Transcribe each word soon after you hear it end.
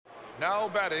Now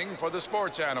batting for the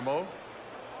sports animal,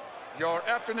 your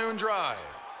afternoon drive.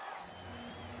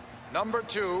 Number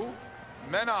 2,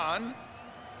 men on,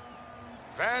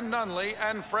 Van Nunley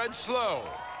and Fred Slow.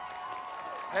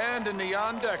 And in the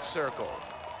on-deck circle,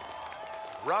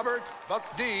 Robert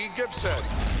Buck D. Gibson.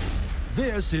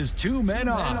 This is Two Men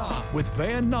On with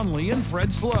Van Nunley and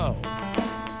Fred Slow.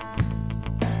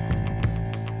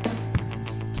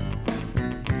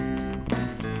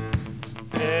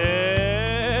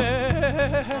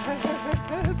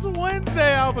 It's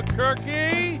Wednesday,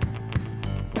 Albuquerque.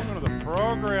 Welcome to the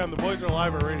program. The boys are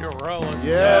live at Radio Row. Let's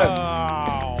Yes.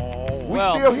 go. We're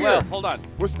still here. Well, hold on.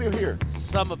 We're still here.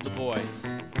 Some of the boys.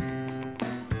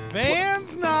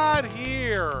 Van's not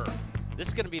here. This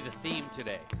is going to be the theme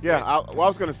today. Yeah, I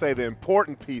was going to say the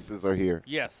important pieces are here.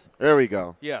 Yes. There we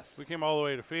go. Yes. We came all the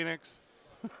way to Phoenix.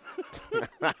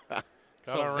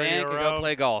 So on Van Radio can Row. go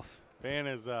play golf.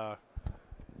 Van's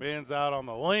out on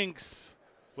the links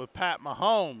with Pat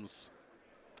Mahomes.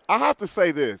 I have to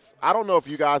say this. I don't know if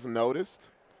you guys noticed.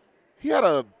 He had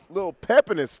a little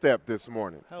pep in his step this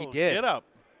morning. Hell, He did. Get up.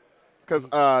 Because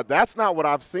that's not what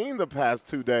I've seen the past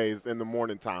 2 days in the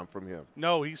morning time from him.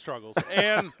 No, he struggles.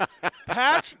 And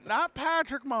not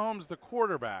Patrick Mahomes, the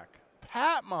quarterback.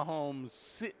 Pat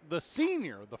Mahomes, the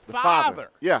senior, the The father.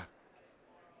 Yeah.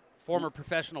 Former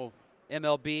professional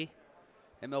MLBer.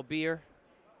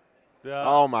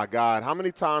 Oh, my God. How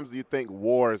many times do you think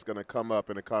war is going to come up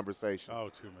in a conversation? Oh,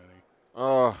 too many.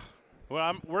 Oh,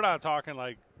 Well, we're not talking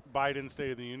like Biden's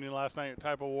State of the Union last night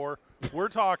type of war. We're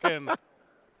talking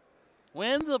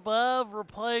wins above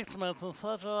replacements in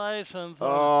situations.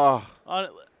 oh, All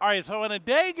right, so in a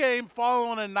day game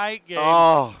following a night game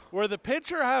oh. where the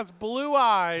pitcher has blue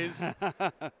eyes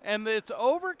and it's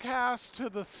overcast to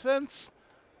the sense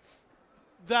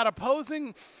that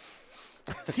opposing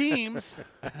teams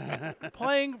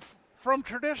playing from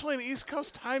traditionally an East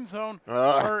Coast time zone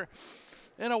or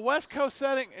in a West Coast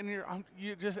setting, and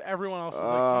you just everyone else is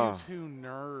like, you two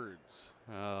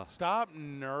nerds. Stop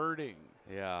nerding.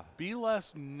 Yeah. Be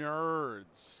less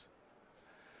nerds.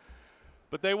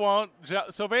 But they won't.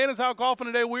 So Van is out golfing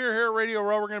today. We're here at Radio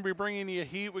Row. We're going to be bringing you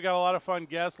heat. We got a lot of fun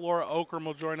guests. Laura Okram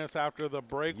will join us after the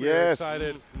break. We're Yes.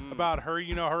 excited about her.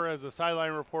 You know her as a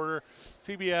sideline reporter,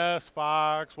 CBS,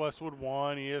 Fox, Westwood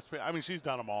One, ESPN. I mean, she's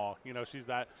done them all. You know, she's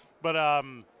that. But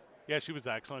yeah, she was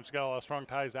excellent. She's got a lot of strong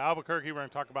ties to Albuquerque. We're going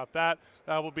to talk about that.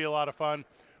 That will be a lot of fun.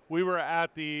 We went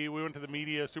to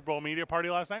the Super Bowl media party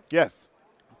last night. Yes.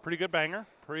 Pretty good banger.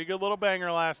 Pretty good little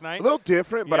banger last night. A little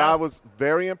different, but Yeah. I was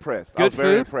very impressed. I Good was very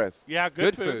food? impressed. Yeah, Good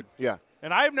good food. Yeah.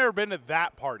 And I've never been to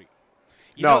that party.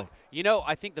 No. You know,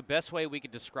 I think the best way we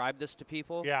could describe this to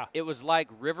people, Yeah. it was like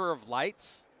River of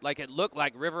Lights. Like it looked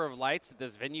like River of Lights at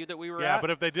this venue that we were Yeah, at.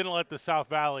 but if they didn't let the South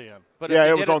Valley in. But Yeah, if they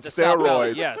it was did on the South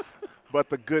Valley, steroids. yes. But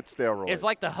the good steroids. It's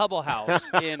like the Hubble House.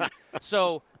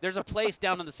 So there's a place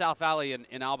down in the South Valley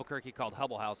in Albuquerque called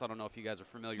Hubble House. I don't know if you guys are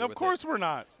familiar No, with of course we're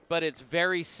not. But it's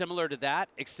very similar to that,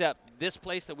 except this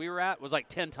place that we were at was like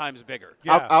 10 times bigger.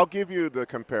 Yeah. I'll give you the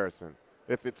comparison.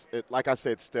 If it's like I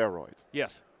said, steroids.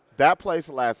 Yes. That place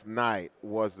last night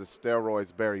was the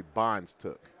steroids Barry Bonds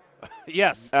took,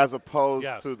 Yes. as opposed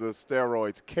Yes. to the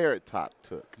steroids Carrot Top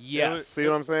took. Yes. See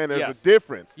what I'm saying? There's Yes. a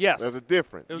difference. Yes. There's a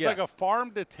difference. It was Yes. like a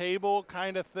farm to table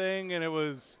kind of thing, and it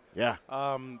was Yeah.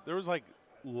 there was like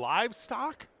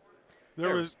livestock.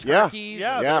 There was Yeah. Turkeys,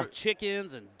 Yeah. and Yeah.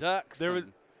 chickens, and ducks. there was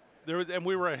and- and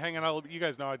we were hanging out. You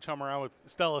guys know I chum around with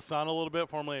Stella Sun a little bit,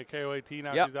 formerly at KOAT.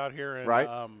 Now Yep. she's out here in Right.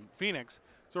 Phoenix.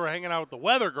 So we're hanging out with the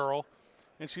weather girl,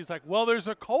 and she's like, "Well, there's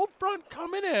a cold front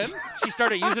coming in." She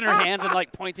started using her hands and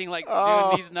like pointing, like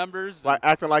doing these numbers. Like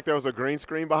acting like there was a green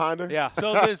screen behind her. Yeah.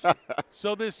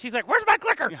 So this She's like, "Where's my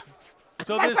clicker?"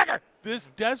 So My this clicker. this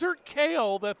desert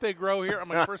kale that they grow here, I'm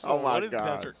like, first of all, Oh my what is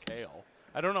gosh. desert kale?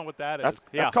 I don't know what that is. That's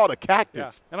Yeah. called a Yeah.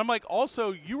 cactus. And I'm like,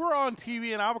 also, you were on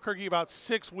TV in Albuquerque about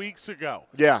 6 weeks ago.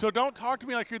 Yeah. So don't talk to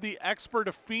me like you're the expert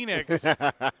of Phoenix,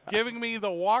 giving me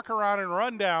the walk around and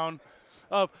rundown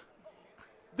of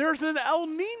there's an El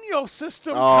Nino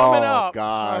system coming up.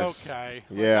 gosh. Okay.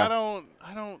 Like, Yeah.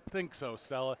 I don't think so,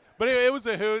 Stella. But it was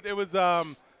a hoot. It was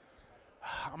I'm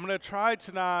gonna try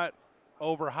to not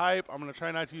overhype. I'm gonna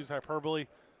try not to use hyperbole.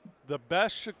 The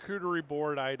best charcuterie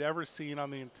board I'd ever seen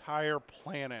on the entire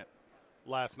planet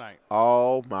last night.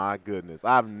 Oh my goodness.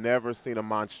 I've never seen a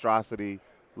monstrosity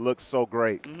look so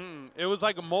great. It was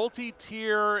like a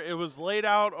multi-tier. It was laid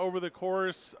out over the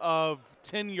course of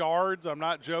 10 yards. I'm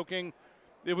not joking.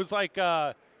 It was like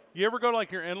you ever go to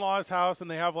like your in-laws' house and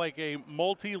they have like a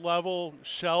multi-level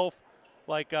shelf,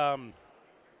 like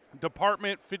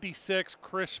Department 56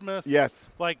 Christmas Yes.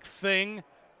 like thing.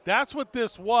 That's what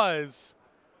this was.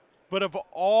 but of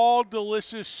all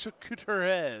delicious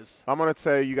charcuteries, I'm going to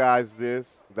tell you guys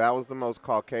this. That was the most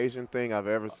Caucasian thing I've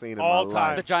ever seen in All my time.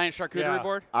 life. The giant charcuterie Yeah.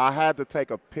 board. I had to take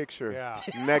a picture Yeah.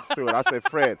 next to it. I said,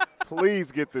 Fred,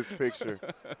 please get this picture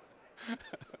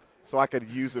so I could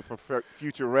use it for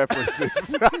future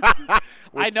references.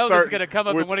 I know this is going to come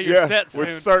up in one of your sets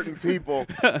with soon. certain people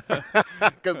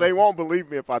because they won't believe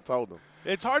me if I told them.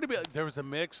 it's hard to be. There was a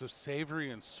mix of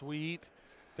savory and sweet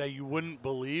that you wouldn't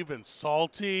believe, and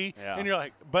salty. Yeah. And you're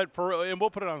like, and we'll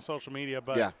put it on social media.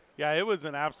 But Yeah. it was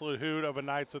an absolute hoot of a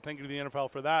night. So thank you to the NFL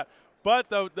for that. But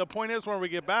the point is, when we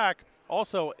get back,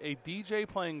 also a DJ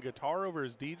playing guitar over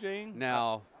his DJing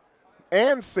Now,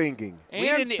 And singing.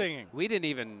 and singing. We didn't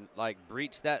even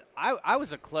breach that. I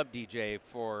was a club DJ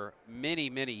for many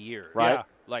years. Right. Yeah.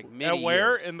 Like many At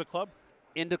where years. in the club?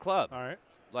 Into club. All right.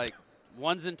 Like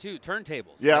ones and two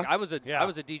turntables. Yeah. Like, I was a Yeah.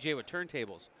 DJ with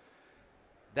turntables.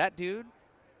 That dude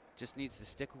just needs to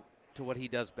stick to what he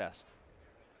does best.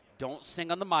 Don't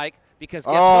sing on the mic because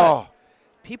guess what?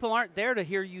 People aren't there to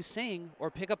hear you sing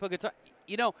or pick up a guitar.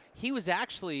 You know, he was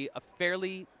actually a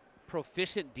fairly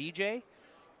proficient DJ,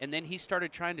 and then he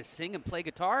started trying to sing and play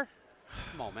guitar.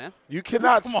 Come on, man. You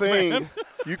cannot Come on, sing. man.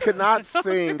 You cannot sing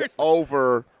seriously.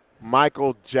 over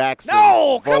Michael Jackson's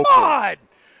No, come vocals. on.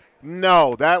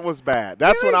 No, that was bad.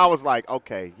 That's when I was like,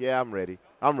 okay, yeah, I'm ready.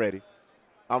 I'm ready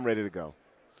to go.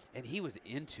 And he was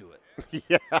into it.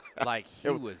 Yeah. Like he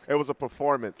was It was a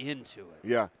performance. into it.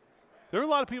 Yeah. There were a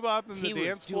lot of people out in He the was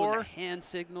dance doing floor. the hand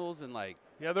signals and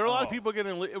Yeah, there were a lot of people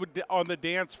getting on the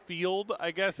dance field,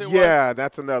 I guess it was. Yeah,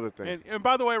 that's another thing. And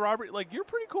by the way, Robert, you're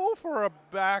pretty cool for a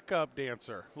backup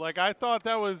dancer. I thought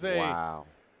that was a Wow.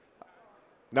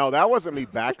 No, that wasn't me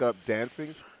backup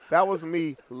dancing. That was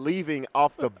me leaving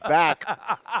off the back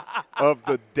of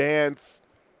the dance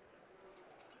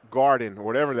garden or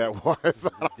whatever that was.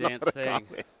 I don't know dance what to call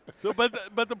thing. it. So,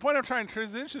 but the point I'm trying to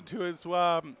transition to is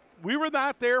we were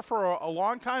not there for a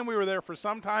long time. We were there for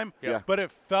some time, Yeah. but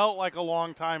it felt like a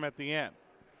long time at the end.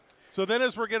 So then,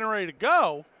 as we're getting ready to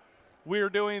go, we were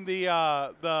doing the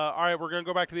all right. We're going to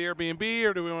go back to the Airbnb,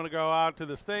 or do we want to go out to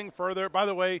this thing further? By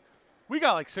the way, we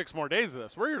got 6 more days of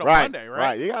this. We're here till Monday, right?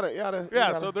 Right. You gotta.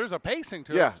 Yeah. So there's a pacing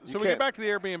to Yeah, it. you So we get can't- back to the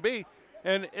Airbnb,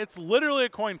 and it's literally a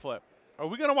coin flip. Are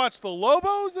we going to watch the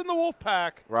Lobos and the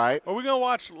Wolfpack? Right. Or are we going to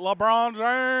watch LeBron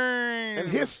James? And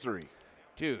history.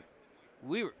 Dude,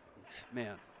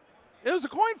 man, It was a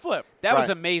coin flip that was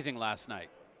Right. amazing last night.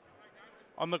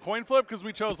 on the coin flip because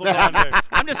we chose LeBron James.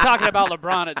 I'm just talking about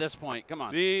LeBron at this point. Come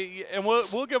on. And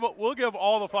we'll give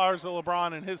all the flowers to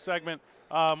LeBron in his segment,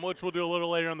 which we'll do a little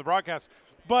later in the broadcast.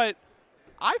 But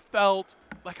I felt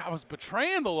like I was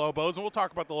betraying the Lobos, and we'll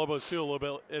talk about the Lobos too a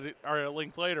little bit at a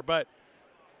link later. But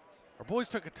our boys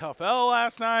took a tough L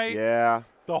last night. Yeah.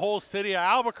 The whole city of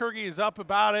Albuquerque is up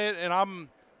about it, and I'm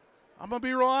gonna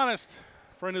be real honest.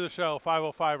 Friend of the show,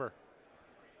 505er.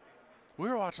 We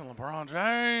were watching LeBron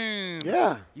James.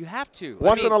 Yeah. You have to.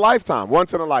 Once in a lifetime.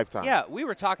 Once in a lifetime. Yeah, we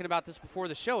were talking about this before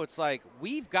the show. It's like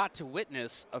we've got to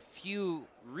witness a few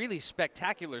really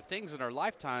spectacular things in our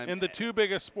lifetime. In the two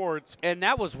biggest sports. And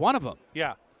that was one of them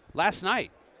Yeah. last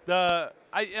night.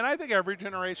 I think every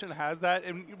generation has that,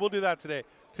 and we'll do that today.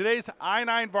 Today's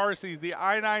I-9 varsity is the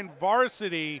I-9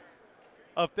 varsity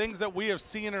of things that we have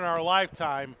seen in our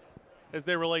lifetime as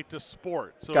they relate to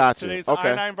sport. So Gotcha. today's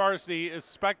Okay. I-9 varsity is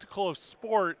spectacle of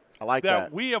sport I like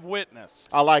that. we have witnessed.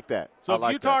 I like that. So I if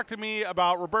like you that. talk to me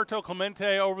about Roberto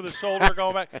Clemente over the shoulder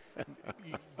going back,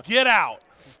 get out.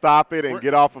 Stop it and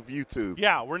get off of YouTube.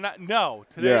 Yeah, we're not. No,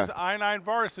 today's Yeah. I-9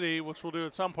 varsity, which we'll do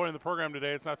at some point in the program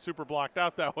today. It's not super blocked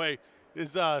out that way.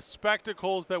 Is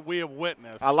spectacles that we have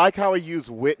witnessed. I like how he used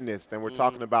witnessed, and we're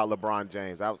talking about LeBron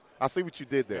James. I see what you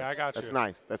did there. Yeah, I got That's you.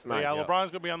 nice. That's nice. Yeah, LeBron's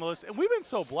going to be on the list, and we've been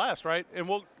so blessed, right? And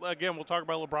we'll talk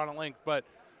about LeBron at length, but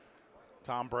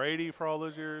Tom Brady for all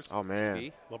those years, Oh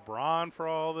man, LeBron for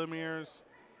all them years,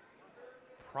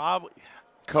 probably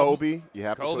Kobe. You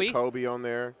have to Kobe? put Kobe on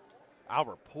there.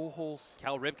 Albert Pujols.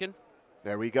 Cal Ripken,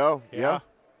 There we go. Yeah.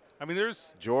 I mean,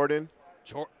 there's Jordan.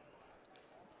 Jordan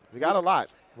We got a lot.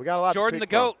 We got a lot. to the pick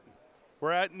GOAT.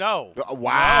 we're at no. from.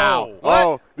 Wow. No.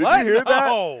 Oh, did What? you hear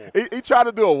No. that? He tried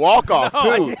to do a walk off No,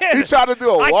 I too. did. He tried to do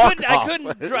a walk off. I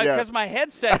couldn't because Yeah. my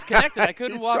headset's connected. I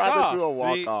couldn't He walk tried off. to do a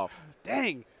walk off.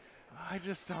 Dang. I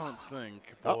just don't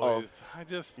think, Uh-oh. boys.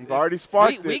 You've already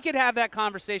sparked We it. could have that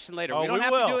conversation later. Oh, we don't we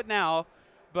have will. to do it now.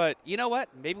 But you know what?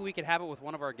 Maybe we could have it with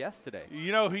one of our guests today.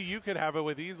 You know who you could have it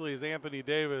with easily is Anthony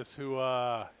Davis, who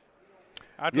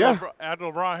after Yeah.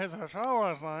 LeBron his show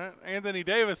last night. Anthony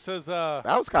Davis says, That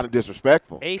was kind of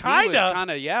disrespectful. AD was Kinda.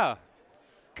 kind of, yeah.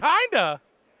 kinda.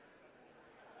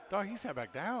 Dog, he sat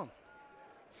back down.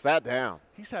 Sat down.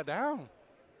 He sat down.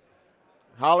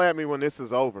 Holla at me when this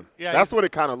is over. Yeah, That's what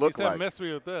it kind of He looked said, like. miss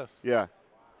me with this. Yeah.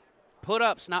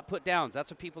 Put-ups, not put-downs.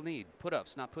 That's what people need.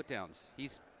 Put-ups, not put-downs.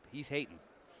 He's hating.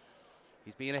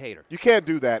 He's being a hater. You can't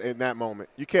do that in that moment.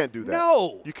 You can't do that.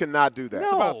 No. You cannot do that. No.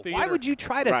 about Why theater. would you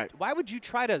try to? Right. Why would you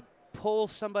try to pull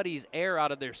somebody's air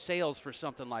out of their sails for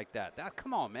something like that?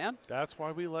 Come on, man. That's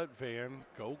why we let Van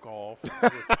go golf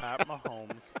with Pat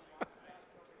Mahomes.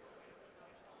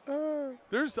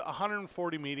 There's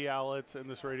 140 media outlets in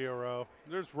this radio row.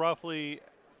 There's roughly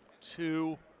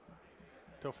 2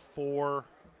 to 4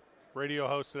 radio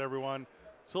hosts at everyone.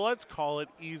 So let's call it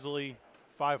easily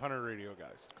 500 radio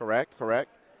guys. Correct.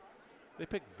 They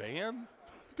pick Van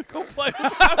to go play.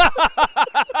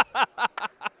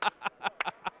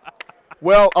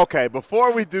 Well, okay,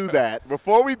 before we do that,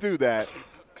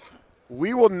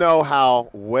 we will know how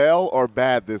well or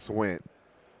bad this went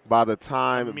by the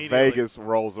time Immediately. Vegas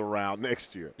rolls around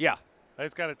next year. Yeah. I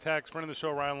just got a text. Friend of the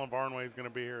show, Ryan Lavarnway, is going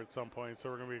to be here at some point, so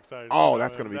we're going to be excited. Oh, about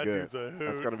that's him. going to be That good. dude's a hoot.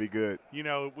 That's going to be good. You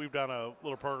know, we've done a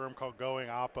little program called Going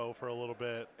Oppo for a little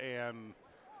bit, and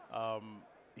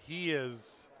he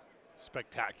is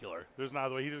spectacular. There's no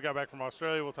other way. He just got back from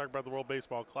Australia. We'll talk about the World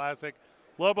Baseball Classic.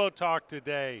 Lobo talked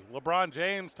today. LeBron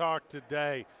James talked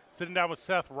today. Sitting down with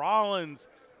Seth Rollins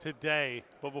today.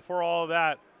 But before all of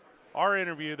that, our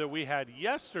interview that we had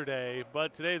yesterday,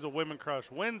 but today's a Women Crush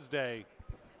Wednesday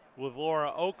with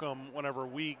Laura Oakham whenever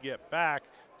we get back.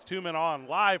 It's 2 Men On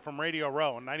live from Radio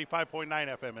Row on 95.9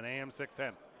 FM and AM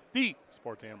 610. The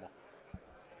Sports Animal.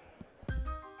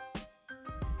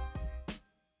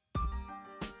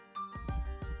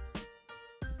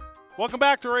 Welcome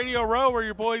back to Radio Row, where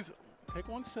your boys take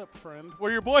one sip, friend.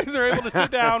 Where your boys are able to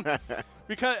sit down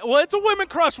because it's a Women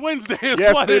Crush Wednesday. Is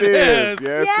Yes, what it is. is.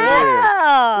 Yes,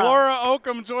 Yeah. Laura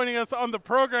Oakham joining us on the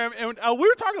program, and we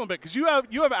were talking a little bit because you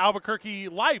have Albuquerque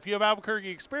life, you have Albuquerque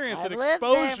experience and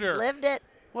exposure. Lived it.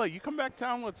 Well, you come back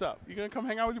town. What's up? You gonna come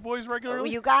hang out with your boys regularly?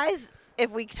 You guys,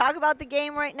 if we talk about the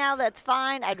game right now, that's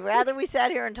fine. I'd rather we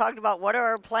sat here and talked about what are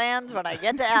our plans when I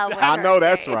get to Albuquerque. I know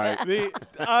that's right.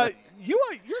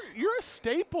 You're a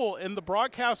staple in the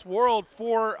broadcast world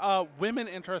for women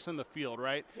interested in the field,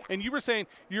 right? Yeah. And you were saying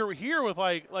you're here with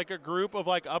like a group of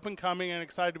like up and coming and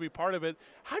excited to be part of it.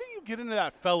 How do you get into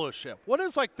that fellowship? What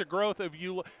is like the growth of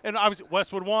you? And obviously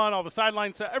Westwood One, all the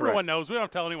sidelines, everyone Right. knows. We don't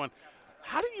have to tell anyone.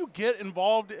 How do you get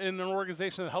involved in an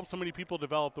organization that helps so many people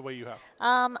develop the way you have?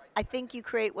 I think you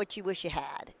create what you wish you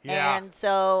had. Yeah. And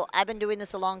so I've been doing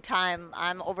this a long time.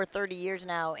 I'm over 30 years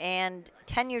now. And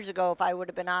 10 years ago, if I would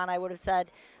have been on, I would have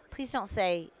said, please don't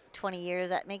say 20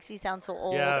 years. That makes me sound so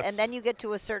old. Yes. And then you get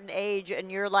to a certain age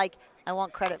and you're like, I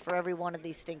want credit for every one of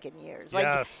these stinking years. Like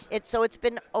Yes. it's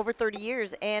been over 30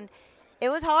 years. And it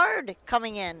was hard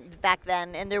coming in back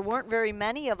then. And there weren't very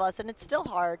many of us. And it's still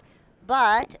hard.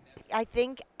 But I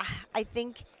think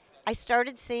I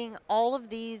started seeing all of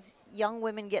these young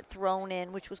women get thrown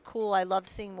in, which was cool. I loved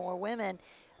seeing more women,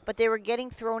 but they were getting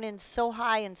thrown in so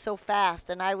high and so fast,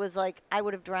 and I was like, I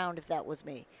would have drowned if that was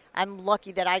me. I'm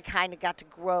lucky that I kind of got to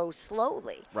grow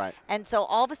slowly. Right. And so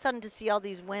all of a sudden to see all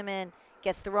these women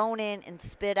get thrown in and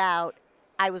spit out,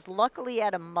 I was luckily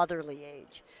at a motherly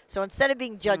age. So instead of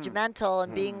being judgmental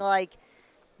and being like,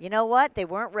 you know what? They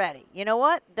weren't ready. You know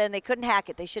what? Then they couldn't hack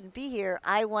it. They shouldn't be here.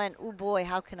 I went, oh boy,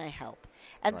 how can I help?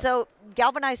 And so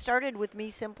Galvanize started with me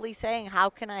simply saying,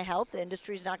 how can I help? The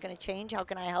industry's not going to change. How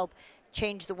can I help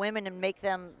change the women and make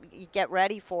them get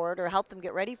ready for it or help them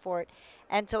get ready for it?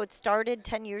 And so it started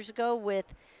 10 years ago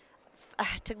with,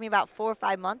 it took me about 4 or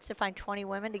 5 months to find 20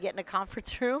 women to get in a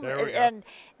conference room. There we go. And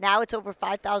now it's over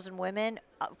 5,000 women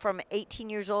from 18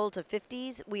 years old to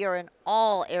 50s. We are in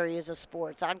all areas of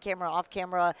sports, on camera, off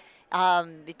camera,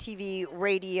 TV,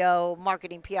 radio,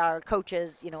 marketing, PR,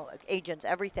 coaches, agents,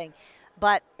 everything.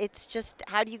 But it's just,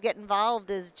 how do you get involved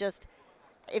is just,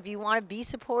 if you want to be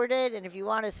supported and if you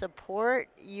want to support,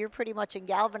 you're pretty much in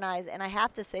Galvanize. And I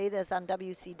have to say this on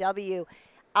WCW,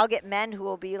 I'll get men who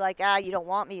will be like, you don't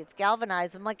want me, it's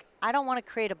Galvanize. I'm like, I don't want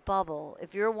to create a bubble.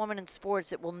 If you're a woman in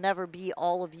sports, it will never be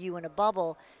all of you in a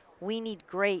bubble. We need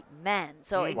great men.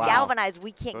 So in Wow. Galvanize,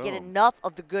 we can't get Boom. enough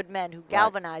of the good men who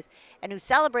galvanize and who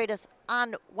celebrate us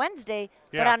on Wednesday,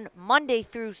 but Yeah. on Monday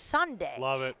through Sunday.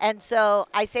 Love it. And so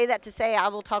I say that to say I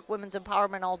will talk women's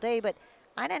empowerment all day, but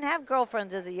I didn't have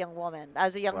girlfriends as a young woman.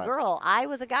 As a young Right. girl, I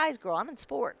was a guy's girl. I'm in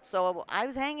sports, so I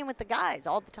was hanging with the guys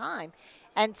all the time.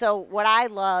 And so what I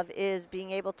love is being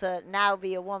able to now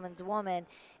be a woman's woman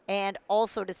and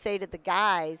also to say to the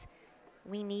guys,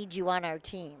 we need you on our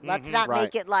team. Let's not Right.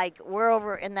 make it like we're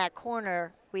over in that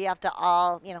corner. We have to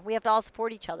all, we have to all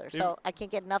support each other. So I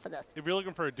can't get enough of this. If you're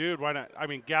looking for a dude, why not? I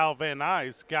mean, Gal Van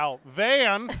Nuys. Gal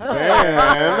Van.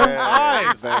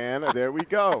 Van, there we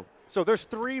go. So there's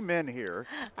 3 men here.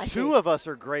 I 2 see. of us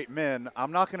are great men.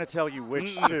 I'm not going to tell you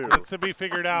which 2. That's to be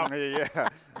figured out. Yeah,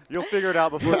 you'll figure it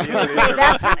out before the end of the interview.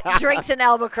 That's drinks in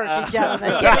Albuquerque,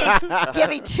 gentlemen. Give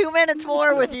me 2 minutes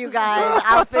more with you guys.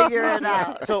 I'll figure it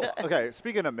out. So, okay,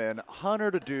 speaking of men,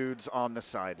 100 dudes on the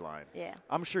sideline. Yeah.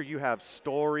 I'm sure you have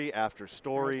story after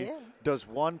story. I do. Does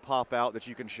one pop out that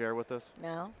you can share with us?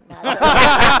 No, not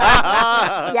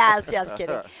yes,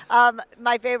 kidding.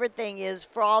 My favorite thing is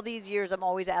for all these years, I'm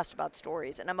always asked about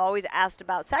stories, and I'm always asked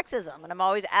about sexism, and I'm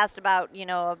always asked about,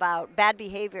 about bad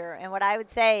behavior. And what I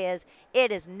would say is, it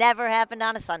has never happened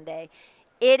on a Sunday.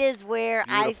 It is where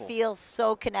Beautiful. I feel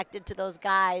so connected to those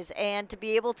guys, and to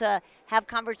be able to have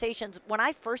conversations. When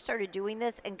I first started doing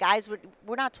this, and guys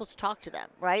we're not supposed to talk to them,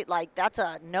 right? Like that's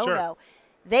a no-no. Sure.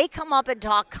 They come up and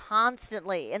talk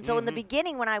constantly. And so in the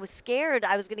beginning, when I was scared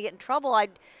I was going to get in trouble,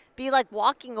 I'd be like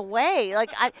walking away. Like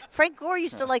Frank Gore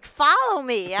used to like follow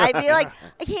me. I'd be like,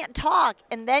 I can't talk.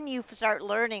 And then you start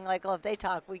learning like, oh, if they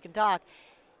talk, we can talk.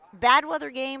 Bad weather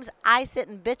games, I sit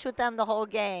and bitch with them the whole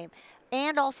game.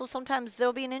 And also sometimes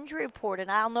there'll be an injury report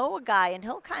and I'll know a guy and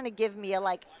he'll kind of give me a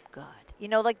like, good.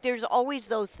 Like there's always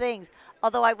those things.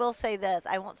 Although I will say this,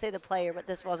 I won't say the player, but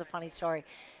this was a funny story.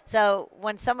 So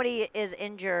when somebody is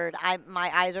injured,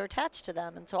 my eyes are attached to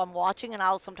them. And so I'm watching, and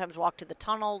I'll sometimes walk to the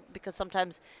tunnel because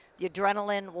sometimes the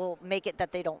adrenaline will make it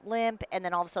that they don't limp. And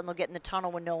then all of a sudden they'll get in the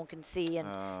tunnel when no one can see. And,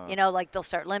 like they'll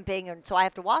start limping. And so I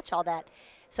have to watch all that.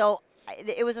 So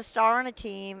it was a star on a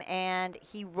team, and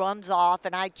he runs off,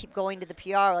 and I keep going to the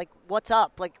PR, like, what's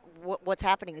up? Like, what's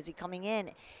happening? Is he coming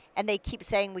in? And they keep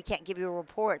saying, we can't give you a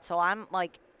report. So I'm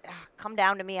like, come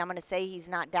down to me. I'm going to say he's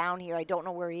not down here. I don't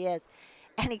know where he is.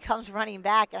 And he comes running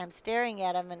back, and I'm staring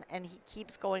at him, and he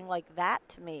keeps going like that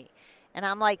to me. And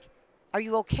I'm like, are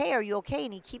you okay? Are you okay?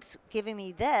 And he keeps giving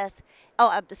me this.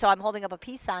 So I'm holding up a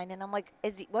peace sign, and I'm like,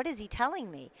 what is he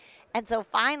telling me? And so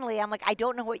finally, I'm like, I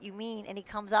don't know what you mean. And he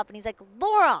comes up, and he's like,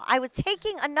 Laura, I was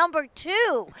taking a number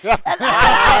 2. And so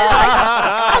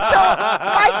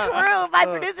my crew, my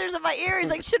producers in my ear, he's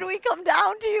like, should we come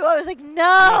down to you? I was like,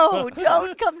 no,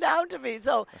 don't come down to me.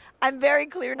 So I'm very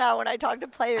clear now when I talk to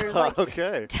players. Like,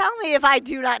 Okay. tell me if I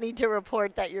do not need to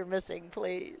report that you're missing,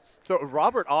 please. So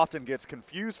Robert often gets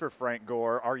confused for Frank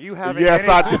Gore. Are you having Yes,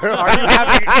 any, I do.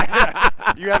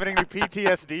 Are you having any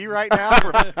PTSD right now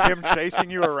from him chasing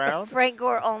you around? Frank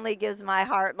Gore only gives my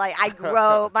heart, my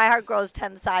heart grows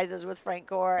 10 sizes with Frank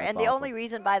Gore. That's and the awesome. only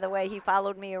reason, by the way, he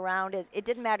followed me around is it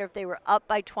didn't matter if they were up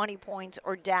by 20 points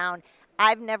or down.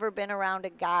 I've never been around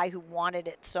a guy who wanted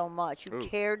it so much, who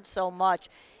cared so much.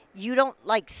 You don't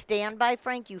stand by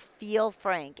Frank, you feel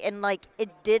Frank. And it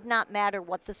did not matter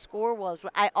what the score was.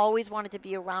 I always wanted to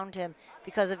be around him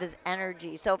because of his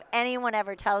energy. So if anyone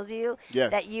ever tells you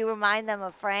that you remind them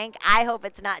of Frank, I hope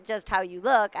it's not just how you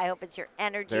look. I hope it's your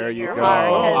energy There and you your go. heart.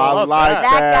 'Cause I like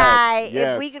that guy,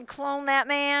 Yes. if we could clone that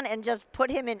man and just put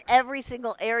him in every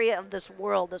single area of this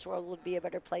world would be a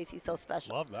better place. He's so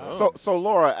special. Love that. So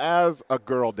Laura, as a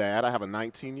girl dad, I have a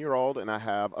 19-year-old and I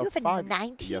have a You have a 5.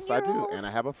 19-year-old? Yes, I do, and I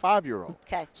have a 5-year-old.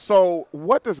 Okay. So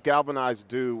what does Galvanize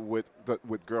do with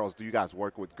girls? Do you guys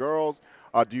work with girls?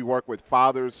 Do you work with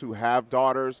fathers who have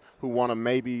daughters who want to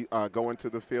maybe go into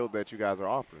the field that you guys are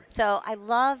offering? So I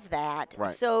love that.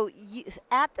 Right. So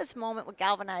at this moment with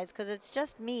Galvanize, because it's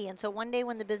just me, and so one day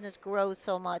when the business grows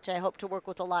so much, I hope to work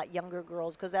with a lot younger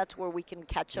girls because that's where we can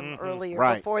catch them earlier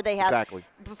Right. before they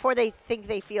before they think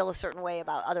they feel a certain way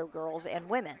about other girls and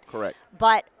women. Correct.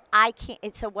 But I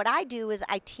can't. So what I do is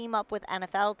I team up with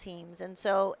NFL teams, and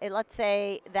so let's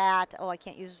say that I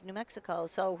can't use New Mexico.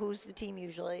 So who's the team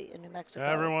usually in New Mexico?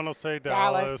 Everyone will say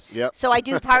Dallas. Yep. So I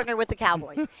do partner with the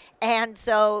Cowboys, and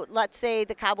so let's say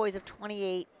the Cowboys have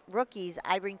 28 rookies.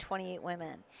 I bring 28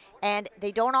 women, and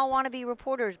they don't all want to be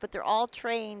reporters, but they're all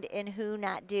trained in who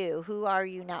not do. Who are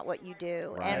you, not what you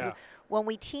do. Right. And Yeah. when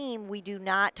we team, we do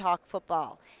not talk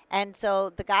football. And so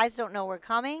the guys don't know we're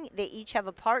coming. They each have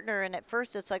a partner, and at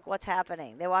first it's like, what's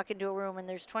happening? They walk into a room, and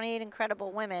there's 28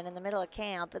 incredible women in the middle of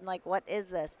camp, and what is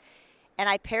this? And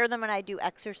I pair them, and I do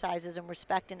exercises and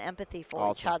respect and empathy for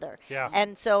each Awesome. other. Yeah.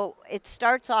 And so it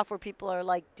starts off where people are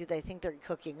like, do they think they're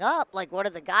cooking up? What are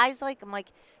the guys like? I'm like,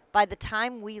 by the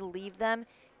time we leave them,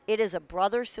 it is a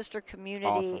brother-sister community.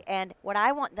 Awesome. And what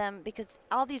I want them, because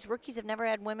all these rookies have never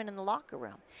had women in the locker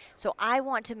room. So I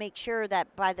want to make sure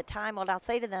that by the time, what I'll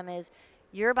say to them is,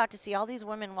 you're about to see all these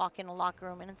women walk in a locker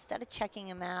room, and instead of checking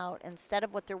them out, instead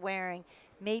of what they're wearing,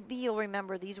 maybe you'll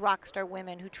remember these rock star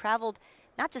women who traveled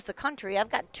not just the country. I've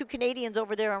got 2 Canadians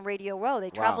over there on Radio Row. They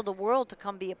traveled the world to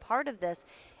come be a part of this.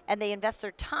 And they invest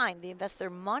their time, they invest their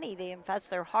money, they invest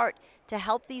their heart to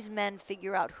help these men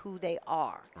figure out who they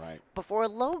are. Right. Before a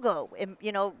logo,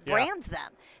 brands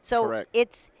them. So Correct.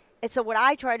 So what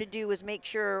I try to do is make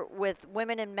sure with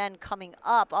women and men coming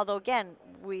up, although again,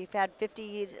 we've had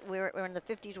 50s, we're in the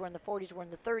 50s, we're in the 40s, we're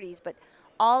in the 30s, but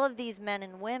all of these men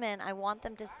and women, I want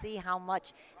them to see how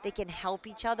much they can help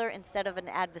each other instead of an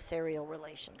adversarial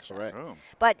relationship. Correct. Boom.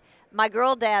 But my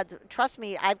girl dads, trust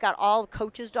me, I've got all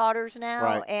coaches' daughters now.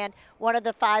 Right. And one of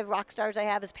the 5 rock stars I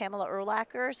have is Pamela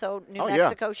Urlacher. So New Oh, yeah.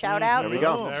 Mexico shout out. There we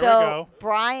go. There So we go.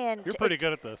 Brian, You're pretty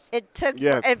good at this. it took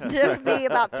Yes. it took me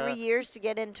about 3 years to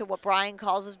get into what Brian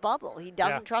calls his bubble. He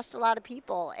doesn't Yeah. trust a lot of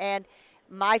people. And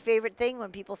my favorite thing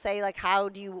when people say like, how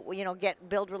do you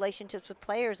build relationships with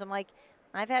players? I'm like,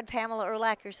 I've had Pamela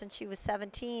Urlacher since she was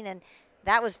 17, and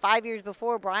that was 5 years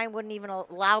before Brian wouldn't even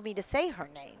allow me to say her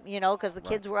name, because the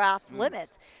kids were off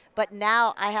limits. But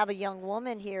now I have a young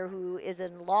woman here who is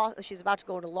in law. She's about to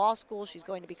go into law school. She's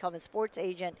going to become a sports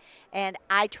agent. And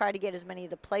I try to get as many of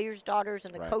the players' daughters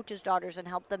and the coaches' daughters and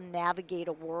help them navigate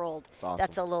a world awesome.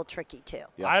 that's a little tricky, too.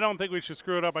 Yeah. I don't think we should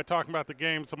screw it up by talking about the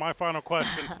game. So my final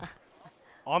question.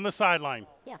 On the sideline,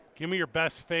 Yeah. give me your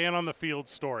best fan on the field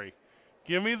story.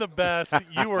 Give me the best.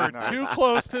 You were too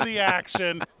close to the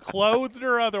action, clothed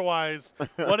or otherwise.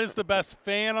 What is the best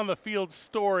fan on the field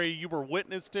story you were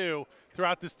witness to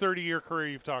throughout this 30-year career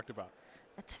you've talked about?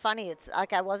 It's funny. It's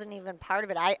like I wasn't even part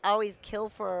of it. I always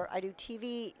I do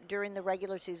TV during the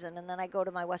regular season, and then I go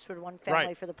to my Westwood One family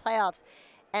Right. for the playoffs.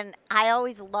 And I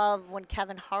always love when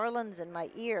Kevin Harlan's in my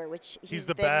ear, which he's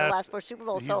the been in the best. last 4 Super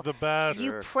Bowls. He's so the best.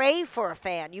 you Sure. pray for a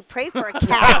fan. You pray for a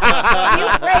cat. You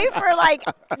pray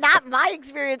for, not my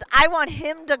experience. I want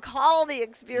him to call the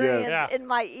experience Yeah. in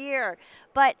my ear.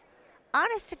 But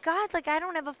honest to God, I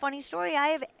don't have a funny story. I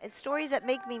have stories that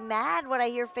make me mad when I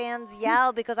hear fans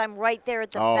yell because I'm right there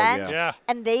at the Oh, bench. Yeah.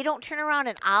 And they don't turn around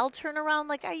and I'll turn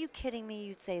around. Are you kidding me?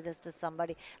 You'd say this to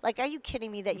somebody. Are you kidding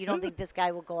me that you don't think this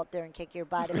guy will go up there and kick your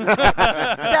butt?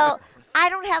 So I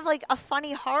don't have a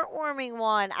funny, heartwarming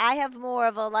one. I have more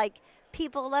of a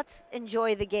people, let's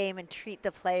enjoy the game and treat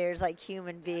the players like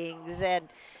human beings and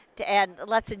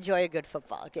let's enjoy a good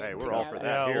football game. Hey, we're all for together.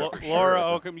 that. Yeah, here for Laura sure.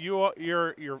 Oakham,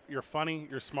 you're funny,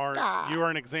 you're smart, Ah. you are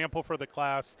an example for the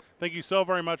class. Thank you so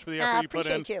very much for the effort you put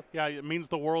in. appreciate you. Yeah, it means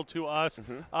the world to us.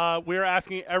 We're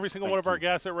asking every single one of our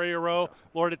guests at Radio Row,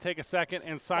 Laura, to take a second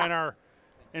and sign our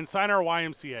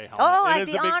YMCA helmet. Oh, It I'd is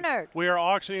be a big- honored. We are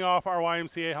auctioning off our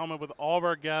YMCA helmet with all of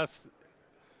our guests'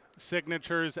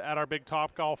 signatures at our big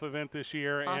Top Golf event this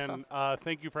year. Awesome. And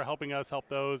thank you for helping us help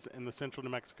those in the Central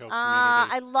New Mexico community.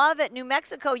 I love it. New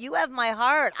Mexico, you have my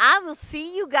heart. I will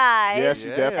see you guys. Yes, you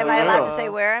Yeah. definitely Am I allowed will. to say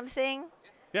where I'm seeing?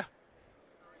 Yeah.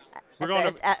 We're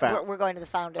going to- we're going to the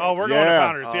Founders. Oh, we're going to Yeah.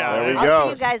 Founders. Yeah. There we I'll go. see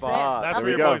you guys Spot. That's There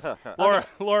where we your go. boys.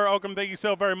 Laura Oakham, thank you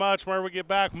so very much. Whenever we get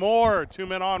back, more 2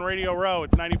 Men On Radio Row.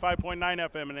 It's 95.9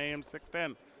 FM and AM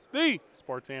 610. The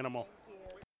Sports Animal.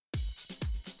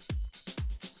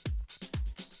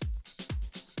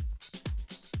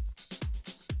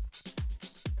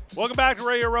 Welcome back to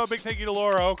Radio Row. Big thank you to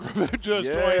Laura Oakham who just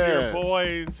joined your Yes.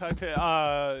 boys.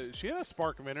 She had a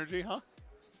spark of energy, huh?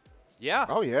 Yeah.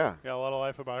 Oh, yeah. Yeah, a lot of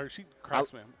life about her. She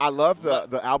cracks me. I love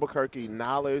the Albuquerque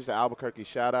knowledge, the Albuquerque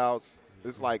shout-outs.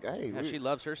 It's like, hey, Yeah, she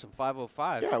loves her some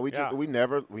 505. yeah, we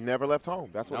never left home.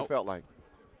 That's what Nope. it felt like.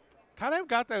 Kind of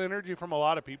got that energy from a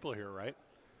lot of people here, right?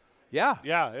 Yeah.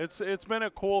 Yeah, it's been a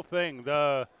cool thing.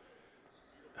 I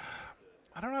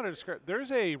don't know how to describe.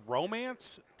 There's a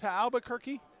romance to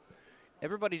Albuquerque.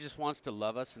 Everybody just wants to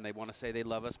love us, and they want to say they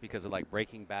love us because of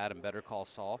Breaking Bad and Better Call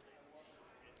Saul.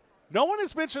 No one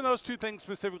has mentioned those two things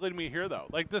specifically to me here, though.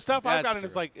 The stuff I've That's gotten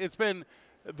is true. it's been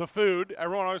the food.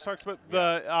 Everyone always talks about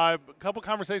the couple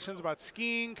conversations about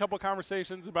skiing, couple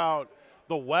conversations about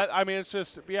the wet. I mean, it's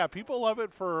just people love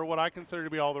it for what I consider to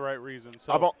be all the right reasons.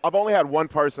 So I've only had one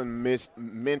person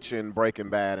mention Breaking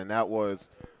Bad, and that was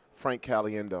Frank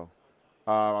Caliendo.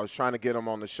 I was trying to get him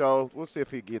on the show. We'll see if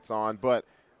he gets on. But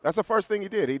that's the first thing he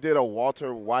did. He did a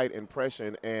Walter White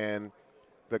impression, and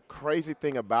the crazy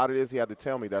thing about it is he had to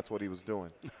tell me that's what he was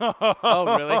doing.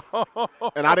 Oh, really?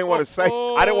 And I didn't want to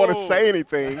say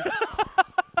anything.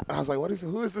 I was like, who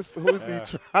is this? Who is he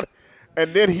trying to?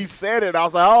 And then he said it. I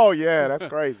was like, oh, yeah, that's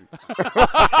crazy.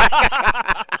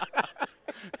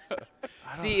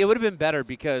 See, it would have been better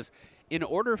because in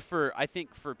order for, I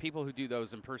think, for people who do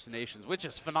those impersonations, which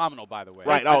is phenomenal, by the way.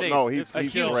 Right. I Oh, think no, it's he's a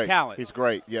huge great. talent. He's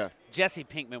great, yeah. Jesse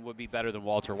Pinkman would be better than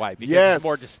Walter White because Yes. he's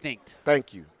more distinct.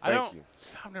 Thank you. I've Thank you.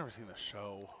 never seen the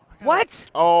show. out.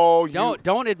 What? Oh, you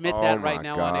Don't admit oh that right my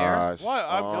now on air. gosh. What?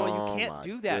 No, you Oh, can't my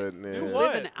do that. goodness. You what?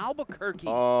 live in Albuquerque.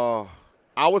 Oh,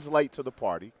 I was late to the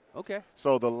party. Okay.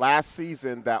 So the last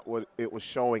season that it was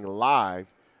showing live,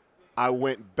 I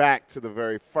went back to the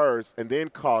very first and then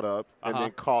caught up and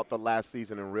then caught the last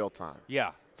season in real time.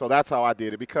 Yeah. So that's how I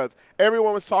did it because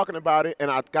everyone was talking about it,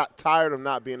 and I got tired of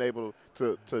not being able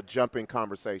to jump in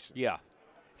conversations. Yeah.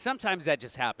 Sometimes that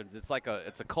just happens. It's like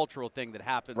it's a cultural thing that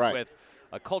happens Right. with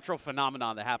a cultural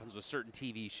phenomenon that happens with certain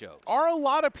TV shows. Are a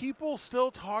lot of people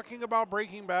still talking about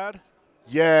Breaking Bad?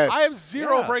 Yes. I have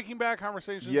zero Yeah. Breaking Bad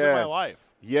conversations yes. in my life.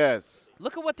 Yes.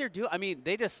 Look at what they're doing. I mean,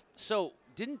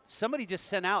 didn't somebody just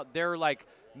sent out, they're like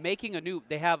making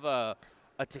they have a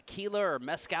tequila or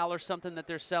mezcal or something that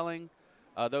they're selling,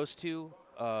 those two.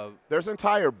 There's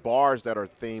entire bars that are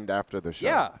themed after the show.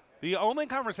 Yeah. The only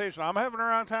conversation I'm having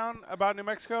around town about New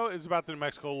Mexico is about the New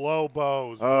Mexico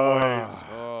Lobos, boys.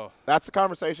 Oh. That's a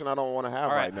conversation I don't want to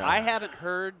have All right right. now. I haven't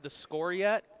heard the score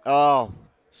yet. Oh,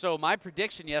 So my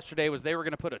prediction yesterday was they were going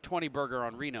to put a 20 burger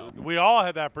on Reno. We all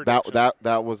had that prediction.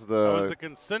 that was the That was the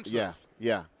consensus.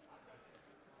 yeah.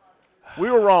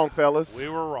 We were wrong, fellas. We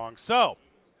were wrong. So,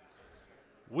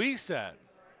 we said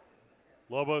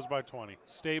Lobos by 20,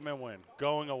 statement win,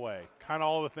 going away, kind of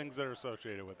all the things that are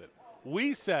associated with it.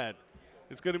 We said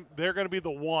they're going to be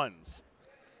the ones.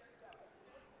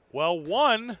 Well,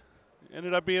 one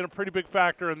ended up being a pretty big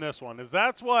factor in this one,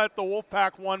 that's what the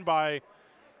Wolfpack won by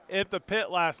at the pit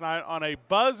last night on a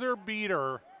buzzer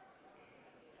beater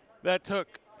that took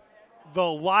the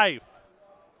life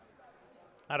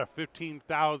out of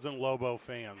 15,000 Lobo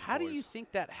fans. How do boys. you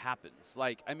think that happens?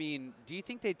 Like, I mean, do you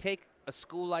think they take a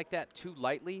school like that too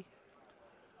lightly?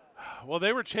 Well,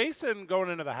 they were chasing going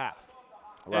into the half.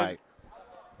 Right.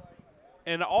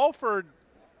 And Alford,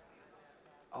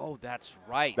 Oh, that's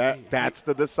right. That's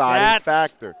the deciding That's-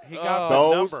 factor. he got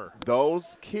Those the number.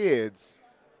 those kids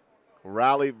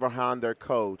rallied behind their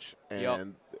coach,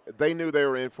 and they knew they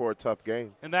were in for a tough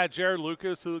game. And that Jared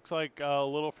Lucas, who looks like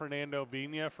little Fernando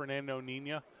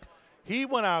Nina, he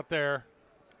went out there,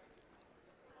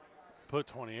 put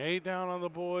 28 down on the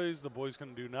boys. The boys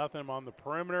couldn't do nothing on the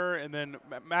perimeter. And then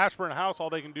Mashburn House, all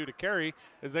they can do to carry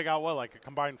is they got, like a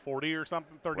combined 40 or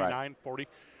something, 39, 40.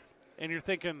 And you're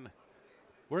thinking,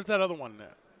 where's that other one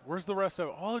at? Where's the rest of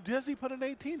it? Oh, Dizzy put an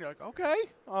 18. You're like, okay.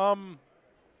 All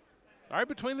right,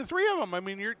 between the three of them, I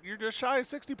mean, you're just shy of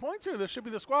 60 points here. This should be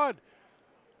the squad.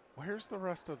 Where's the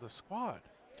rest of the squad?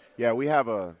 Yeah, we have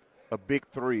a big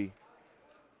three.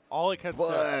 All it had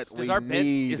But says. Does we our bench,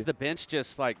 need is the bench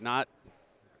just like not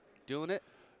doing it?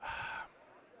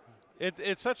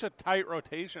 It's such a tight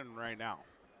rotation right now.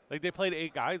 Like, they played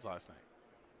 8 guys last night.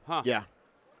 Huh. Yeah.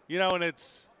 And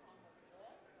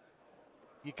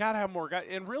you got to have more guys.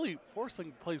 And really,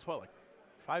 Forsling plays, what, like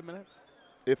 5 minutes?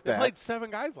 If They that. played 7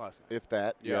 guys last night. If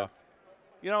that. Yeah.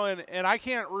 And I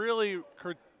can't really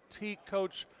critique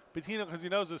Coach Pitino because he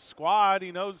knows his squad.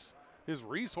 He knows his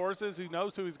resources. He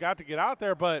knows who he's got to get out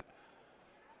there. But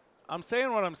I'm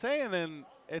saying what I'm saying, and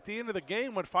at the end of the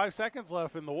game with 5 seconds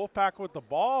left and the Wolfpack with the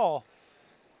ball,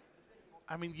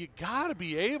 I mean, you got to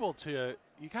be able to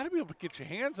get your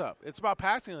hands up. It's about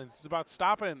passing lanes. It's about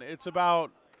stopping. It's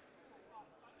about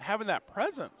having that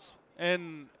presence.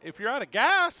 And if you're out of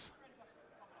gas,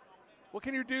 what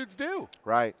can your dudes do?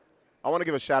 Right. I want to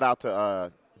give a shout out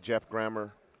to Jeff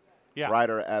Grammer,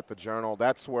 writer at the Journal.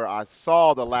 That's where I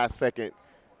saw the last second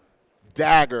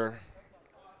dagger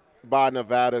by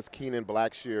Nevada's Keenan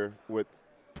Blackshear with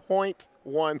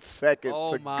 0.1 second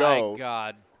Oh, to my go.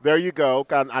 God. There you go.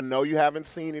 I know you haven't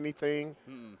seen anything.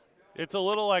 It's a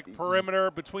little like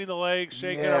perimeter between the legs,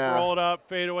 shake it Yeah. up, roll it up,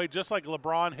 fade away, just like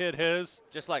LeBron hit his.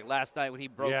 Just like last night when he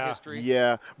broke history.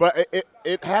 Yeah, but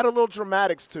it had a little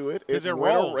dramatics to it. 'Cause it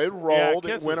went, rolls. It Yeah, rolled. it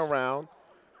It went kisses. around,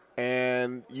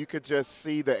 and you could just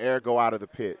see the air go out of the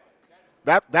pit.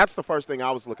 That's the first thing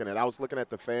I was looking at. I was looking at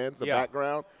the fans, the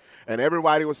background, and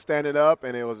everybody was standing up,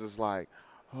 and it was just like,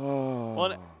 oh.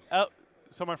 Well,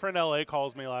 so my friend LA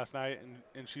calls me last night,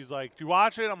 and she's like, "Do you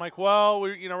watch it?" I'm like, "Well,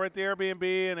 we're at the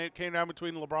Airbnb, and it came down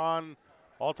between LeBron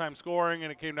all-time scoring,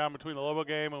 and it came down between the Lobo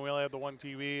game, and we only had the one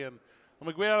TV." And I'm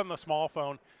like, "We had it on the small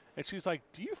phone." And she's like,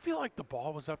 "Do you feel like the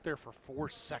ball was up there for 4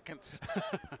 seconds?"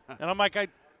 And I'm like, I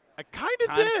kind of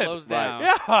Time did. slows down.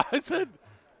 Yeah, I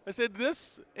said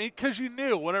this because you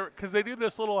knew because they do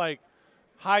this little like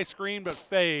high screen but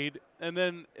fade, and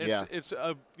then it's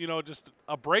a just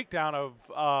a breakdown of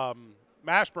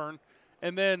Mashburn,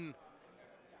 and then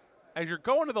as you're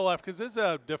going to the left, because as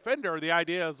a defender, the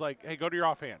idea is like, hey, go to your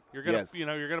offhand. You're gonna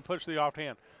you're gonna push the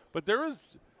offhand, but there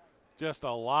is just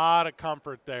a lot of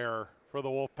comfort there for the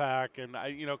Wolfpack. And,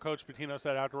 Coach Pitino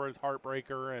said afterwards,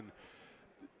 heartbreaker. And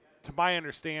to my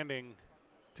understanding,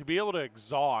 to be able to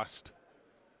exhaust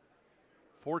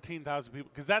 14,000 people,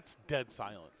 because that's dead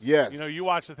silence. Yes. You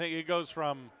watch the thing, it goes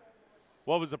from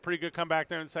what was a pretty good comeback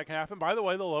there in the second half. And by the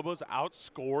way, the Lobos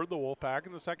outscored the Wolfpack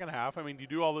in the second half. I mean, you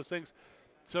do all those things.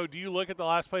 So do you look at the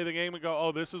last play of the game and go,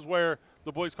 oh, this is where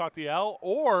the boys caught the L?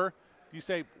 Or do you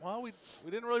say, well, we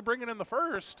didn't really bring it in the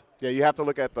first? Yeah, you have to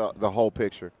look at the whole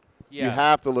picture. Yeah. You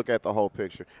have to look at the whole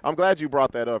picture. I'm glad you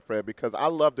brought that up, Fred, because I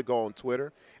love to go on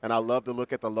Twitter, and I love to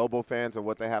look at the Lobo fans and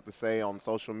what they have to say on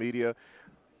social media.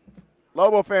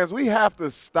 Lobo fans, we have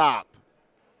to stop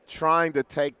trying to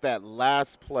take that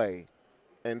last play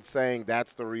and saying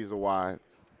that's the reason why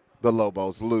the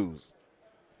Lobos lose.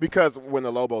 Because when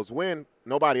the Lobos win,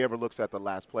 nobody ever looks at the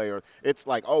last play. Or it's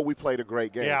like, oh, we played a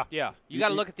great game. Yeah. Yeah. You got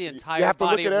to look at the entire You have to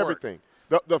look body at of work. everything.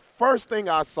 The first thing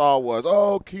I saw was,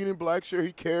 oh, Keenan Blackshear,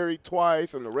 he carried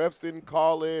twice, and the refs didn't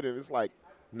call it. And it's like,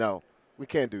 no, we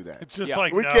can't do that. It's just Yeah.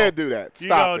 like, We no. can't do that. You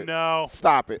Stop go, it. no.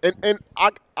 Stop it. And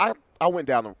I went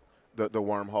down the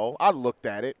wormhole. I looked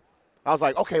at it. I was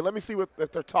like, okay, let me see what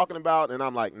if they're talking about. And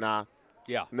I'm like, nah,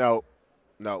 Yeah. no,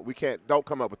 we can't. Don't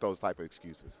come up with those type of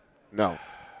excuses. No.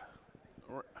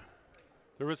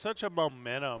 There was such a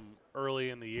momentum early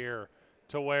in the year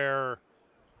to where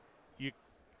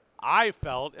I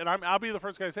felt, and I'll be the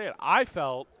first guy to say it, I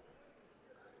felt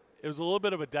it was a little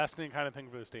bit of a destiny kind of thing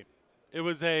for this team. It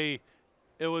was a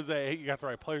you got the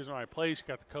right players in the right place, you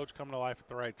got the coach coming to life at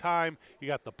the right time, you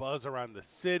got the buzz around the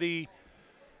city.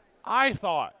 I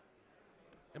thought,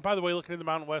 and by the way, looking at the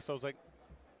Mountain West, I was like,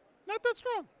 not that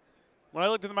strong. When I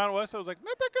looked at the Mountain West, I was like,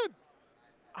 not that good.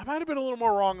 I might have been a little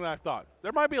more wrong than I thought.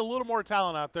 There might be a little more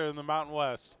talent out there in the Mountain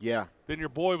West Yeah. than your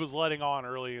boy was letting on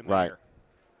early in the Right. year.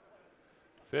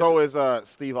 So is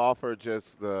Steve Alford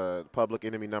just the public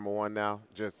enemy number one now?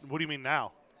 Just What do you mean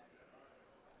now?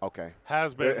 okay.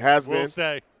 Has been. It has We'll been.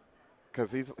 stay.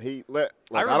 Because I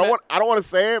remember- don't want to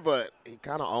say it, but he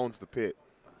kind of owns the pit.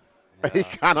 He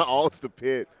kind of owns the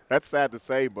pit. That's sad to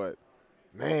say, but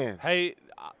man, Hey,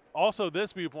 also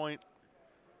this viewpoint,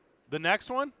 the next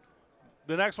one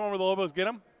where the Lobos get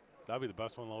him, that'll be the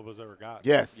best one the Lobos ever got.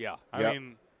 yes, Yeah. I Yep.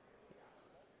 mean,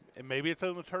 and maybe it's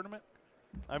in the tournament.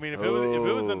 I mean, if it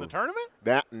was in the Ooh. tournament,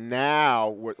 that now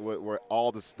we're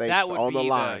all the stakes That would on be the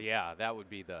line. that would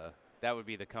be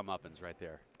the comeuppance right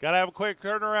there. got to have a quick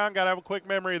turnaround, got to have a quick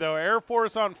memory, though. Air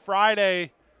Force on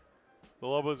Friday. The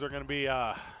Lobos are going to be,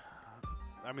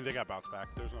 they got bounced back.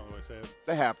 There's no other way to say it.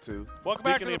 They have to. Welcome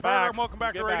back to the program. Welcome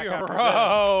back to Get back Radio after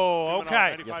Row. this.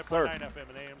 Okay. Yes, sir. 95.9 FM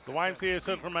and AM. The YMCA of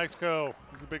Central Mexico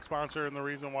is a big sponsor and the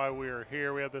reason why we are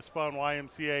here. We have this fun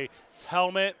YMCA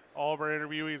helmet. All of our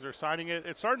interviewees are signing it.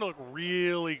 It's starting to look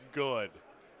really good.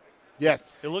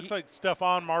 Yes. It looks like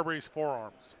Stephon Marbury's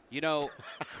forearms.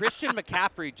 Christian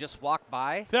McCaffrey just walked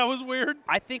by. That was weird.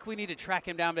 I think we need to track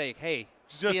him down and be like, hey,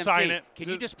 Just CMC, sign it. Can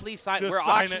you just please sign? just We're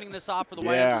sign auctioning it. this off for the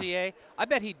Yeah. YMCA. I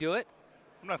bet he'd do it.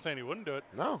 I'm not saying he wouldn't do it.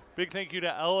 No. Big thank you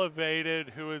to Elevated,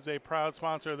 who is a proud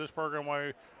sponsor of this program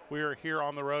while we are here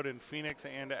on the road in Phoenix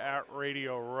and at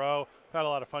Radio Row. We've had a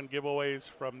lot of fun giveaways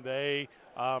from they.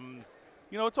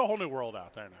 It's a whole new world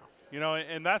out there now.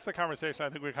 And that's the conversation I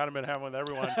think we've kind of been having with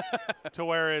everyone to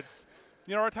where it's,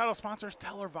 our title sponsor is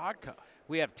Teller Vodka.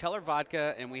 We have Teller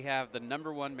Vodka, and we have the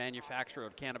 #1 manufacturer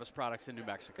of cannabis products in New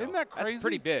Mexico. Isn't that crazy? That's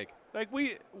pretty big. Like,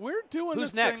 we're doing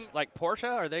Who's this next? thing. Like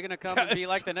Porsche? Are they going to come and be Yes.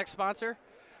 like the next sponsor?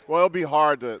 Well, it'll be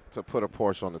hard to put a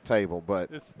Porsche on the table, but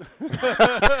It's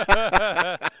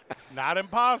not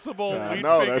impossible. We'd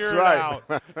no, figure that's it right.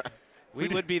 out. We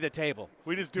would be the table.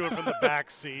 We just do it from the back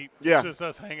seat. Yeah. It's just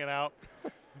us hanging out.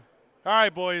 All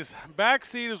right, boys. Back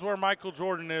seat is where Michael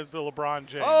Jordan is to LeBron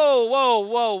James. Oh,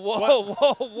 whoa. Come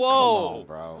on,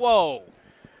 bro. Whoa.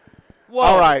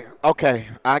 all right, okay.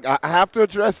 I have to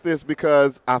address this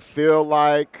because I feel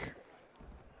like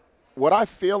what I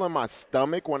feel in my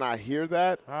stomach when I hear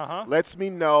that lets me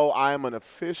know I am an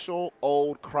official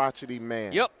old crotchety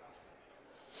man. Yep.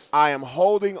 I am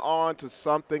holding on to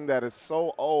something that is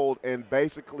so old and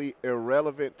basically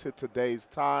irrelevant to today's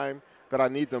time that I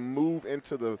need to move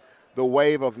into the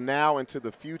wave of now into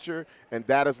the future, and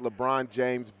that is LeBron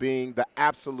James being the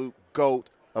absolute GOAT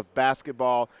of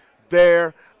basketball.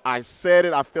 There, I said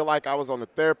it. I feel like I was on the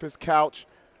therapist's couch.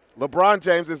 LeBron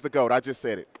James is the GOAT. I just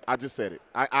said it.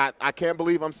 I can't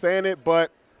believe I'm saying it,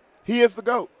 but he is the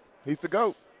GOAT. He's the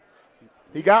GOAT.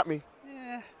 He got me.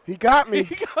 He got me.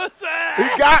 He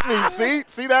got me.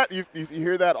 See that? You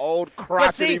hear that old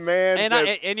crotchety man? And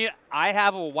I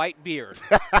have a white beard.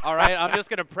 All right? I'm just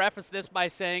going to preface this by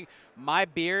saying my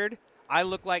beard, I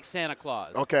look like Santa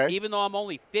Claus. Okay. Even though I'm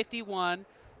only 51,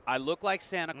 I look like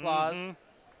Santa Claus.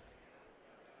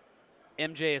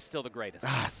 MJ is still the greatest.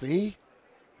 See?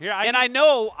 Yeah, I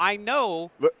know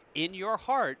Look, in your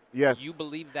heart yes. you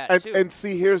believe that and, too. And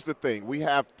see, here's the thing. We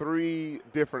have 3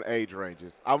 different age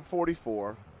ranges. I'm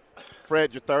 44.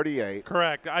 Fred, you're 38.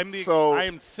 correct. I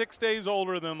am 6 days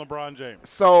older than LeBron James.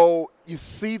 So you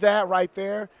see that right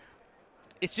there?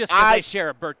 it's just because they share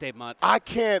a birthday month. I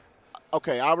can't.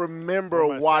 Okay, I remember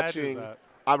Where my Sag is watching. at.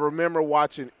 I remember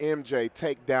watching MJ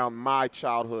take down my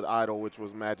childhood idol, which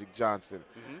was Magic Johnson.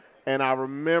 And I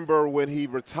remember when he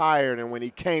retired and when he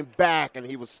came back and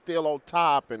he was still on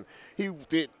top and he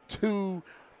did 2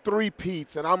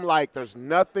 3-peats. And I'm like, there's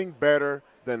nothing better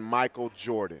than Michael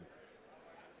Jordan.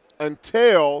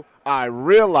 Until I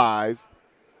realized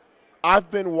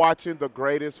I've been watching the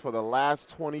greatest for the last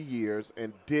 20 years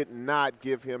and did not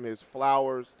give him his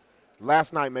flowers.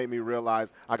 Last night made me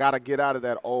realize I got to get out of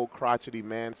that old crotchety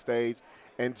man stage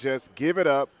and just give it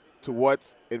up to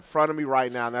what's in front of me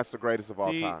right now, and that's the greatest of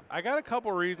all time. I got a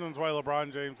couple reasons why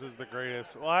LeBron James is the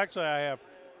greatest. Well, actually, I have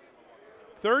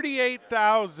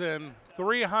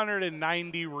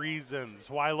 38,390 reasons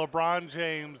why LeBron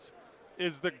James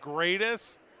is the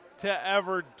greatest to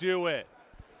ever do it.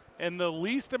 And the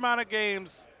least amount of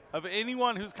games of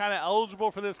anyone who's kind of eligible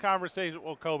for this conversation,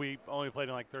 well, Kobe only played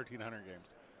in like 1,300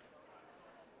 games.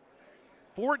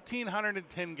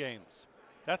 1,410 games.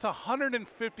 That's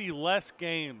 150 less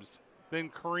games than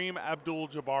Kareem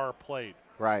Abdul-Jabbar played.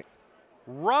 Right.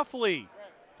 Roughly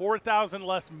 4,000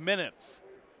 less minutes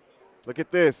Look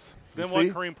at this. You than what see?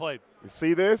 Kareem played. You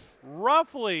see this?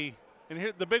 Roughly, and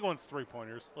here the big one's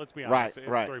 3-pointers. Let's be honest. It's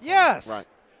right. 3-pointers. Yes. Right.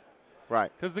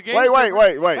 Right. Because the game. Wait. Hey,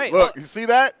 Look, look. you see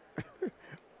that?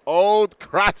 Old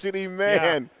crotchety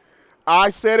man.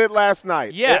 I said it last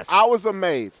night. Yes. I was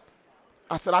amazed.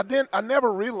 I said I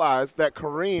never realized that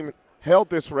Kareem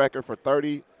held this record for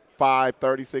 35,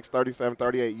 36, 37,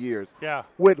 38 years. Yeah.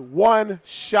 With one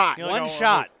shot. He only One got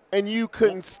shot. And you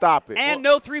couldn't stop it. And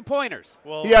no 3-pointers.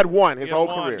 Well, He had one his he had whole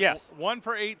one. career. Yes. 1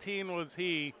 for 18 was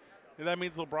he. And that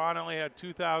means LeBron only had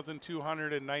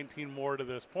 2,219 more to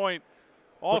this point.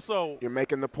 Also, You're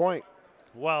making the point.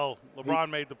 well, LeBron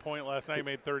made the point last night. He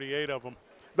made 38 of them.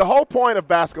 The whole point of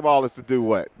basketball is to do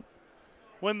what?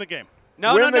 Win the game.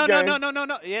 No. Win the game.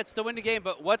 No. It's to win the game,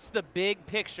 but what's the big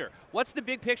picture? What's the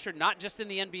big picture, not just in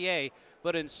the NBA,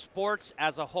 but in sports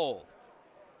as a whole?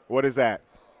 What is that?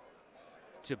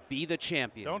 To be the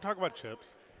champion. Don't talk about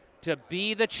chips. To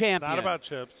be the It's champion. not about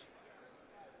chips.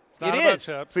 It's It not about is.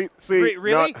 chips. See,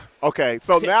 Really? no, okay,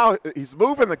 so See- now he's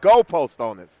moving the goalpost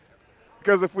on us.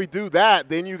 Because if we do that,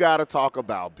 then you got to talk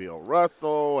about Bill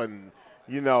Russell and,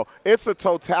 it's a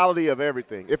totality of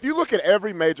everything. If you look at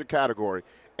every major category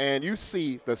and you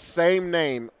see the same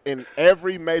name in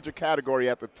every major category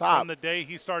at the top, On the day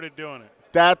he started doing it.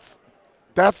 that's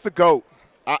the GOAT.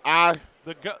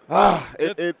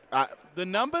 The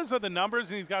numbers are the numbers,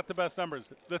 and he's got the best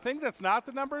numbers. The thing that's not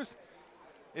the numbers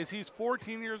is he's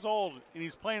 14 years old, and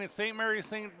he's playing at St. Mary's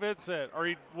St. Vincent, or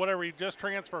he just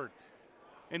transferred.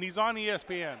 And he's on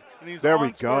ESPN, and he's There on we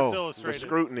Sports go. Illustrated. The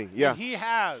scrutiny, yeah. And he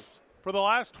has, for the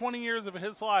last 20 years of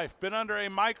his life, been under a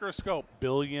microscope.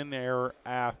 Billionaire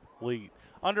athlete.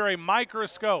 Under a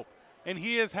microscope. And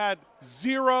he has had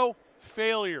 0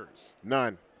 failures.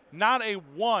 None. Not a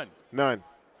one. None.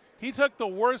 He took the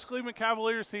worst Cleveland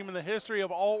Cavaliers team in the history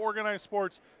of all organized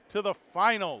sports to the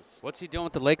finals. What's he doing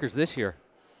with the Lakers this year?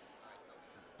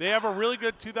 They have a really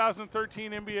good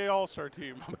 2013 NBA All-Star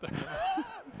team up there.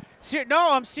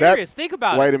 No, I'm serious. Think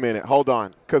about Wait it. a minute. Hold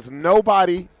on. Because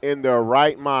nobody in their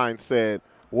right mind said,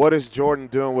 what is Jordan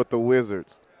doing with the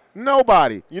Wizards?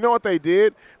 Nobody. You know what they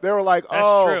did? They were like,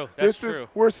 true. That's this is true.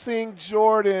 we're seeing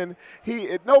Jordan.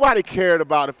 Nobody cared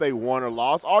about if they won or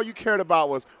lost. All you cared about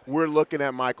was we're looking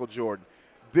at Michael Jordan.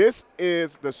 This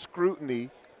is the scrutiny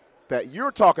that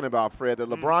you're talking about, Fred, that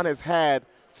LeBron has had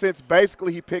since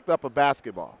basically he picked up a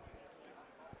basketball.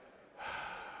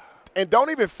 And don't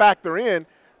even factor in,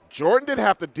 Jordan didn't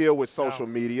have to deal with social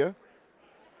media.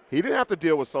 He didn't have to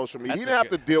deal with social media. He didn't have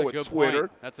to deal with Twitter.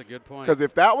 That's a good point. Because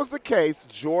if that was the case,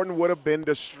 Jordan would have been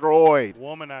destroyed.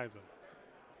 Womanizing.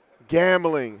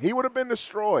 Gambling. He would have been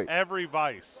destroyed. Every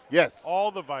vice. Yes.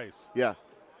 All the vice. Yeah.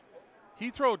 He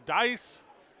throw dice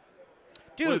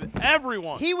Dude, with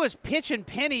everyone. he was pitching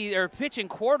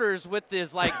quarters with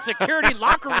this security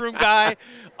locker room guy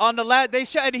on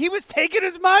the and he was taking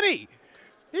his money.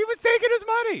 He was taking his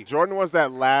money. Jordan was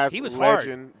that last He was hard.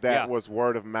 legend that Yeah. was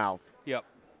word of mouth. Yep.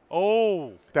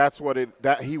 Oh. That's what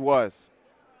he was.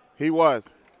 He was.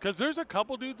 Because there's a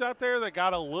couple dudes out there that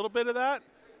got a little bit of that.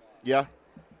 Yeah.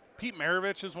 Pete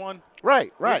Maravich is one.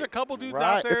 Right. There's a couple dudes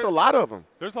out there. It's a lot of them.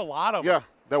 There's a lot of Yeah.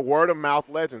 them They're word-of-mouth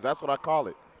legends. That's what I call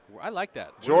it. I like that.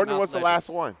 Jordan Word-of-mouth was the legends. last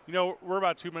one. You know, we're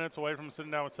about 2 minutes away from sitting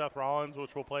down with Seth Rollins,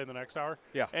 which we'll play in the next hour.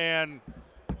 Yeah. And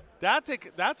that's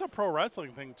a pro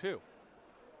wrestling thing too,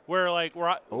 where I grew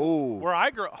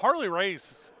up, Harley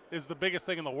Race is the biggest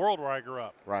thing in the world where I grew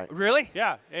up. Right. Really?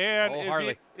 Yeah, and Oh,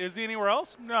 Harley. is he anywhere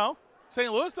else? No.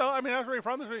 St. Louis though. I mean, that's where he's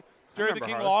from. Jerry the remember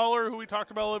King Harley. Lawler, who we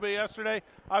talked about a little bit yesterday.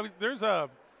 There's a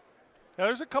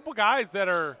couple guys that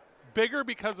are bigger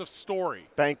because of story.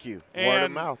 Thank you. And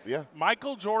Word-of-mouth, yeah.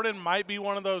 Michael Jordan might be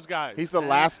one of those guys. He's the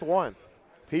last one.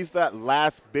 He's that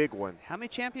last big one. How many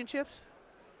championships?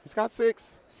 He's got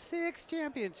 6. 6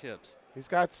 championships. He's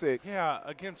got 6. yeah,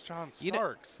 against John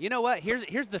Starks. You know what?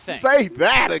 Here's the thing. Say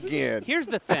that again. Here's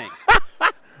the thing.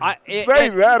 Say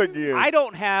that again. I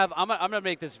don't have. I'm going to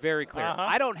make this very clear. Uh-huh.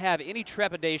 I don't have any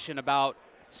trepidation about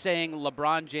saying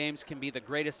LeBron James can be the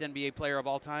greatest NBA player of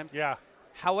all time. Yeah.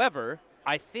 However,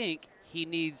 I think he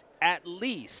needs at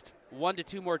least 1 to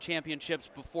 2 more championships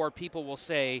before people will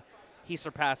say he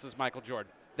surpasses Michael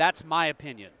Jordan. That's my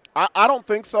opinion. I don't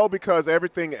think so because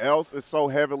everything else is so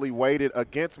heavily weighted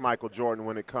against Michael Jordan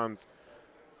when it comes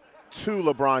to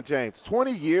LeBron James.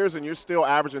 20 years and you're still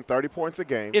averaging 30 points a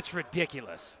game. It's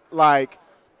ridiculous. Like,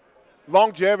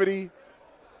 longevity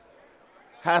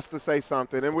has to say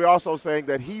something. And we're also saying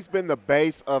that he's been the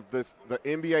base of the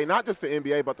NBA, not just the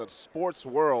NBA, but the sports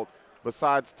world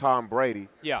besides Tom Brady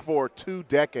for 2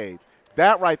 decades.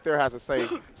 That right there has to say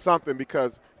something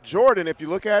because Jordan, if you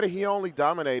look at it, he only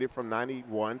dominated from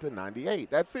 91 to 98.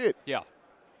 That's it. Yeah.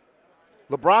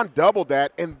 LeBron doubled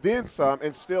that and then some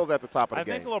and still's at the top of the I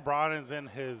game. think LeBron is in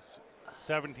his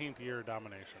 17th year of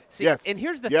domination. See, Yes. and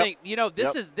here's the Yep. thing. You know,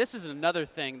 this Yep. is another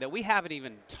thing that we haven't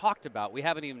even talked about. We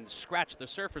haven't even scratched the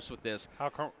surface with this. How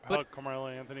But- Carmelo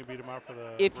Anthony beat him out for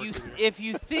the If Rookie you of the Year.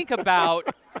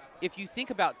 if you think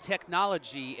about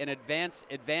technology and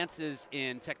advances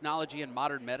in technology and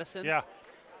modern medicine, Yeah.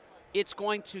 it's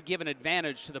going to give an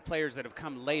advantage to the players that have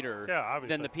come later Yeah, obviously.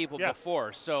 than the people Yeah.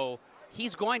 before. So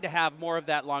he's going to have more of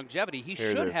that longevity. He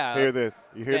Hear should this. have. Hear this.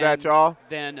 You hear than- that, y'all?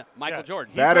 Than Michael Yeah.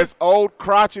 Jordan. That is old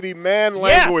crotchety man Yes.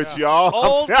 language, y'all.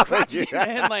 Old I'm telling crotchety you.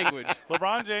 man language.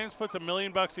 LeBron James puts $1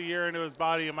 million a year into his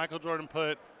body, and Michael Jordan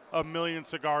put 1 million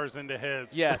cigars into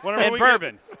his. Yes, Whenever and we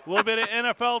bourbon. A little bit of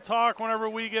NFL talk. Whenever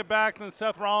we get back, then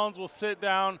Seth Rollins will sit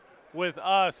down with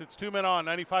us. It's 2 Men On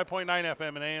 95.9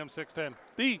 FM and AM 610,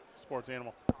 the Sports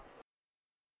Animal.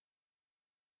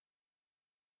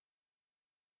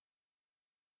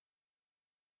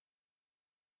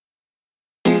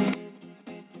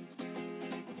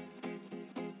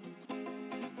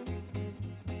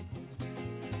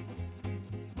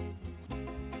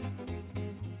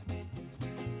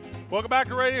 Welcome back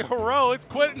to Radio Row. It's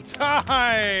quitting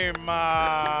time.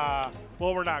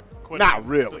 Well, we're not quitting. Not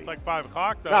really. It's like 5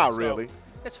 o'clock, though. Not so really.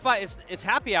 It's fine. It's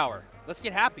happy hour. Let's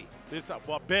get happy. It's, I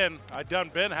done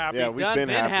been happy. Yeah, we've Done been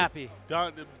happy. happy.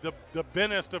 Done, the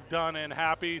binnest of done and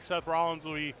happy. Seth Rollins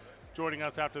will be joining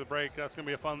us after the break. That's going to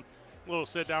be a fun little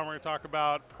sit down. We're going to talk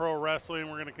about pro wrestling.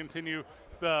 We're going to continue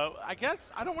I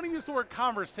guess I don't want to use the word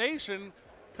conversation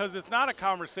because it's not a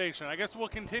conversation. I guess we'll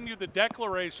continue the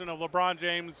declaration of LeBron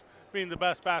James being the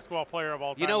best basketball player of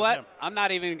all time. You know with what? him. I'm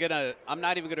not even gonna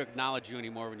acknowledge you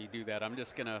anymore when you do that. I'm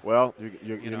just gonna. Well,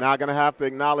 you're not going to have to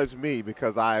acknowledge me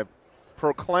because I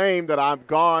proclaimed that I'm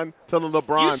gone to the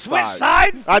LeBron You switched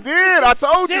side. sides? I did. I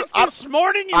told you. Since this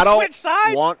morning, you I don't switched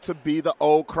sides. want to be the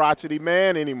old crotchety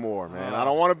man anymore, man. I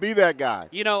don't want to be that guy.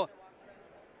 You know,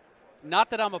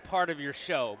 not that I'm a part of your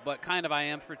show, but kind of I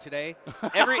am for today.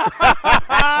 Every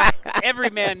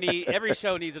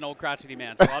show needs an old crotchety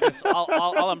man, so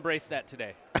I'll embrace that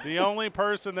today. The only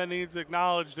person that needs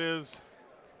acknowledged is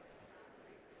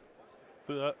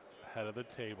the head of the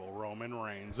table, Roman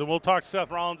Reigns. And we'll talk to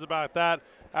Seth Rollins about that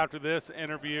after this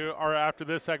interview or after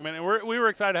this segment. And we were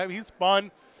excited to have him. He's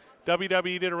fun.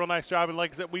 WWE did a real nice job. And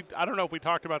like I said, I don't know if we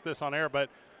talked about this on air, but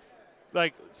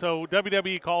so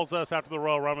WWE calls us after the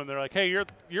Royal Rumble and they're like, hey,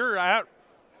 you're at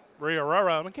Rio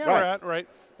Rara. I'm like, yeah, we're at, right?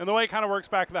 And the way it kind of works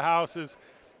back to the house is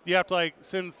you have to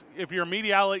if you're a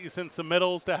media outlet, you send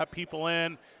submittals to have people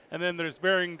in, and then there's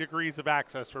varying degrees of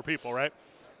access for people, right?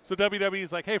 So WWE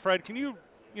is like, hey, Fred, can you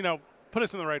put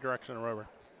us in the right direction or whatever? I'm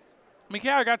like,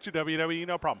 yeah, I got you, WWE,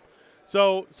 no problem.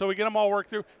 So we get them all worked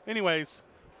through. Anyways,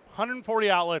 140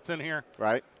 outlets in here.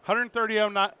 Right.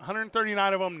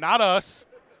 139 of them, not us.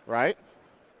 Right.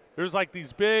 There's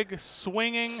these big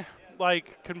swinging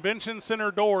convention center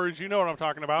doors. You know what I'm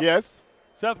talking about. Yes.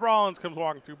 Seth Rollins comes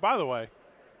walking through. By the way,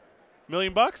 $1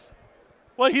 million?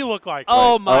 What'd he look like?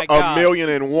 Oh my God!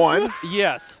 $1,000,001.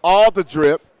 Yes. All the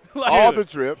drip. Like- all the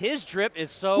drip. His drip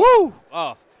is so. Woo!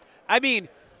 Oh, I mean,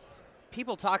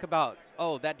 people talk about,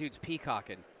 oh, that dude's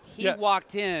peacocking. He Yeah.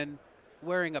 walked in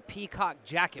wearing a peacock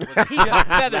jacket with peacock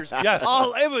feathers. Yes.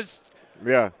 Oh, it was.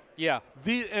 Yeah. Yeah.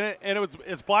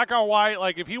 It's black on white.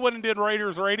 Like if he went and did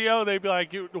Raiders radio, they'd be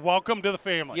like, "Welcome to the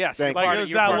family." Yes. Thank like you. it was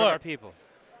You're that part of look. our people.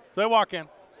 So they walk in,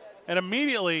 and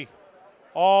immediately,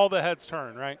 all the heads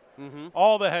turn. Right. Mm-hmm.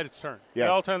 All the heads turn. Yes. They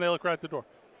all turn. They look right at the door.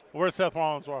 Where's Seth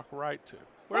Rollins walk right to?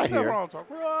 Where's Right Seth here. Rollins walk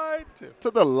right to?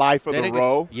 To the life of They the didn't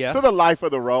row. yes. To the life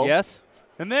of the row. Yes.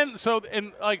 And then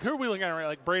like who are we looking at right?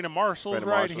 Like Brandon Marshall's Brandon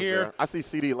right Marshall's here. there. I see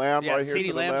C.D. Lamb Yeah. right here. C.D.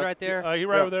 to the Lamb's left. right there. He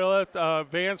right Yeah. over there left.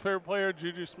 Van's favorite player,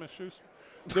 Juju Smith-Schuster.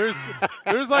 There's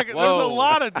there's a Whoa.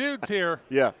 lot of dudes here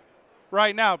Yeah.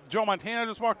 right now. Joe Montana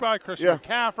just walked by. Christian Yeah.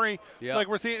 McCaffrey. Yeah. Like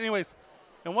we're seeing, anyways.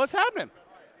 And what's happening?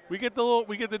 We get the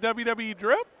WWE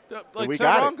drip. Like we Seth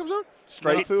got Rollins it. comes over.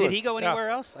 Straight to Did it. he go anywhere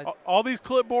else? All these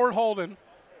clipboard holding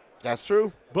That's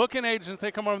true. booking agents.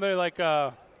 They come over there like, hey,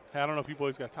 I don't know if you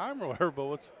boys got time or whatever, but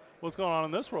what's going on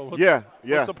in this world? Yeah.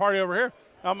 What's the party over here?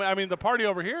 I mean, the party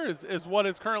over here is what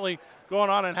is currently going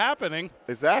on and happening.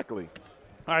 Exactly.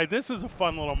 All right, this is a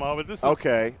fun little moment. This is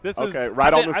Okay. This okay. is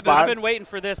Right on the I've spot. been waiting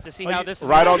for this to see how this is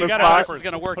right gonna- on the you gotta spot. have This it is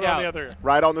going to first. work Put it on out. the other ear.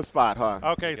 Right on the spot, huh?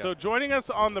 Okay, so joining us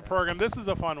on the program, this is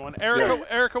a fun one.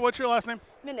 Erica, what's your last name?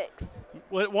 Minix.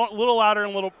 A little louder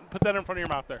and put that in front of your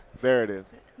mouth there. There it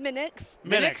is. Minix.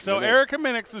 Minix. So Minix. Erica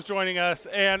Minix is joining us,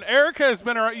 and Erica has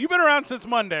been around. You've been around since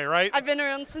Monday, right? I've been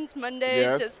around since Monday,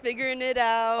 Yes. just figuring it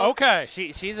out. Okay.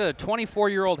 She's a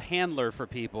 24-year-old handler for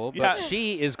people, but Yeah.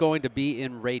 she is going to be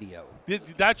in radio.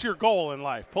 That's your goal in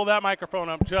life. Pull that microphone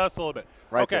up just a little bit.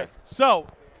 Right okay. there. So,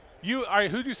 all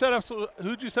right. Who'd you set us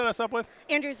up with?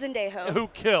 Andrew Zendejo. Who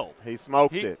killed? He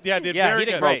smoked He it. yeah did Yeah, very he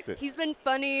did good. great. Smoked it. He's been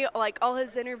funny, like all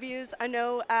his interviews. I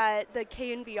know at the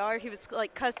KNVR he was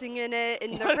like cussing in it,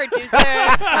 and the producer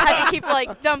had to keep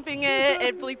like dumping it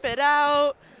and bleep it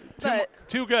out. But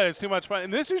Too good. It's too much fun.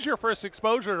 And this is your first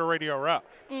exposure to Radio Row.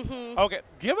 Mm-hmm. Okay.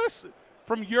 Give us,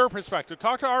 from your perspective,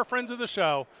 talk to our friends of the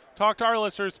show, talk to our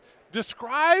listeners,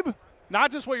 describe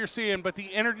not just what you're seeing, but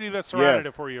the energy that's surrounded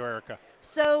Yes. it for you, Erica.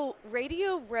 so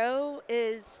Radio Row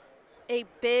is a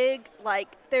big, like,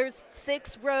 there's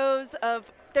 6 rows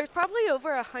of, there's probably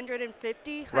over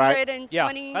 150, Right.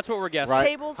 120 Yeah, that's what we're guessing. Right.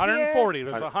 tables here. 140.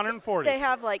 There's 140. They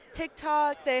have like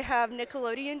TikTok. They have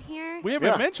Nickelodeon here. We haven't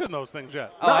Yeah. mentioned those things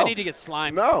yet. Oh, I No. need to get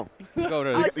slimed. No. Go to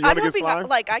You I'm wanna get hoping slimed?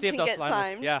 like I see if can they'll get slime us.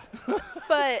 slimed. Yeah.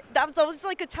 But that was always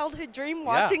like a childhood dream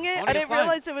watching I it. wanna I get didn't slimed.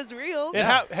 realize it was real.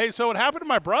 Hey, so it happened to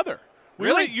my brother. We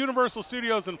Really? were at Universal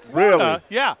Studios in Florida. Really?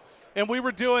 Yeah. And we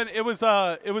were doing it was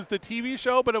the TV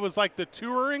show, but it was like the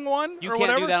touring one You or can't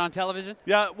whatever. do that on television?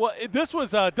 Yeah, well, this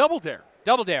was Double Dare.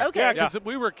 Double Dare. Okay. Yeah, because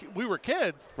we were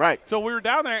kids. Right. So we were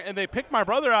down there, and they picked my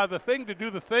brother out of the thing to do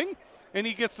the thing, and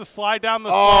he gets to slide down the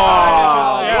Oh,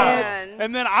 slide. Yeah. man.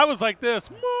 And then I was like this,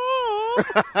 Mom.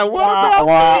 What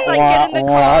about She's like, get in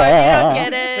the car. You don't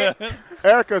get it.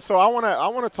 Erica, so I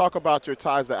wanna talk about your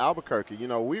ties to Albuquerque. You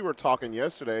know, we were talking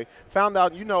yesterday, found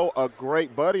out you know a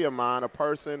great buddy of mine,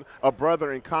 a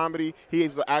brother in comedy. He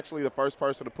is actually the first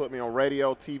person to put me on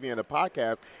radio, TV, and a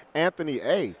podcast, Anthony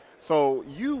A. So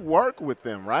you work with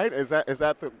them, right?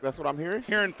 That's what I'm hearing?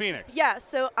 Here in Phoenix. Yeah,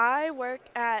 so I work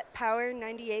at Power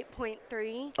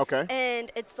 98.3. Okay.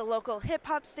 And it's the local hip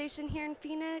hop station here in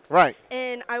Phoenix. Right.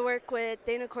 And I work with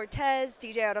Dana Cortez,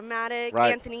 DJ Automatic,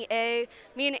 Right. Anthony A.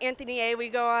 Me and Anthony A, we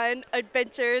go on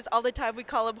adventures all the time. We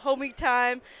call them homie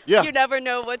time. Yeah. You never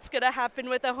know what's going to happen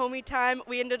with a homie time.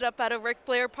 We ended up at a Ric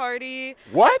Flair party.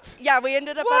 What? Yeah, we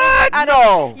ended up What? at a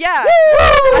No. yeah.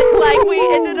 Like we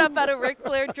ended up at a Ric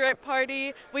Flair drip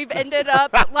party. We've ended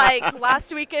up like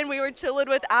last weekend we were chilling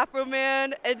with Afro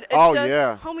Man, and it's Oh, just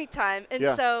yeah. homie time. And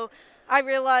Yeah. so I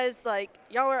realized like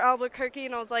y'all are Albuquerque,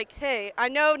 and I was like, hey, I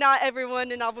know not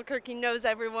everyone in Albuquerque knows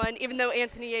everyone, even though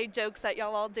Anthony A jokes that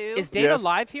y'all all do. Is Dana Yes.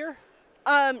 live here?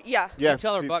 Yeah. Yes.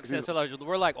 Tell her she's- Buck she's- says hello.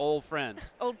 We're like old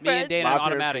friends. Old Me and friends? Dana Live and here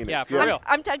in Automatic. Yeah, Phoenix, for yeah. real.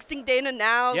 I'm texting Dana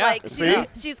now. Yeah. Like See?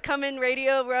 she's coming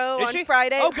Radio Row Is on she?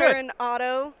 Friday. Oh, her good. and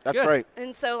Otto. That's Good. great.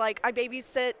 And so, like, I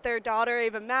babysit their daughter,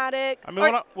 Ava Maddock. I mean,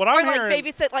 what I'm or, like, hearing-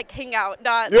 babysit, like, hang out,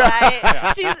 not, Yeah.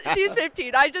 like, she's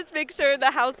 15. I just make sure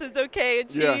the house is okay,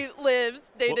 and she Yeah.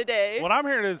 lives day to day. What I'm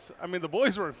hearing is, I mean, the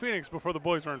boys were in Phoenix before the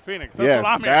boys were in Phoenix. That's Yes, what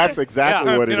I'm hearing. that's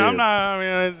exactly Yeah. what it I'm is.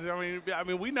 not. I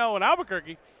mean, we know in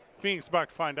Albuquerque, Phoenix is about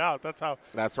to find out. That's how.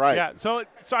 That's right. Yeah. So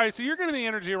sorry. So you're getting the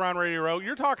energy around Radio Row.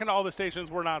 You're talking to all the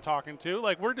stations we're not talking to.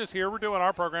 Like we're just here. We're doing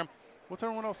our program. What's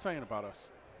everyone else saying about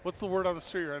us? What's the word on the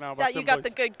street right now about That you them got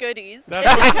boys? the good goodies. That's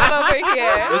If you what- come over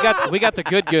here. We got the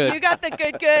good good. You got the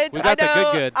good goods. We got the I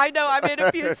know, good good. I know. I made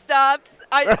a few stops.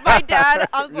 My dad,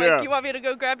 I was Yeah. like, "You want me to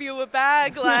go grab you a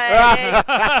bag? Like,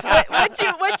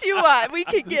 what you want? We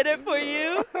can get it for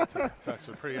you." It's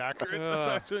actually pretty accurate. That's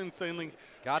actually insanely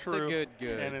Got the true good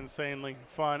good. and insanely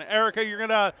fun. Erica, you're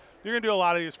gonna do a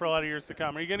lot of these for a lot of years to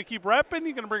come. Are you gonna keep repping?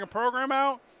 You gonna bring a program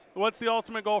out? What's the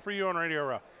ultimate goal for you on Radio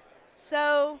Row?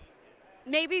 So,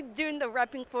 maybe doing the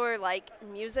repping for like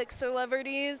music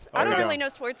celebrities. I There don't you really go. know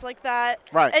sports like that.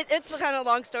 Right. It's a kind of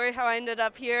long story how I ended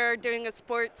up here doing a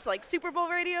sports like Super Bowl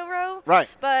Radio Row. Right.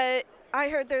 But I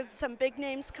heard there's some big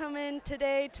names coming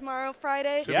today, tomorrow,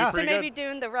 Friday. Should be Yeah. So pretty maybe good.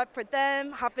 doing the rep for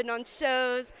them, hopping on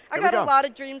shows. I There we got a go. lot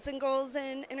of dreams and goals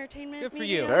in entertainment. Good for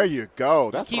media. you. There you go.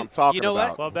 That's keep- what I'm talking you know what?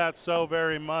 about. Love that so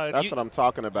very much. That's what I'm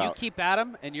talking You about. keep at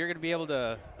 'em, and you're going to be able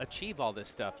to achieve all this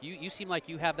stuff. You seem like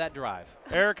you have that drive.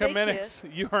 Erica Thank you.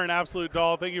 Minix, you are an absolute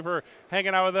doll. Thank you for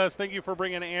hanging out with us. Thank you for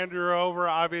bringing Andrew over,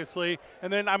 obviously.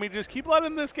 And then, just keep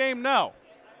letting this game know.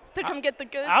 To come get the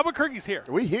goods. Albuquerque's here.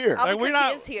 We here.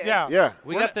 Albuquerque is here. Yeah. Yeah.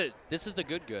 We We're got this is the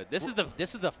good good. This is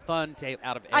the fun tape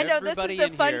out of I know everybody this is the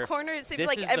in fun here. corner. It seems This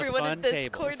like is the everyone fun in this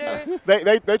tables.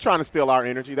 corner. They're trying to steal our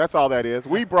energy. That's all that is.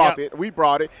 We brought it. We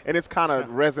brought it, and it's kind of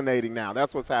resonating now.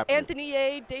 That's what's happening. Anthony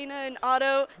A, Dana, and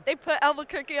Otto, they put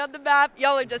Albuquerque on the map.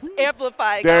 Y'all are just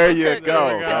amplifying. There you Albuquerque go.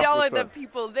 Because That's y'all are what's the up.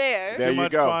 people there. There Too you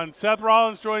much go. fun. Seth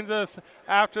Rollins joins us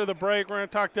after the break. We're going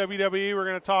to talk WWE. We're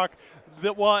going to talk,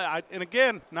 and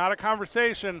again, not a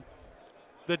conversation,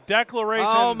 the declaration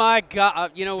Oh my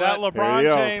God! You know that what? There LeBron you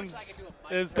go. James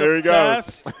is There the he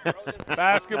goes. best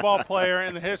basketball player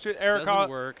in the history. Erica,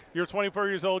 Doesn't work. you're 24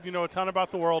 years old. You know a ton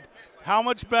about the world. How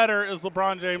much better is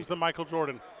LeBron James than Michael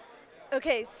Jordan?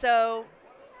 Okay, so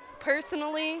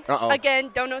personally, Uh-oh. again,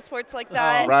 don't know sports like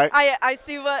that. Right. I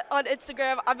see what on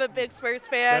Instagram. I'm a big Spurs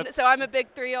fan, That's- so I'm a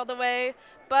big three all the way.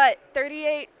 But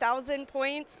 38,000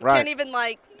 points, Right. can't even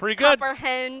Pretty good.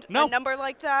 comprehend No. a number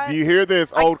like that. Do you hear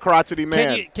this, old crotchety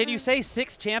man? Can you say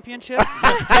 6 championships?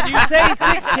 Can you say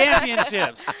 6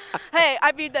 championships? Hey,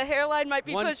 the hairline might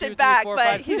be 1, 2, pushing 3, back, 4, but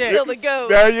 5, he's 6. still the GOAT.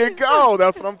 There you go.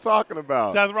 That's what I'm talking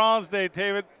about. Seth Rollins today,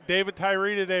 David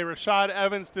Tyree today, Rashad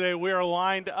Evans today. We are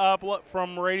lined up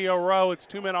from Radio Row. It's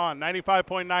 2 Men On,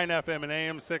 95.9 FM and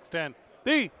AM 610,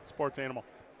 the sports animal.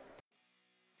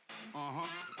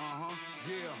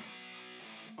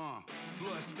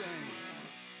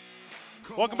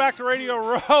 Welcome back to Radio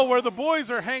Row, where the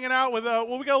boys are hanging out with, we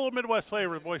got a little Midwest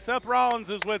flavor. Boy, Seth Rollins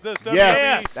is with us.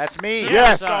 Yes. WWE That's me.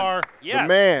 Yes. Superstar. Yes. The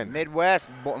man. Midwest.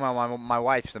 My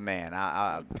wife's the man.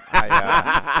 I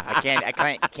can't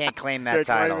claim that Can't claim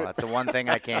title. it. That's the one thing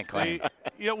I can't claim.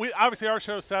 We obviously our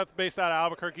show, Seth, based out of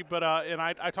Albuquerque, but and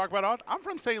I talk about I'm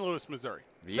from St. Louis, Missouri.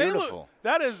 St. Louis, Beautiful.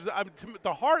 that is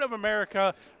the heart of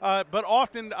America, but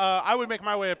often I would make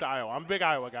my way up to Iowa. I'm a big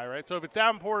Iowa guy, right? So if it's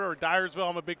Davenport or Dyersville,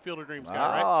 I'm a big Field of Dreams guy,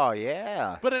 right? Oh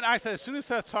yeah. But then I said, as soon as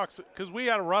Seth talks, because we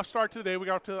had a rough start to the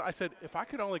day, I said, if I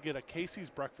could only get a Casey's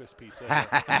breakfast pizza.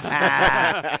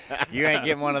 You ain't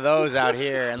getting one of those out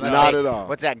here unless Not at all.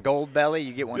 What's that, Gold Belly?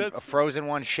 You get one, a That's- frozen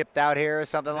one shipped out here or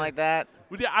something like that?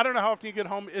 I don't know how often you get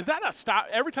home. Is that a stop?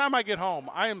 Every time I get home,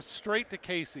 I am straight to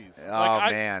Casey's. Oh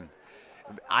man.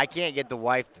 I can't get the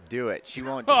wife to do it. She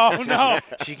won't. Oh, no.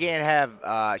 She can't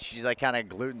have. She's like kind of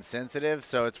gluten sensitive,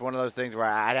 so it's one of those things where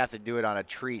I'd have to do it on a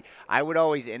treat. I would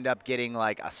always end up getting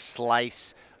like a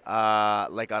slice,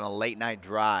 like on a late night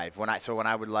drive. When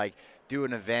I would like do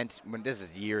an event. This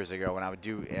is years ago when I would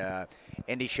do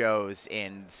indie shows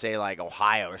in say like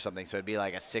Ohio or something. So it'd be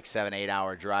like a 6, 7, 8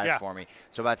 hour drive for me.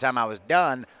 So by the time I was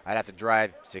done, I'd have to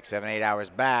drive 6, 7, 8 hours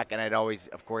back, and I'd always,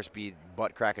 of course, be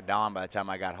butt crack of dawn by the time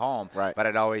I got home. Right. But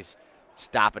I'd always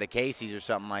stop at a Casey's or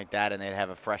something like that, and they'd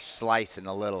have a fresh slice in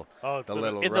the little,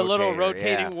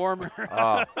 rotating yeah. warmer.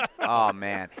 Oh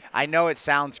man, I know it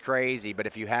sounds crazy, but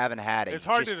if you haven't had it, It's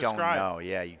you hard just to don't describe. know.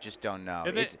 Yeah, you just don't know.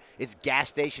 And It's gas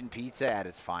station pizza at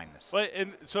its finest.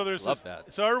 And so there's Love this,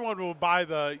 that. so everyone will buy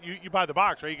you buy the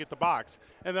box, right? You get the box,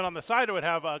 and then on the side it would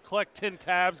have collect 10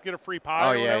 tabs, get a free pie.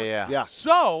 Oh or yeah, whatever. yeah. Yeah.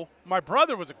 So my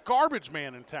brother was a garbage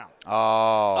man in town,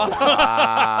 Oh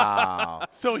wow.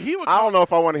 so he would I don't know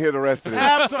if I want to hear the rest of this.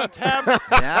 tabs on tabs,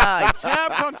 Yeah,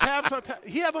 tabs on tabs on tabs.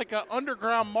 He had like an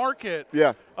underground market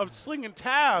Yeah. of slinging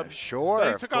tabs. Sure, That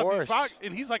he of took out these course. box,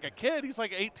 and he's like a kid. He's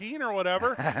like 18 or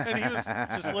whatever, and he was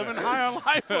just living high on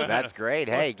life. with that's it. great.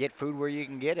 Hey, get food where you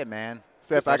can get it, man.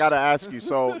 Seth, I got to ask you.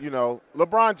 So,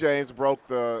 LeBron James broke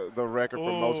the record for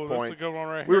Ooh, most that's a points. good one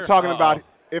right We were here. talking Uh-oh. about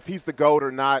if he's the GOAT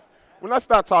or not. Well, let's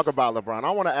not talk about LeBron. I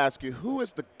want to ask you, who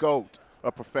is the GOAT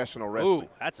of professional wrestling? Ooh,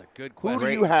 that's a good Who question.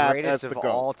 do you have Greatest as of the GOAT?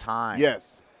 all time.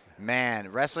 Yes. Man,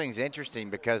 wrestling's interesting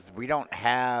because we don't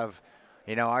have,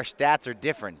 our stats are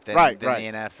different than, Right. the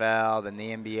NFL, than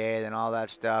the NBA, than all that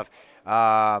stuff.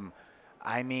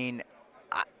 I mean,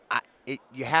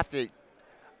 you have to.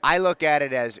 I look at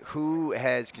it as who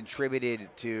has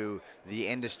contributed to the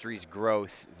industry's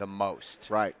growth the most.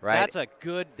 Right. That's a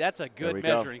good we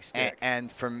go. measuring stick.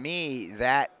 And for me,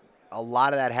 a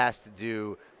lot of that has to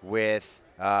do with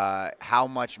how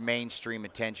much mainstream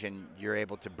attention you're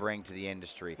able to bring to the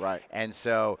industry. Right. And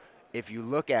so if you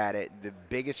look at it, the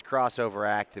biggest crossover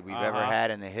act that we've ever had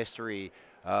in the history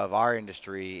of our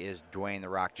industry is Dwayne "The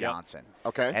Rock" Johnson.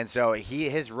 Okay. And so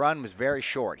his run was very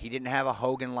short. He didn't have a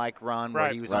Hogan-like run where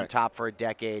Right. he was on top for a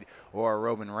decade, or a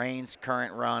Roman Reigns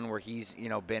current run where he's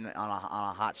been on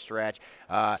a hot stretch.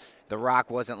 The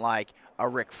Rock wasn't like a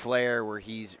Ric Flair where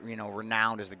he's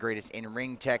renowned as the greatest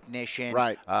in-ring technician,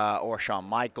 Right. Or Shawn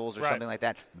Michaels or Right. something like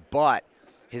that. But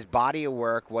his body of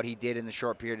work, what he did in the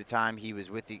short period of time he was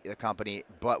with the company,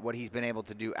 but what he's been able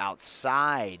to do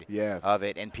outside Yes. of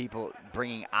it, and people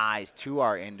bringing eyes to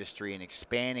our industry and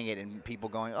expanding it, and people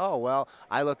going, oh, well,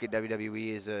 I look at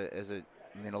WWE as a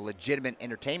legitimate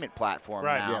entertainment platform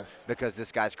Right. now Yes. because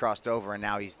this guy's crossed over and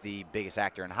now he's the biggest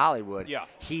actor in Hollywood. Yeah.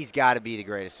 He's got to be the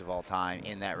greatest of all time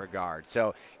in that regard.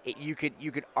 So you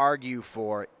could argue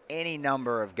for any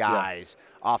number of guys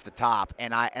off the top,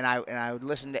 and I would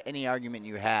listen to any argument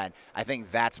you had. I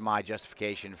think that's my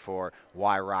justification for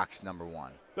why Rock's number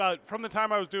one. From the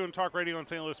time I was doing talk radio in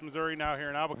St. Louis, Missouri, now here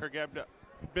in Albuquerque, I've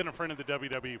been a friend of the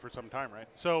WWE for some time, right?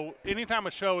 So anytime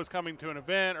a show is coming to an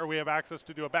event or we have access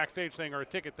to do a backstage thing or a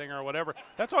ticket thing or whatever,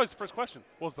 that's always the first question.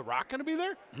 Was The Rock going to be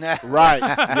there? Right.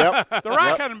 Yep. The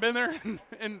Rock hadn't been there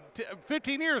in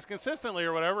 15 years consistently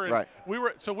or whatever. And Right. we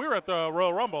were at the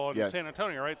Royal Rumble in Yes. San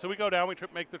Antonio, right? So we go down, we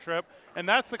make the trip, and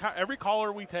that's every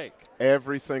caller we take.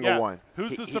 Every single one.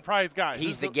 Who's the surprise guy? He's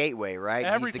Who's the gateway, right?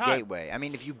 Every He's the time. gateway. I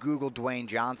mean, if you Google Dwayne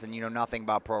Johnson, you know nothing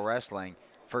about pro wrestling.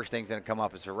 First thing's going to come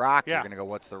up is The Rock. Yeah. You're going to go,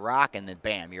 what's The Rock? And then,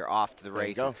 bam, you're off to the you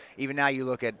races. go. Even now you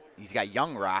look at, he's got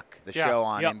Young Rock, the Yeah. show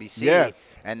on Yep. NBC.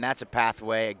 Yes. And that's a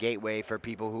pathway, a gateway for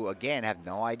people who, again, have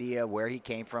no idea where he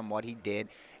came from, what he did.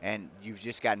 And you've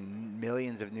just got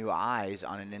millions of new eyes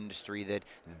on an industry that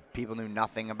people knew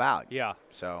nothing about. Yeah.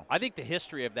 So I think the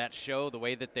history of that show, the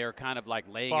way that they're kind of like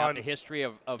laying Fun. out the history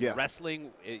of Yeah.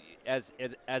 wrestling as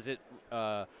it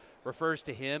refers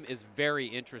to him is very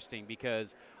interesting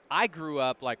because I grew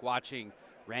up like watching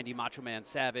Randy Macho Man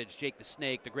Savage, Jake the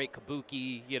Snake, the Great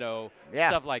Kabuki,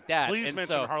 stuff like that. Please and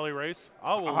mention so, Harley Race.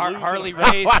 I will lose Harley it.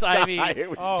 Race, I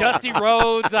mean, Oh. Dusty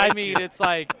Rhodes, I mean, it's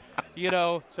like,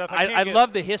 Seth, I can't I get-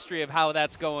 love the history of how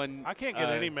that's going. I can't get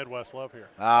any Midwest love here.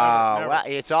 Oh, Never. well,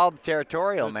 it's all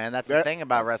territorial, man. That's the that- thing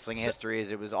about wrestling history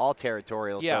is it was all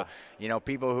territorial. Yeah. So,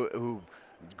 people who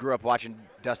grew up watching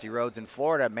Dusty Rhodes in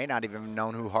Florida may not even have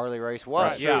known who Harley Race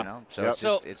was. Right. Yeah. So Yep. it's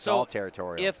just it's all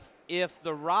territorial. If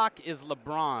The Rock is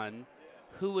LeBron,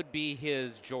 who would be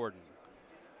his Jordan?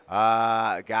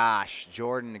 Gosh,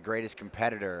 Jordan, the greatest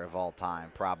competitor of all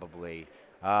time, probably.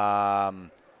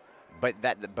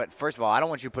 But first of all, I don't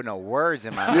want you to put no words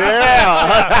in my mouth.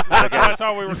 Yeah. That's where I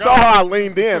thought we were You going. saw how I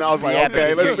leaned in. I was like, Yeah,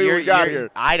 okay, because let's see what we got here.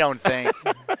 I don't think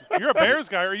You're a Bears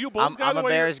guy. Are you a Bulls guy? I'm the a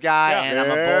way you're- Bears guy Yeah. and I'm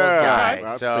a Yeah. Bulls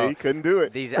guy. I So see, couldn't do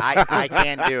it. I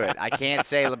can't do it. I can't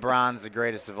say LeBron's the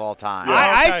greatest of all time.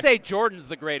 I okay. say Jordan's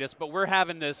the greatest, but we're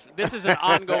having this. This is an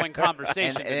ongoing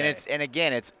conversation. And today.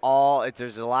 again,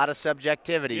 there's a lot of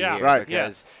subjectivity Yeah. here Right.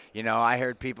 because I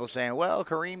heard people saying, well,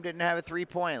 Kareem didn't have a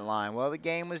 3-point line. Well, the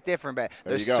game was different, but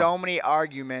There you there's go. so many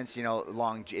arguments.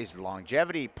 Is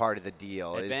longevity part of the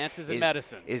deal? Advances in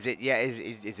medicine. Is it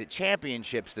is it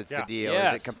championships that's Yeah. the deal?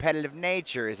 Yes. Is it competitive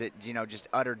nature? Is it just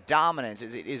utter dominance?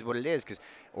 Is what it is?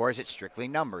 Or is it strictly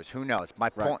numbers? Who knows?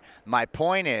 My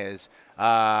point is.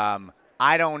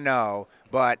 I don't know,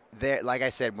 but like I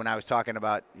said, when I was talking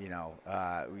about,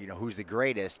 who's the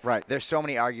greatest, Right. there's so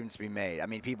many arguments to be made. I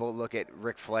mean, people look at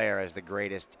Ric Flair as the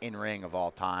greatest in-ring of all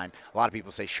time. A lot of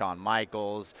people say Shawn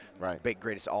Michaels, Right. big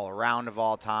greatest all-around of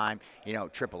all time.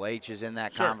 Triple H is in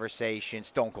that Sure. conversation.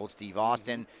 Stone Cold Steve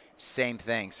Austin, same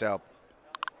thing. So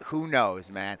who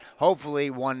knows, man? Hopefully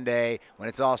one day when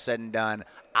it's all said and done,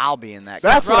 I'll be in that.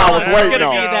 That's what I was That's waiting gonna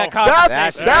on. be that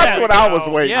That's conversation. what I was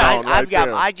waiting Yes. on right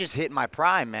there. I just hit my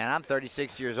prime, man. I'm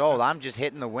 36 years old. I'm just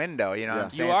hitting the window. You know what I'm Yeah.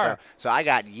 saying? You are. So I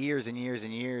got years and years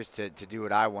and years to do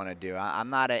what I want to do. I'm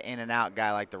not an in and out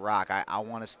guy like The Rock. I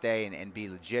want to stay and be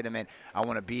legitimate. I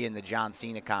want to be in the John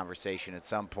Cena conversation at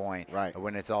some point Right.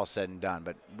 when it's all said and done.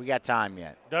 But we got time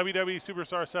yet. WWE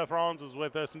superstar Seth Rollins is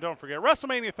with us. And don't forget,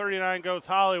 WrestleMania 39 goes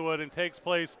Hollywood and takes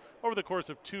place over the course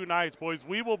of 2 nights, boys.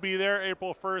 We will be there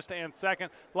April 1st and 2nd,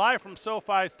 live from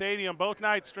SoFi Stadium. Both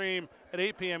nights stream at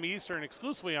 8 p.m. Eastern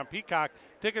exclusively on Peacock.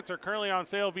 Tickets are currently on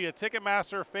sale via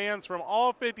Ticketmaster. Fans from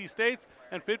all 50 states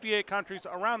and 58 countries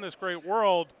around this great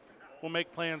world will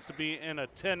make plans to be in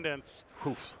attendance.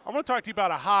 I want to talk to you about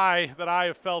a high that I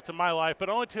have felt in my life, but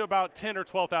only to about 10 or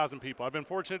 12,000 people. I've been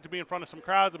fortunate to be in front of some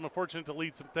crowds. I've been fortunate to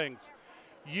lead some things.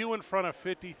 You in front of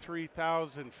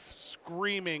 53,000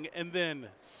 screaming and then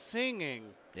singing.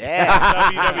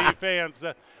 Yeah. WWE fans.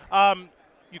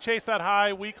 You chase that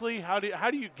high weekly. How do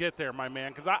you get there, my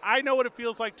man? Because I know what it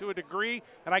feels like to a degree,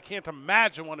 and I can't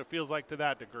imagine what it feels like to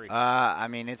that degree. I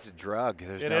mean, it's a drug.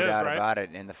 There's no doubt right? about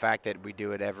it. And the fact that we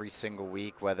do it every single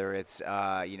week, whether it's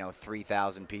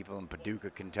 3,000 people in Paducah,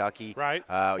 Kentucky, Right.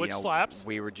 Which slaps.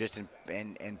 We were just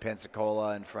in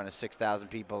Pensacola in front of 6,000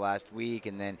 people last week,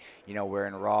 and then we're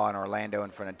in Raw in Orlando in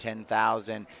front of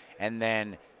 10,000, and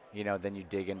then. Then you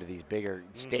dig into these bigger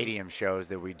stadium shows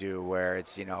that we do where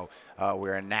it's,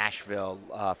 we're in Nashville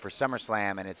for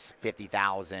SummerSlam and it's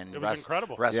 50,000. It was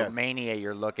incredible. WrestleMania,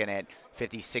 You're looking at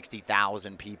 50,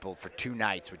 60,000 people for 2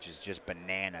 nights, which is just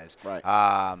bananas. Right.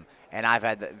 And I've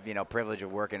had the privilege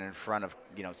of working in front of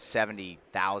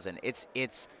 70,000.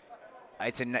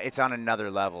 It's on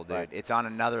another level, dude. Right. It's on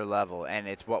another level, and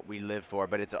it's what we live for.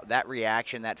 But it's that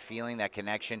reaction, that feeling, that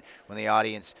connection when the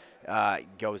audience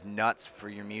goes nuts for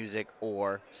your music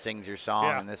or sings your song.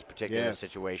 Yeah. In this particular Yes.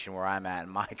 situation where I'm at in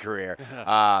my career,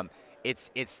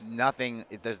 it's nothing.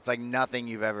 It's like nothing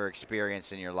you've ever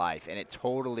experienced in your life, and it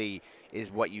totally is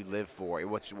what you live for.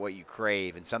 It's what you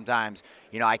crave. And sometimes,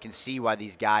 I can see why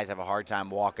these guys have a hard time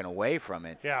walking away from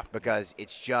it. Yeah. Because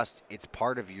it's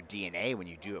part of your DNA when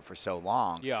you do it for so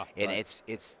long. Yeah. And it's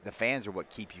the fans are what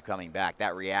keep you coming back.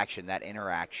 That reaction, that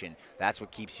interaction, that's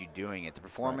what keeps you doing it. The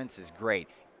performance is great,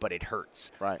 but it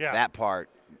hurts. Right. Yeah. That part,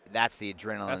 that's the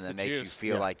adrenaline That's that the makes you juice.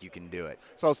 feel like you can do it.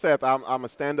 So, Seth, I'm a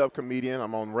stand-up comedian.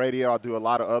 I'm on radio. I do a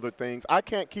lot of other things. I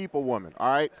can't keep a woman, all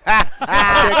right? I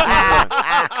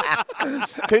can't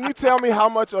keep one. Can you tell me how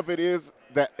much of it is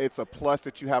that it's a plus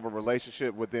that you have a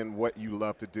relationship within what you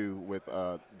love to do with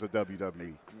the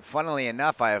WWE? Funnily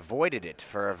enough, I avoided it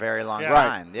for a very long Yeah.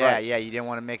 time. Right, right. Yeah, you didn't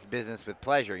want to mix business with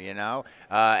pleasure,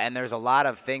 And there's a lot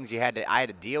of things I had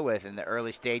to deal with in the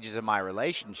early stages of my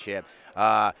relationship,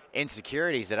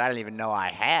 insecurities that I didn't even know I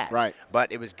had. Right.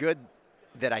 But it was good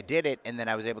that I did it, and then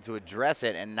I was able to address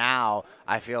it, and now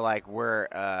I feel like we're,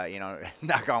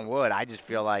 knock on wood, I just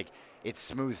feel like it's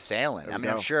smooth sailing. There I we mean,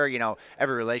 I'm go. sure,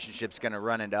 every relationship's going to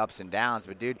run into ups and downs,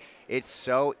 but, dude, it's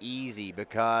so easy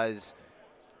because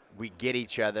we get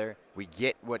each other, we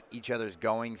get what each other's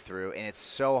going through, and it's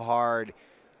so hard.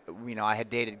 I had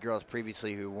dated girls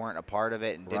previously who weren't a part of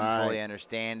it and didn't Right. fully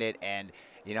understand it, and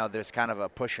there's kind of a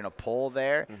push and a pull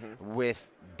there. With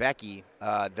Becky,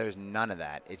 there's none of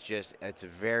that. It's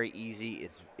very easy.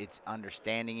 It's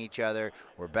understanding each other.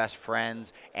 We're best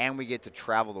friends, and we get to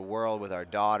travel the world with our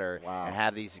daughter Wow. and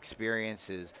have these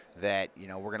experiences that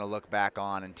we're going to look back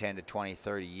on in 10 to 20,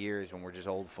 30 years when we're just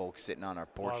old folks sitting on our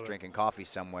porch Love it. drinking coffee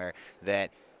somewhere. That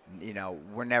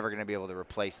we're never going to be able to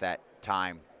replace that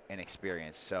time and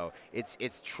experience. So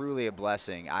it's truly a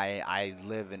blessing. I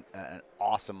live an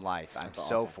awesome life. I'm That's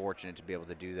so awesome. fortunate to be able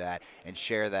to do that and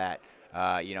share that,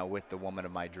 with the woman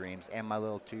of my dreams and my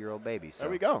little 2-year-old baby. So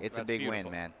There we go. It's That's a big beautiful.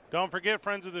 win, man. Don't forget,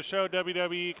 friends of the show,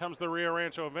 WWE comes to the Rio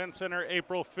Rancho Event Center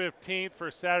April 15th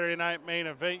for Saturday night main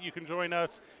event. You can join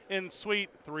us in Suite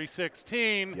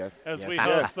 316 Yes, as yes, we yes.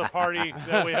 host the party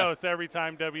that we host every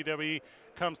time WWE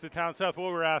comes to town. Seth,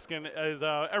 what we're asking is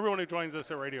everyone who joins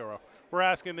us at Radio Row, we're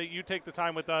asking that you take the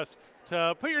time with us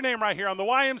to put your name right here on the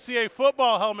YMCA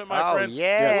football helmet, my Oh, friend.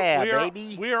 yeah, we are,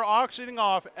 baby. We are auctioning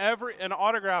off an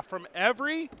autograph from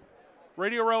every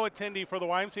Radio Row attendee for the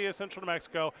YMCA Central New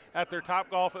Mexico at their Top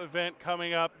Golf event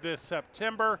coming up this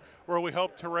September, where we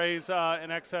hope to raise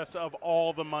in excess of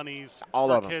all the monies All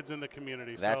for of them. kids in the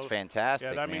community. That's So, fantastic,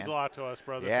 Yeah, that man. means a lot to us,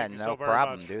 brother. Yeah, Thank you no so very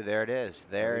problem, much. dude. There it is.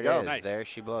 There we it go. is. Nice. There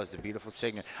she blows. The beautiful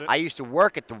signature. Sit- I used to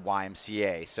work at the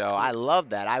YMCA, so I love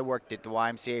that. I worked at the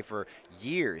YMCA for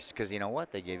years because you know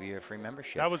what? They gave you a free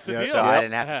membership. That was the Yeah, deal. So I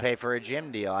didn't have to pay for a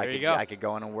gym deal. There you go. I could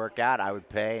go in and work out. I would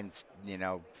pay and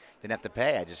didn't have to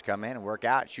pay. I just come in and work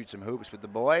out, shoot some hoops with the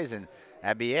boys, and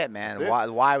that'd be it, man. That's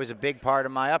it. Y was a big part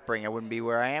of my upbringing. I wouldn't be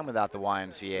where I am without the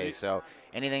YMCA. So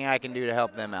anything I can do to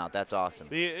help them out, that's awesome.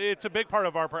 It's a big part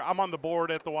of I'm on the board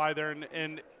at the Y there,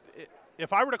 and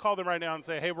if I were to call them right now and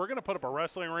say, hey, we're going to put up a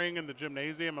wrestling ring in the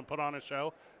gymnasium and put on a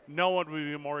show, no one would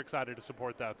be more excited to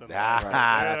support that than Ah, them.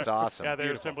 that's awesome. Yeah, they're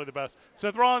Beautiful. simply the best.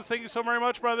 Seth Rollins, thank you so very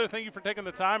much, brother. Thank you for taking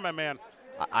the time, my man.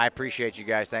 I appreciate you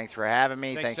guys. Thanks for having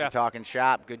me. Thanks, Thanks for Seth. talking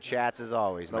shop. Good chats as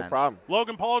always, No man. problem.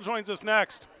 Logan Paul joins us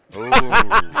next.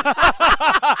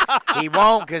 He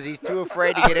won't because he's too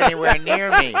afraid to get anywhere near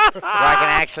me where I can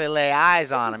actually lay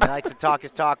eyes on him. He likes to talk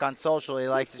his talk on social. He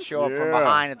likes to show up from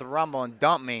behind at the Rumble and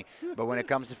dump me. But when it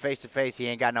comes to face-to-face, he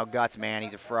ain't got no guts, man.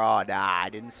 He's a fraud. I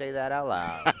didn't say that out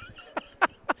loud.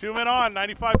 2 Men On,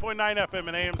 95.9 FM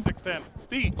and AM 610,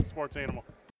 the sports animal.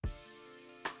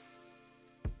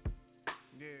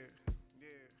 Yeah.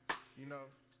 You know,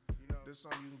 this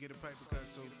song you can get a paper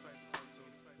cut to.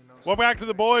 Welcome back to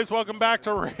the boys. Welcome back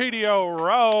to Radio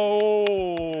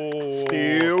Row.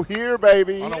 Still here,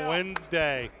 baby. On a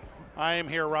Wednesday. I am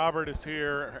here. Robert is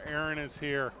here. Aaron is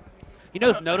here. You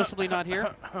know who's noticeably not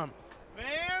here?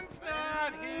 Van's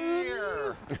not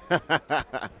here.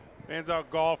 Van's out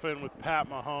golfing with Pat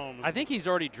Mahomes. I think he's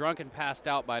already drunk and passed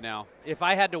out by now. If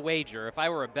I had to wager, if I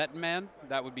were a betting man,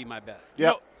 that would be my bet. You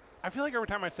know, I feel like every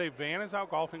time I say Van is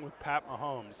out golfing with Pat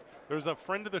Mahomes, there's a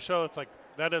friend of the show that's like,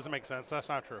 that doesn't make sense. That's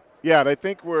not true. Yeah, they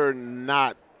think we're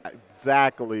not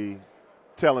exactly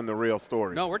telling the real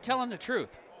story. No, we're telling the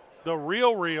truth. The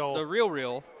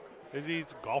real is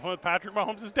he's golfing with Patrick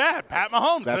Mahomes' dad, Pat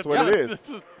Mahomes. That's what it is.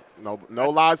 No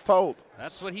lies told.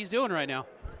 That's what he's doing right now.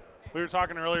 We were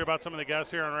talking earlier about some of the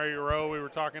guests here on Radio Row. We were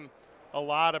talking a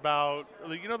lot about,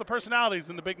 the personalities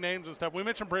and the big names and stuff. We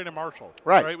mentioned Brandon Marshall.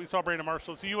 Right. We saw Brandon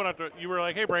Marshall. So you were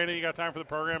like, hey, Brandon, you got time for the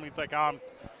program? He's like, I'm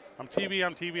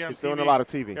TV. He's doing a lot of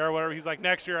TV. Or whatever. He's like,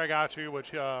 next year I got you,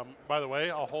 which, by the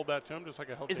way, I'll hold that to him just like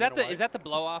I held Is that the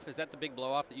blow-off? Is that the big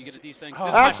blow-off that you get at these things? This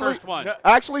is my first one.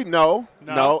 Actually, no.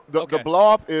 The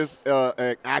blow-off is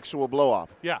an actual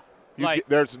blow-off. Yeah.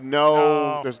 There's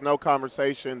no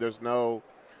conversation.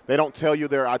 They don't tell you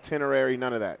their itinerary,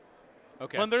 none of that.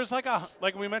 Okay. When there's like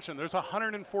we mentioned, there's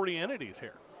 140 entities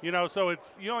here. So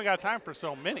you only got time for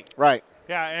so many. Right.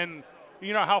 Yeah, and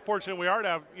you know how fortunate we are to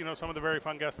have, some of the very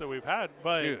fun guests that we've had.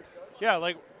 But, Dude. Yeah,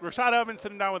 like Rashad Evans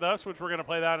sitting down with us, which we're going to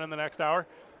play that in the next hour.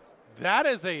 That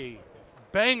is a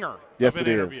banger yes, of an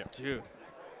it interview. Is. Dude.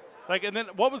 And then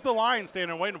what was the line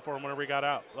standing waiting for him whenever he got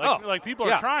out? People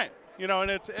are trying.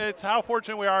 And it's how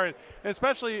fortunate we are. And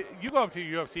especially you go up to a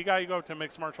UFC guy, you go up to a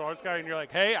mixed martial arts guy, and you're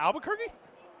like, hey, Albuquerque?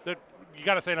 You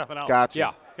got to say nothing else.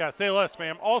 Gotcha. Yeah, say less,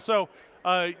 fam. Also,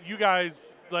 you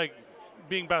guys,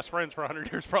 being best friends for 100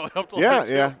 years probably helped a little bit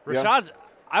too. Yeah. Rashad's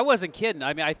I wasn't kidding.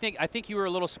 I mean, I think you were a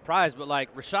little surprised, but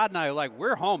Rashad and I are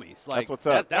we're homies. That's what's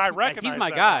up. I recognize he's my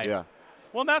that. guy. Yeah.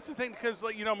 Well, and that's the thing because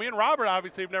me and Robert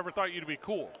obviously have never thought you to be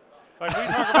cool. We talk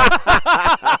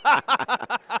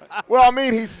about. Well, I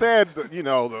mean, he said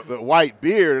the white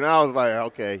beard, and I was like,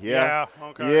 okay, yeah. Yeah.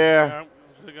 Okay. Yeah.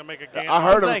 Gonna make a I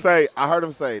heard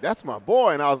him say, that's my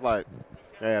boy, and I was like,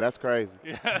 yeah, that's crazy.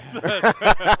 Yes.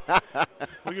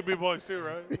 We could be boys too,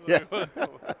 right? Yeah.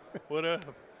 What up?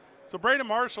 So Brandon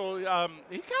Marshall,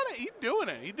 he's doing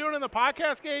it. He's doing it in the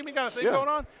podcast game. He got a thing going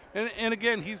on. And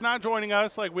again, he's not joining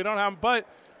us. We don't have him. But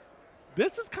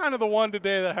this is kind of the one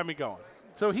today that had me going.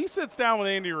 So he sits down with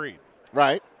Andy Reid.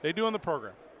 Right. They do in the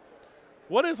program.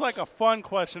 What is a fun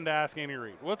question to ask Andy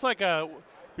Reid? What's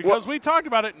because we talked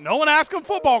about it, no one asked him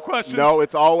football questions. No,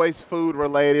 it's always food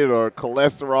related or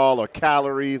cholesterol or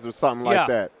calories or something like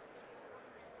that.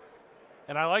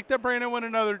 And I like that Brandon went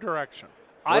another direction.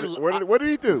 What did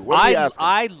he do? What did he ask him?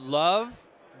 I love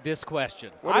this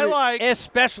question.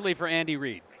 Especially for Andy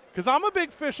Reid. Because I'm a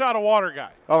big fish out of water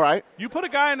guy. All right. You put a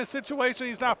guy in a situation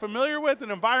he's not familiar with, an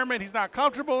environment he's not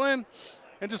comfortable in,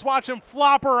 and just watch him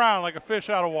flop around like a fish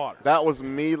out of water. That was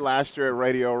me last year at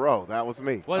Radio Row. That was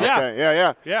me. Well,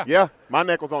 okay. Yeah. My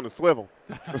neck was on the swivel.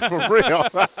 For real.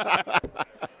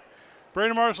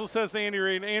 Brandon Marshall says to Andy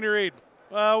Reid,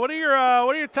 what are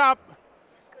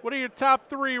your top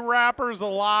 3 rappers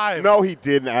alive? No, he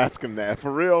didn't ask him that.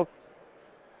 For real?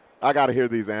 I got to hear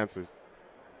these answers.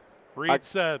 Reid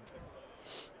said,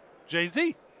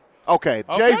 Jay-Z. Okay,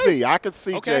 Jay-Z. I could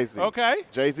see Jay-Z. Okay.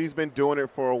 Jay-Z's been doing it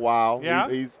for a while. Yeah.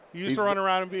 He used to run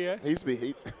around in VA.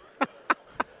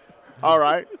 All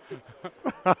right.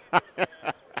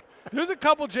 There's a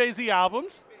couple Jay-Z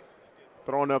albums.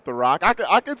 Throwing up the rock.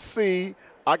 I could see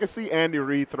Andy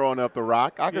Reid throwing up the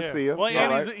rock. I could see him. Well,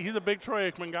 Andy's he's a big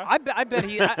Troy Aikman guy. I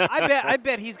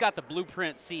bet he's got the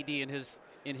Blueprint CD in his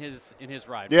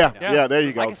ride. Yeah, right now. yeah. There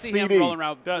you go. I can see CD. him rolling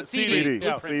around. CD.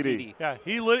 Blueprint CD. Yeah,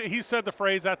 he said the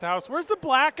phrase at the house. Where's the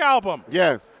Black album?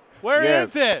 Yes. Where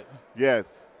is it?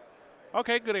 Yes.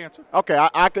 Okay, good answer. Okay,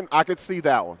 I could see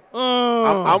that one.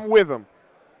 I'm with him.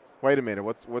 Wait a minute.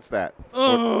 What's that?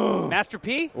 Master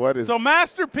P? What is? So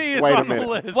Master P is Wait a on the minute.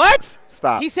 list. What?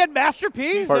 Stop. He said Master P?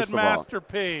 He First said of all, Master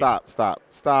P.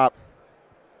 Stop.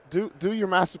 Do your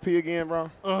Master P again,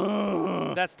 bro.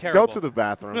 That's terrible. Go to the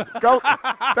bathroom. Go.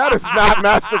 That is not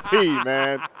Master P,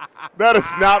 man. That is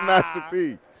not Master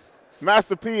P.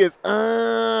 Master P is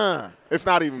It's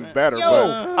not even better,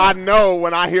 but I know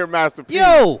when I hear Master P.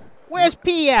 Yo, where's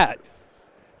P at?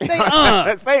 Say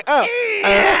Say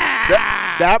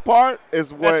that part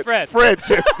is what Fred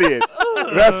just did.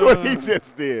 That's what he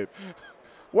just did.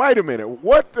 Wait a minute.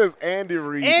 What does Andy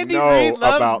Reid know Reid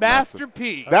loves about Master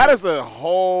P? That is a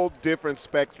whole different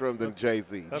spectrum than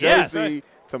Jay-Z. Yes. Jay-Z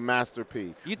to Master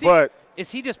P. You think, but is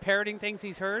he just parroting things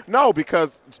he's heard? no,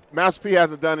 because Master P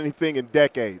hasn't done anything in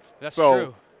decades. That's so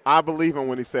true. I believe him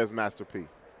when he says Master P.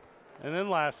 And then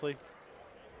lastly,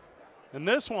 and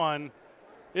this one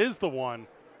is the one,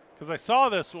 because I saw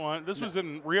this one. This was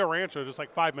in Rio Rancho just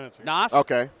like 5 minutes ago. Nas?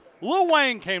 Okay. Lil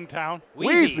Wayne came town.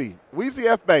 Weezy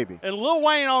F Baby. And Lil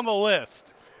Wayne on the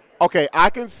list. Okay,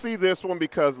 I can see this one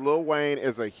because Lil Wayne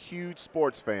is a huge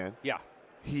sports fan. Yeah.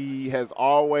 He has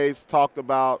always talked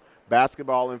about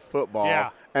basketball and football.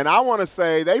 Yeah. And I want to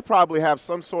say they probably have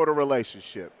some sort of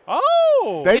relationship.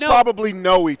 Oh. They probably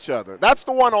know each other. That's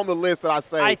the one on the list that I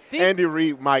say Andy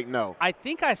Reid might know. I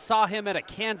think I saw him at a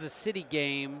Kansas City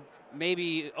game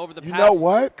maybe over the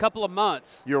past couple of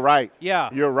months. You're right. Yeah.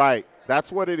 You're right.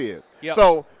 That's what it is. Yep.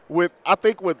 So I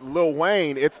think with Lil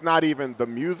Wayne, it's not even the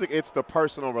music, it's the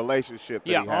personal relationship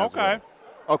that he has with him.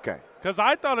 Okay. Because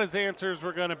I thought his answers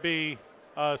were going to be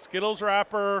Skittles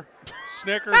rapper,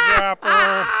 Snickers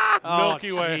rapper,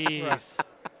 Milky Way. Jeez.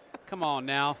 Come on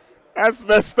now. That's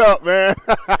messed up, man.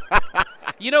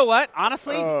 You know what?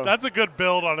 Honestly, that's a good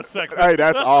build on a segment. Hey,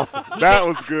 that's awesome. That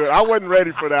was good. I wasn't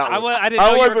ready for that one. I didn't know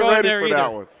you were wasn't going ready there for either.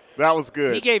 that one. That was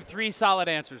good. He gave 3 solid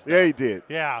answers. Yeah, he did.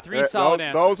 Yeah. 3 solid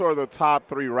answers. Those are the top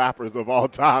 3 rappers of all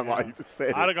time. While you just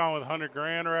said I'd it. have gone with 100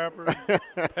 grand rapper,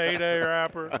 payday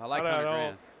rapper. I like 100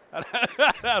 grand.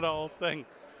 That whole thing.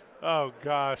 Oh,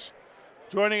 gosh.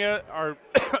 Joining it are,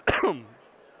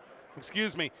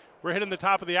 excuse me, we're hitting the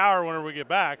top of the hour whenever we get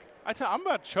back. I'm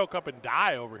about to choke up and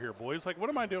die over here, boys. Like, what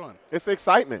am I doing? It's the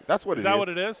excitement. That's what it is. Is that what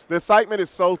it is? The excitement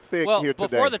is so thick Well, here today.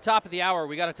 before the top of the hour,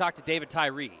 we got to talk to David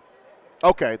Tyree.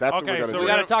 Okay, that's what we're going to So do. we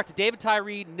got to talk to David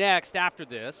Tyree next after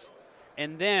this,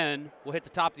 and then we'll hit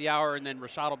the top of the hour, and then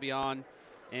Rashad will be on.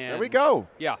 And there we go.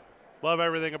 Yeah. Love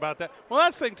everything about that. Well,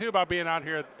 that's the thing, too, about being out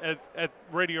here at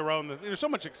Radio Row. There's so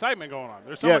much excitement going on.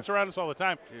 There's so much around us all the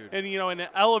time. Dude. And, and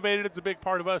Elevated, it's a big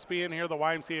part of us being here, the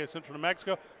YMCA of Central New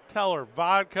Mexico, Teller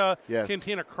Vodka,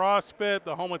 Cantina CrossFit,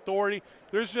 the Home Authority.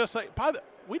 There's just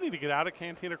we need to get out of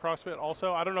Cantina CrossFit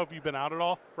also. I don't know if you've been out at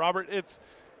all, Robert. It's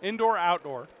indoor,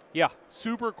 outdoor. Yeah.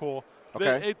 Super cool.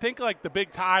 Okay. Think like the big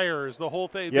tires, the whole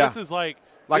thing. Yeah. This is like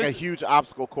a huge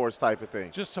obstacle course type of thing.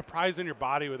 Just surprising your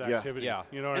body with activity. Yeah.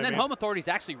 You know what and I then mean? Home Authority's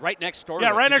actually right next door. Yeah,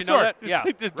 to it. right Did next you know door. that? Yeah,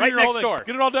 right next door.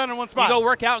 Get it all done in one spot. You go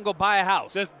work out and go buy a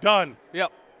house. Just done.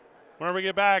 Yep. Whenever we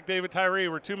get back, David Tyree,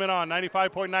 we're 2 men on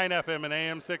 95.9 FM and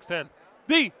AM 610.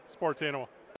 The Sports Animal.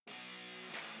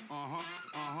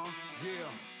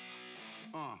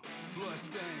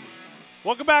 Bloodstain.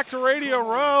 Welcome back to Radio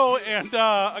Row, and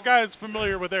a guy that's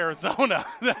familiar with Arizona.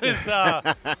 That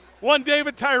is one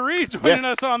David Tyree joining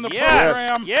us on the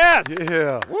program. Yes.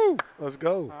 Yeah. Woo. Let's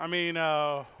go. I mean, what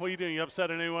are you doing? You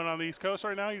upsetting anyone on the East Coast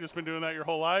right now? You just been doing that your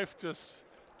whole life? Just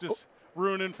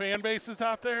ruining fan bases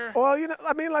out there? Well,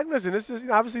 listen, this is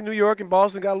obviously New York and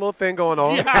Boston got a little thing going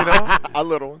on, A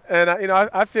little one. And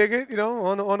I figured,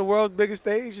 on the world's biggest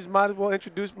stage, just might as well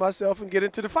introduce myself and get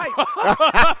into the fight.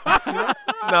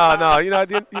 No,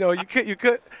 you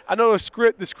could. I know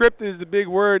the script is the big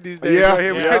word these days. Yeah, right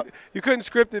here. yeah. You couldn't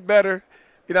script it better.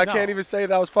 I can't even say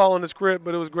that I was following the script,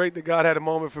 but it was great that God had a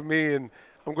moment for me, and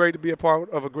I'm great to be a part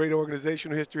of a great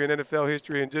organizational history and NFL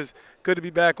history, and just good to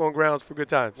be back on grounds for good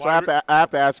times. So I have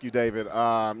to ask you, David.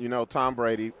 Tom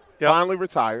Brady finally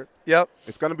retired. Yep.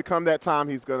 It's going to become that time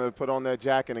he's going to put on that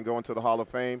jacket and go into the Hall of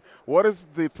Fame. What is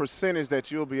the percentage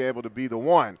that you'll be able to be the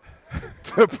one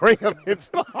to bring him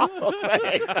into the Hall of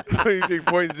Fame? You think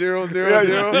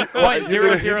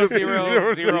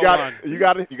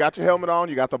 .000? You got your helmet on.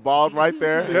 You got the ball right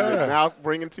there. Yeah. Now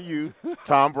bringing to you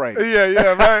Tom Brady.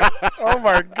 Yeah, man. Oh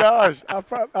my gosh, I'll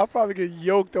probably get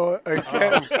yoked on a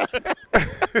cannon.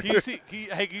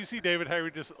 Can you see David Harry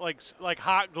just like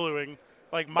hot gluing,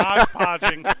 like Mod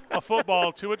Podging a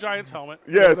football to a Giants helmet?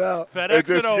 Yes. FedEx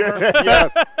it over. Yeah.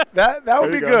 That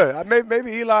would be good.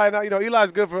 Maybe Eli.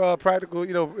 Eli's good for practical.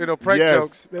 Prank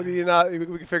jokes. Maybe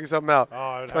we can figure something out.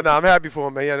 But no, I'm happy for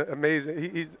him, man. Yeah,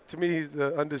 amazing. He's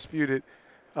the undisputed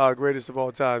greatest of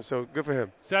all time. So good for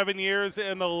him. 7 years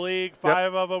in the league,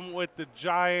 5 of them with the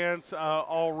Giants,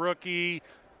 all rookie.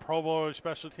 Pro Bowl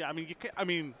special team.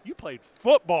 You played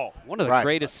football. One of the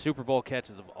greatest Super Bowl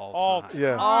catches of all time.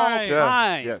 Yeah. All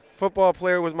time. Yes. Football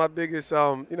player was my biggest.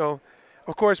 Of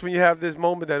course, when you have this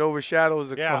moment that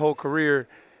overshadows a whole career,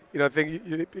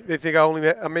 they think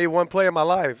I made one play in my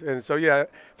life. And so, yeah,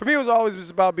 for me, it was always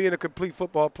just about being a complete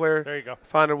football player. There you go.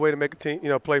 Finding a way to make a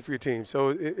team, play for your team.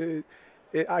 So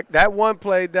that one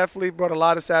play definitely brought a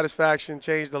lot of satisfaction,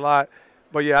 changed a lot.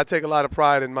 But, yeah, I take a lot of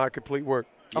pride in my complete work.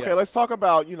 Okay, let's talk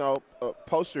about,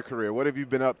 post your career. What have you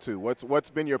been up to? What's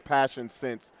been your passion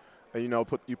since,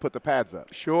 you put the pads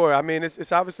up? Sure. I mean,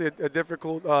 it's obviously a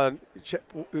difficult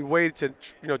way to,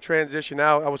 transition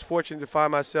out. I was fortunate to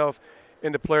find myself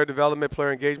in the player development,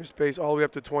 player engagement space all the way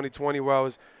up to 2020 where I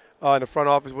was in the front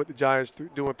office with the Giants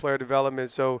doing player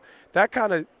development. So that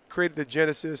kind of created the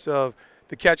genesis of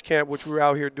the Catch Camp, which we were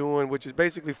out here doing, which is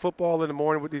basically football in the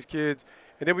morning with these kids.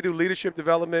 And then we do leadership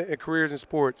development and careers in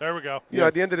sports. There we go.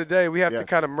 At the end of the day, we have to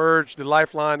kind of merge the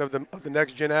lifeline of the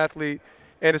next gen athlete.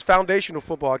 And it's foundational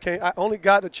football. I only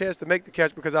got a chance to make the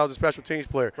catch because I was a special teams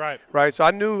player. Right. So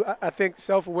I think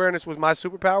self-awareness was my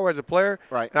superpower as a player.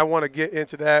 Right. And I want to get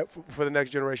into that for the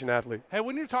next generation athlete. Hey,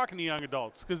 when you're talking to young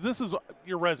adults, because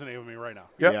you're resonating with me right now.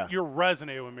 Yep. Yeah. You're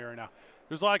resonating with me right now.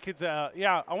 There's a lot of kids I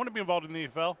want to be involved in the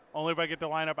NFL, only if I get to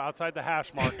line up outside the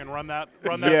hash mark and run that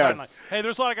sideline. Hey,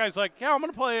 there's a lot of guys like, I'm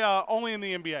going to play only in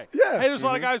the NBA. Yeah. Hey, there's a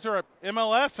lot of guys who are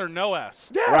MLS or no S.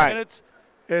 Yeah. Right.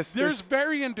 And there's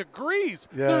varying degrees.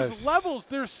 Yes. There's levels.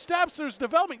 There's steps. There's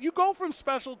development. You go from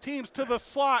special teams to the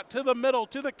slot, to the middle,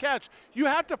 to the catch. You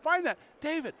have to find that.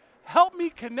 David, help me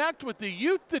connect with the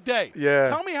youth today. Yeah.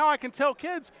 Tell me how I can tell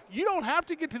kids you don't have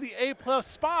to get to the A+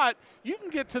 spot. You can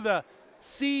get to the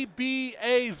C, B,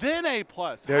 A, then A+.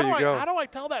 There you go. How do I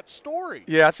tell that story?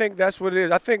 Yeah, I think that's what it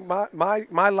is. I think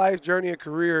my life journey and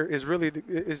career is really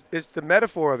it's the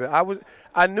metaphor of it.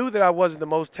 I knew that I wasn't the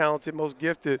most talented, most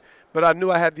gifted, but I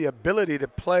knew I had the ability to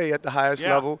play at the highest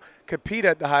level, compete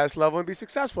at the highest level, and be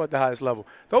successful at the highest level.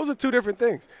 Those are two different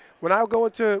things. When I go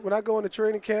into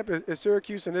training camp at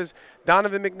Syracuse and there's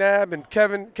Donovan McNabb and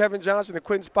Kevin Johnson and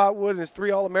Quentin Spotwood and there's 3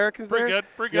 All-Americans there.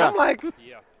 Pretty good. I'm like,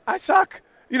 I suck.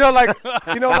 You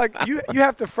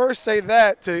have to first say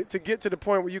that to get to the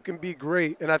point where you can be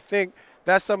great. And I think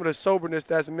that's some of the soberness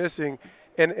that's missing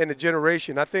in the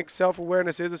generation. I think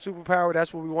self-awareness is a superpower.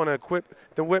 That's what we want to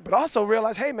equip them with. But also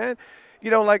realize, hey, man,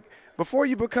 before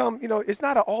you become, it's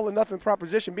not an all or nothing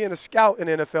proposition. Being a scout in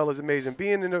the NFL is amazing.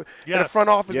 Being in the front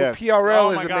office with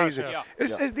PRL is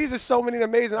amazing. These are so many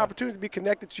amazing opportunities to be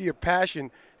connected to your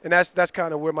passion. And that's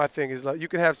kind of where my thing is. Like, you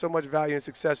can have so much value and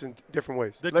success in different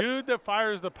ways. The dude that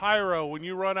fires the pyro when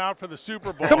you run out for the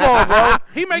Super Bowl. Come on, bro.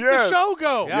 He makes the show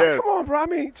go. Yeah. Come on, bro. I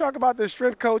mean, talk about the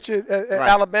strength coach at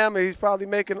Alabama. He's probably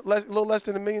making a little less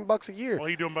than $1 million a year. Well,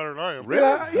 he's doing better than I am. Really?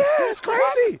 Yeah, it's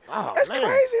crazy. It's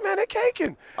crazy, man. They're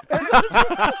caking. They're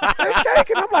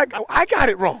caking. I'm like, I got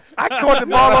it wrong. I caught the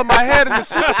ball on my head in the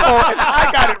Super Bowl, and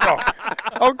I got it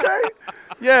wrong. Okay?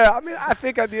 Yeah, I mean, I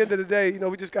think at the end of the day,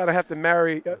 we just gotta have to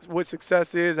marry what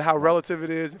success is and how relative it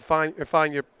is, and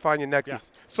find your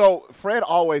nexus. Yeah. So Fred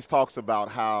always talks about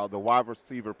how the wide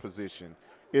receiver position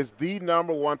is the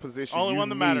number one position only one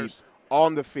that matters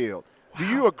on the field. Wow. Do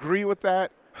you agree with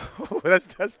that?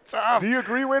 That's tough. Do you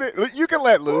agree with it? You can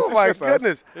let loose. Oh my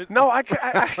goodness! No, I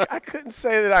couldn't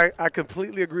say that I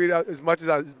completely agree as much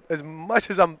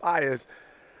as I'm biased.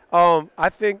 I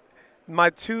think my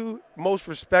 2 most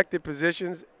respected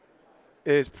positions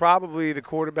is probably the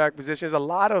quarterback position. There's a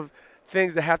lot of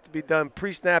things that have to be done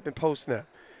pre-snap and post-snap.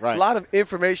 Right. There's a lot of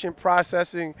information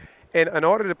processing, and in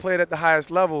order to play it at the highest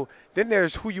level, then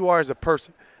there's who you are as a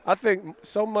person. I think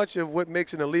so much of what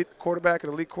makes an elite quarterback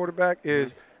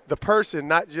is the person,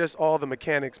 not just all the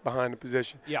mechanics behind the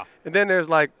position. Yeah. And then there's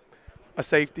like a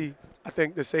safety. I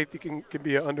think the safety can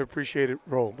be an underappreciated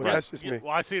role, but that's just me.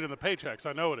 Well, I see it in the paychecks.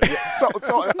 I know it is.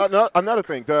 So another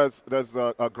thing, does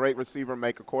a great receiver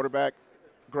make a quarterback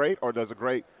great, or does a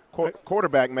great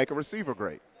quarterback make a receiver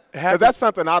great? Because that's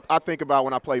something I think about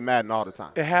when I play Madden all the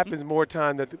time. It happens more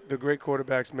time that the great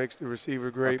quarterbacks makes the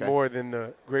receiver great more than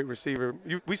the great receiver.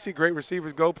 We see great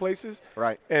receivers go places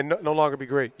and no longer be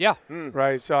great. Yeah.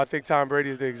 Right. So I think Tom Brady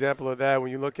is the example of that.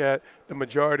 When you look at the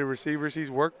majority of receivers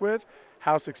he's worked with,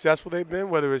 how successful they've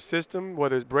been, whether it's system,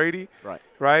 whether it's Brady,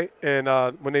 right? And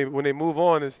when they move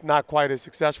on, it's not quite as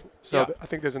successful. So I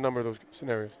think there's a number of those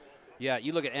scenarios. Yeah,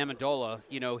 you look at Amendola.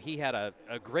 He had a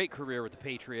great career with the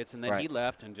Patriots, and then he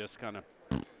left and just kind of.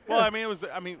 Well, I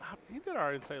mean, he did all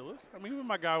right in St. Louis. I mean, he was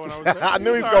my guy when I was there. I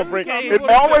knew he was going to bring it. It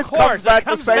always comes back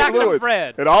to St. Louis.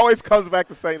 It always comes back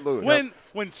to St. Louis.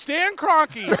 When Stan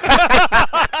Kroenke,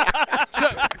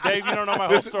 Dave, you don't know my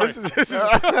whole story. This is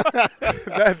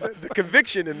the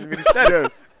conviction in me to say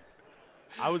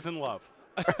I was in love.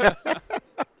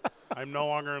 I'm no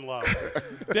longer in love.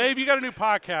 Dave, you got a new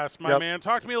podcast, my man.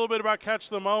 Talk to me a little bit about Catch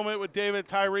the Moment with David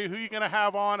Tyree. Who you going to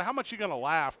have on? How much you going to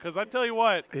laugh? Because I tell you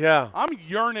what, I'm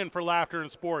yearning for laughter in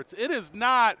sports. It is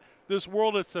not this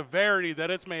world of severity that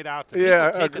it's made out to be.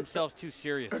 People take themselves too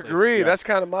seriously. Agreed. Yeah. That's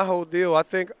kind of my whole deal. I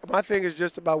think my thing is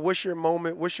just about what's your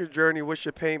moment, what's your journey, what's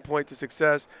your pain point to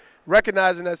success.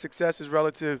 Recognizing that success is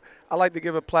relative. I like to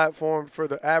give a platform for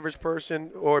the average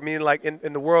person, or I mean like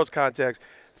in the world's context,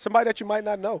 somebody that you might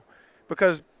not know.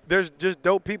 Because there's just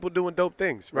dope people doing dope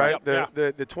things, right?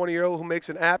 The 20-year-old who makes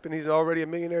an app and he's already a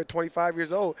millionaire at 25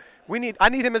 years old. I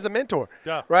need him as a mentor,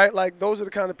 right? Like those are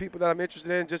the kind of people that I'm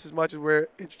interested in just as much as we're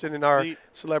interested in our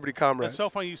celebrity comrades. It's so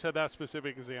funny you said that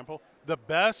specific example. The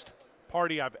best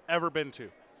party I've ever been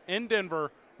to in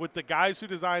Denver with the guys who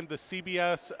designed the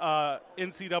CBS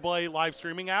NCAA live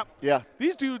streaming app. Yeah.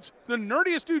 These dudes, the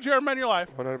nerdiest dudes you ever met in your life,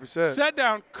 100%. Sat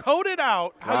down, coded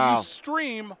out how you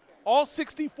stream all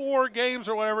 64 games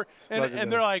or whatever,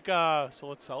 and they're like, so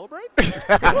let's celebrate?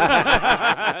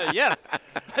 Yes.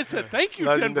 I said, thank you,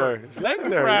 Denver. Thank you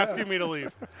for asking me to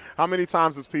leave. How many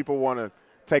times does people want to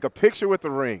take a picture with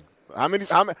the ring? How many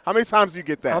times do you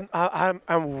get that?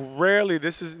 I'm rarely.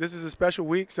 This is a special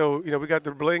week, so we got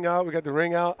the bling out, we got the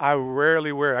ring out. I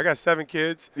rarely wear it. I got 7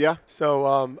 kids. Yeah.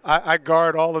 So I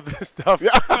guard all of this stuff.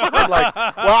 Yeah. I'm like,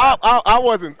 well, I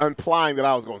wasn't implying that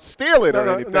I was going to steal it or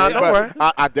anything. No, don't worry.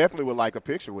 I definitely would like a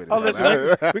picture with it. Oh,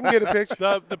 listen, we can get a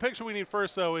picture. The picture we need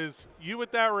first, though, is you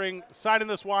with that ring, signing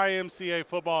this YMCA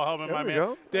football helmet, my man.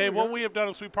 Go. Dave, what we have done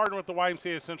is we partnered with the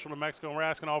YMCA of Central New Mexico, and we're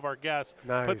asking all of our guests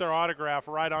to put their autograph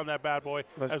right on that bad boy.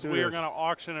 As we are going to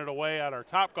auction it away at our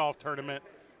Top Golf tournament.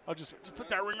 I'll just put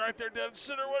that ring right there, dead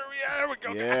center. Where are we at? There we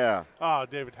go. Yeah. Oh,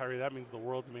 David Tyree, that means the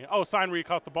world to me. Oh, sign where you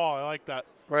caught the ball. I like that.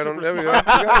 Right on. There we go. We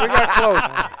got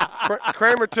close.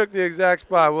 Kramer took the exact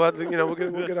spot. We'll have to,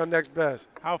 we'll get our next best.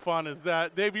 How fun is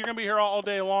that, Dave? You're going to be here all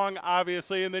day long,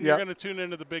 obviously, and then you're going to tune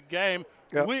into the big game.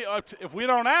 Yep. If we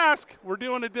don't ask, we're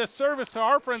doing a disservice to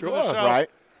our friends of the show. Right.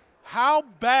 How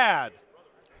bad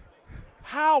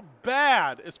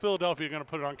is Philadelphia going to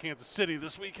put it on Kansas City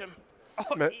this weekend?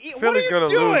 Man, Philly's going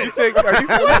to lose. You think? Are you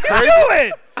what crazy? are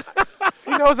you doing?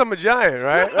 He knows I'm a Giant,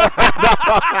 right?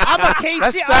 I'm a KC.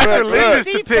 That's sacrilegious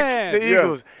to pick fan. the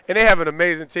Eagles. And they have an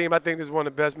amazing team. I think this is one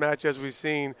of the best matchups we've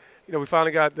seen. We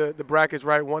finally got the brackets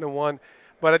right, 1-1.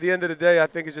 But at the end of the day, I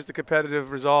think it's just the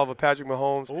competitive resolve of Patrick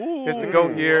Mahomes. It's the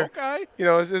GOAT year. Okay.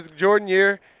 It's Jordan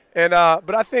year. And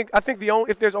but I think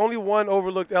if there's only one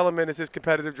overlooked element, it's his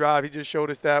competitive drive. He just showed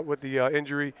us that with the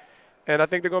injury, and I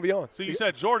think they're going to be on. So you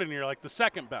said Jordan, you're like the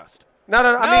second best. No.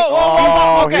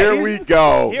 I mean, here we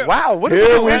go. Wow, what here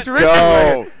is we this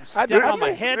go. Step on my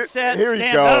headset. Here we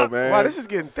stand go, up. man. Wow, this is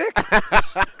getting thick.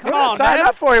 Come on, sign man.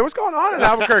 up for you. What's going on in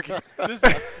Albuquerque? This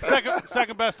is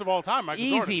second best of all time, Michael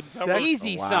Easy,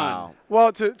 Jordan. son.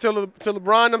 Well, to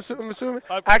LeBron, I'm assuming.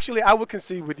 Actually, I would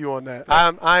concede with you on that.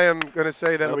 I am going to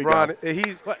say that LeBron,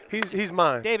 he's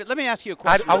mine. David, let me ask you a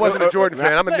question. I wasn't a Jordan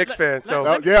fan. I'm a Knicks fan. So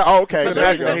okay.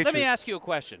 Let me ask you a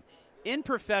question. In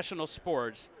professional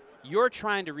sports, you're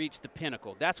trying to reach the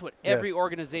pinnacle. That's what every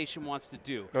organization wants to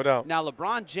do. No doubt. Now,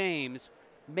 LeBron James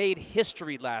made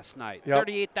history last night. Yep.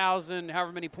 38,000,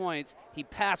 however many points. He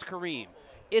passed Kareem.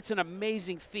 It's an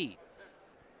amazing feat.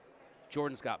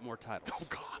 Jordan's got more titles. Oh,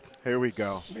 God. Here we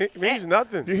go. It means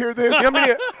nothing. You hear this?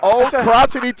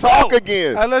 Crotchety talk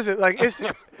again. Listen, like it's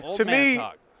Old to man me.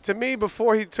 talk. To me,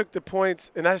 before he took the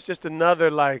points, and that's just another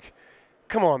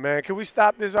come on, man. Can we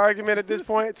stop this argument at this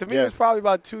point? To me, Yes. it's probably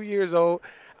about 2 years old.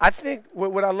 I think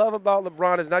what I love about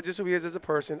LeBron is not just who he is as a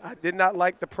person. I did not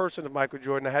like the person of Michael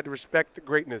Jordan. I had to respect the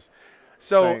greatness.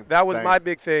 So that was my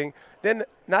big thing. Then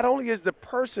not only is the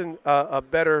person a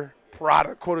better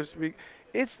product, quote to speak,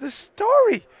 it's the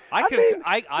story. I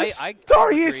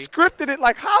story. He has scripted it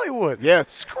like Hollywood. Yes.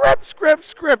 Script.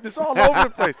 It's all over the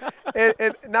place.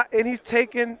 And he's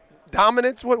taken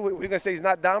dominance. What we're gonna say? He's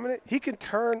not dominant. He can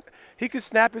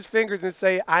snap his fingers and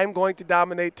say, "I'm going to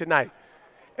dominate tonight."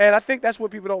 And I think that's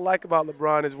what people don't like about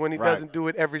LeBron is when he doesn't do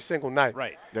it every single night.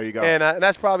 Right. There you go. And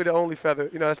that's probably the only feather.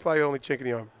 That's probably the only chink in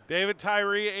the arm. David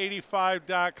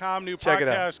Tyree85.com. New Check it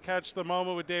out. podcast, Catch the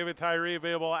Moment with David Tyree,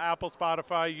 available at Apple,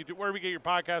 Spotify, YouTube, wherever you get your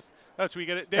podcasts. That's where you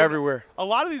get it. David, everywhere. A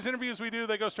lot of these interviews we do,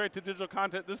 they go straight to digital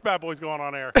content. This bad boy's going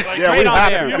on air. Yeah, we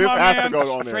have to. This has to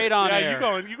go on air. Straight on air.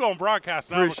 You going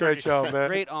broadcast now. Appreciate y'all, man.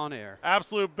 Straight on air.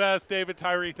 Absolute best, David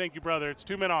Tyree. Thank you, brother. It's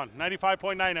 2 Men On,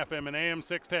 95.9 FM and AM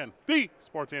 610. The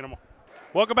Sports Animal.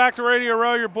 Welcome back to Radio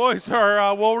Row. Your boys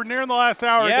are, we're nearing the last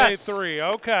hour Yes. of day 3.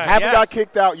 Okay. Haven't got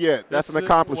kicked out yet. That's an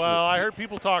accomplishment. Well, I heard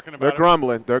people talking about They're it.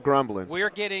 grumbling. They're grumbling. We're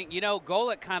getting,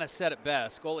 Golick kind of said it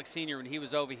best. Golick Sr., when he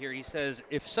was over here, he says,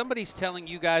 if somebody's telling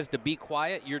you guys to be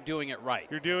quiet, you're doing it right.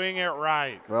 You're doing it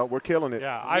right. Well, we're killing it.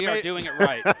 Yeah, We are doing it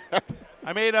right.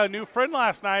 I made a new friend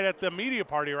last night at the media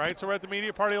party, right? So we're at the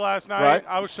media party last night. Right.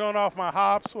 I was showing off my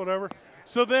hops, whatever.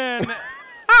 So then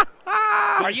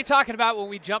Are you talking about when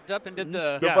we jumped up and did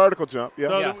the vertical jump? Yeah.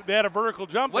 So they had a vertical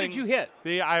jump. What thing. did you hit?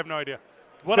 I have no idea.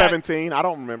 17. I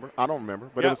don't remember.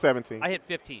 But it was 17. I hit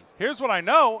 15. Here's what I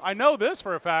know. I know this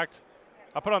for a fact.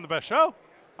 I put on the best show.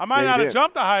 I might Yeah, you not have did.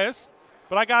 jumped the highest,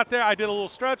 but I got there. I did a little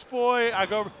stretch, boy. I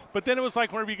go, but then it was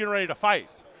like whenever you're getting ready to fight.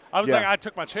 I was Yeah. like, I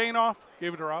took my chain off,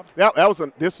 gave it to Rob.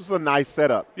 This was a nice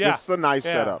setup. Yeah. This is a nice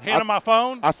setup. Handed my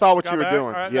phone. I saw what got you were back. doing.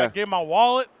 All right, Yeah. I gave my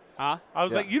wallet. Huh? I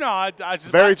was Yeah. like, I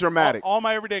just Very dramatic. All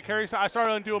my everyday carries. I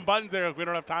started undoing buttons there. Like, we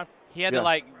don't have time. He had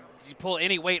to, pull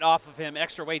any weight off of him,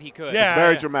 extra weight he could. Yeah,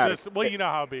 very dramatic. Well, you know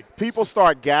how it be. People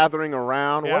start gathering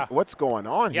around. Yeah. What's going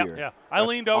on here? Yeah, I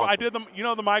leaned over. I did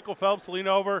the Michael Phelps lean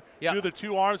over, do the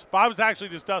 2 arms. But I was actually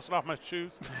just dusting off my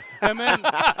shoes, and then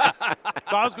so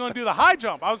I was going to do the high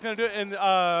jump. I was going to do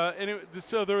it,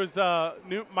 so there was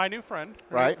my new friend.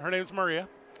 Right. Her name's Maria.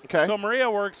 Okay. So Maria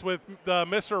works with the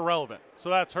Mr. Irrelevant. So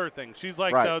that's her thing. She's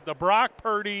like Right. the Brock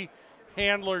Purdy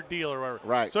handler deal or whatever.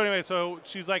 Right. So anyway, so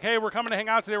she's like, hey, we're coming to hang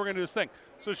out today. We're going to do this thing.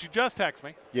 So she just texts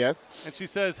me. Yes. And she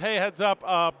says, hey, heads up,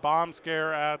 bomb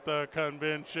scare at the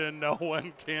convention. No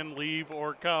one can leave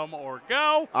or come or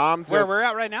go. Where we're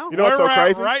at right now? You know what's Where so we're at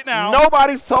crazy? right now.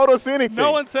 Nobody's told us anything.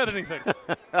 No one said anything.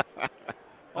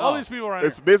 All these people are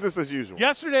It's business as usual.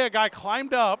 Yesterday, a guy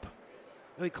climbed up.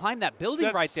 He climbed that building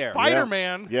That right there.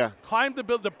 Spider-Man Yeah. climbed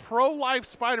the pro-life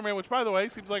Spider-Man, which, by the way,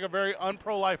 seems like a very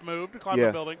un-pro-life move to climb Yeah.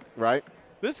 the building. Right.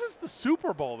 This is the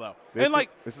Super Bowl, though.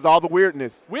 This is all the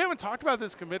weirdness. We haven't talked about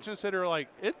this convention center.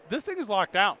 This thing is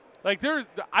locked down. I've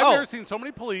never seen so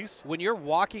many police. When you're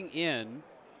walking in,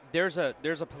 there's a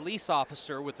police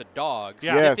officer with a dog.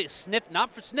 Yeah.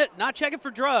 Not checking for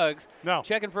drugs. No.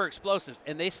 Checking for explosives,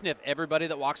 and they sniff everybody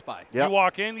that walks by. You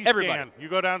walk in, you Everybody. scan. You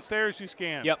go downstairs, you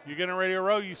scan. Yep. You get in Radio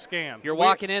Row, you scan. You're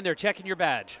walking in, they're checking your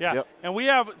badge. Yeah. Yep. And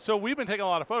we've been taking a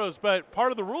lot of photos, but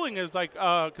part of the ruling is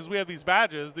because we have these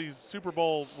badges, these Super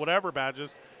Bowl whatever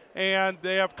badges, and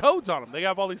they have codes on them. They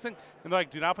have all these things. And they're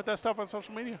like, do not put that stuff on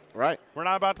social media. Right. We're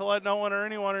not about to let no one or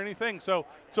anyone or anything. So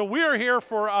we are here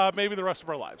for maybe the rest of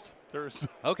our lives. There's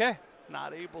Okay.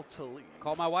 not able to leave.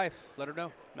 Call my wife. Let her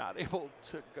know. Not able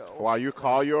to go. While you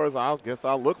call yours, I'll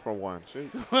look for one.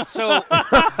 Shoot. So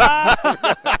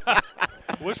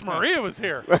Wish Maria was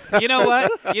here. you know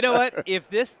what? If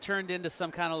this turned into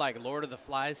some kind of like Lord of the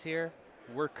Flies here,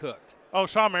 we're cooked. Oh,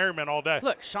 Sean Merriman all day.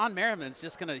 Look, Sean Merriman's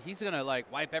he's gonna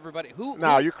like wipe everybody.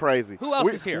 No, you're crazy. Who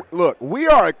else is here? Look, we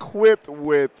are equipped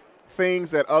with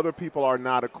things that other people are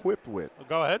not equipped with.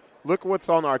 Go ahead. Look what's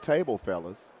on our table,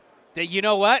 fellas. You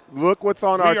know what? Look what's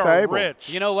on our We are table. rich.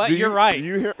 You know what? Do You're right.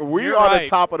 You hear, we You're are right. the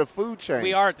top of the food chain.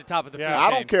 We are at the top of the food Yeah. I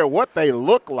chain. don't care what they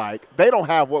look like. They don't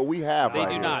have what we have They right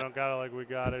do here. not. We don't got it like we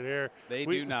got it here. They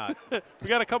We- do not. We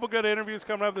got a couple good interviews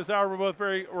coming up this hour.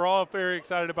 We're all very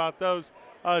excited about those.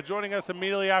 Joining us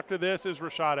immediately after this is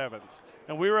Rashad Evans,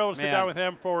 and we were able to sit Man. down with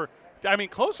him for,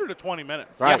 closer to 20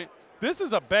 minutes. Right. I mean, this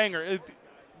is a banger.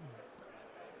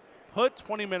 Put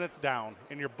 20 minutes down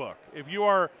in your book. If you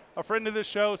are a friend of this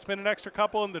show, spend an extra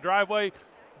couple in the driveway.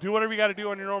 Do whatever you got to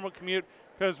do on your normal commute.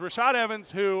 Because Rashad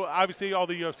Evans, who obviously all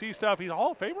the UFC stuff, he's a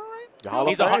Hall of Famer, right? The Hall of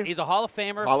He's Fame. a Hall of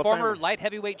Famer, Hall of former Famer. light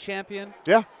heavyweight champion.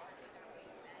 Yeah.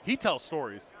 He tells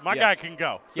stories. My Yes. guy can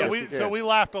go. So Yes, we he can. so we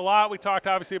laughed a lot. We talked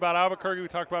obviously about Albuquerque. We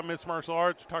talked about Mixed Martial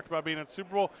Arts. We talked about being at the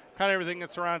Super Bowl, kind of everything that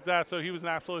surrounds that. So he was an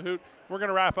absolute hoot. We're going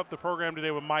to wrap up the program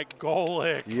today with Mike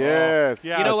Golick. Yes.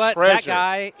 Yeah. You know A what? treasure. That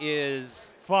guy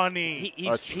is Funny.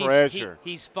 he's A treasure.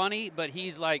 He's funny, but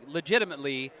he's like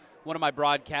legitimately one of my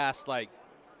broadcasts. Like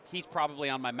he's probably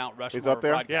on my Mount Rushmore. He's up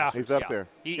there? of Yeah. broadcasters. He's up there.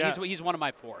 He's one of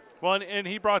my 4. Well, and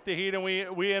he brought the heat, and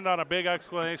we end on a big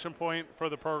exclamation point for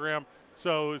the program.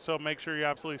 So make sure you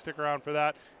absolutely stick around for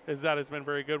that, as that has been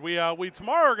very good. We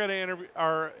tomorrow are going to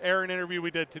air an interview we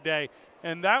did today,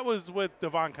 and that was with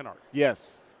Devon Kennard.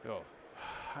 Yes. Oh.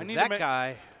 I need That to make,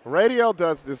 guy. Radio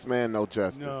does this man no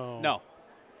justice. No.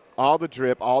 All the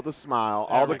drip, all the smile,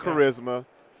 all the Everything. charisma,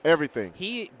 everything.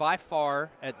 He, by far,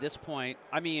 at this point,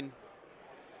 I mean,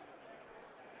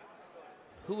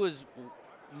 who is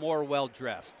more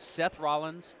well-dressed, Seth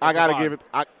Rollins or I gotta Devon? give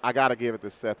it. I gotta give it to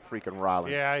Seth freaking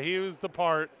Rollins. Yeah, he was the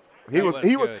part. He was.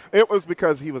 good. It was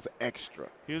because he was extra.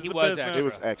 He was He the was business. extra. He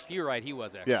was extra. You're right. He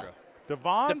was extra. Yeah.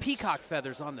 Devon. The peacock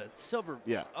feathers on the silver.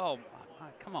 Yeah. Oh,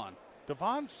 come on.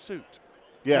 Devon's suit.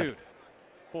 Yes. Dude.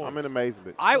 Boy. I'm in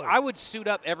amazement. I would suit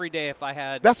up every day if I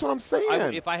had. That's what I'm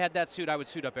saying. If I had that suit, I would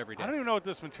suit up every day. I don't even know what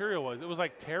this material was. It was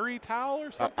like terry towel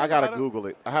or something. I gotta Google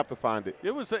it. I have to find it.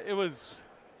 It was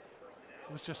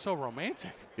just so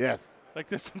romantic. Yes. Like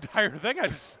this entire thing,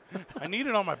 I need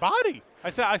it on my body. I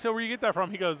said, where you get that from?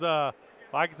 He goes,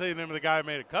 well, I can tell you the name of the guy who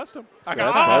made it custom. I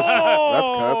go,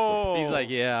 That's custom. He's like,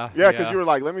 yeah. Yeah, because you were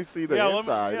like, let me see the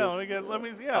inside. Let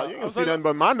me see. Oh, you can see nothing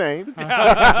but my name.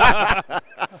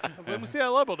 Let me see that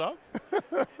label, dog.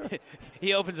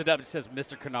 He opens it up and says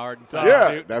Mr. Kennard inside Yeah,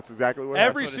 the suit. that's exactly what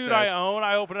Every happened. suit I own,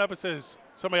 I open it up, it says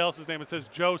somebody else's name. It says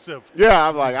Joseph. Yeah,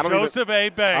 I'm like, Joseph A.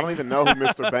 Bank. I don't even know who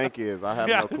Mr. Bank is. I have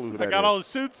no clue who that is. I got all the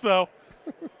suits, though.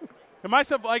 And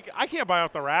myself, like, I can't buy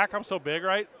off the rack. I'm so big,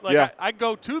 right? Like, Yeah. I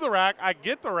go to the rack, I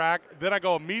get the rack, then I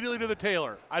go immediately to the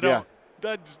tailor. I don't.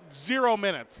 That's 0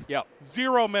 minutes. Yep.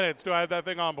 0 minutes do I have that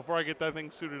thing on before I get that thing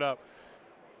suited up.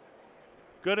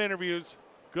 Good interviews.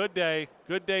 Good day.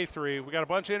 Good day 3. We got a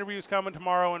bunch of interviews coming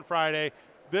tomorrow and Friday.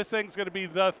 This thing's going to be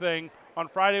the thing. On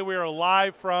Friday, we are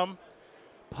live from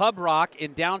Pub Rock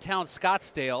in downtown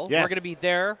Scottsdale. Yes. We're going to be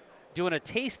there doing a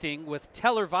tasting with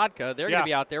Teller Vodka. They're going to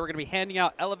be out there. We're going to be handing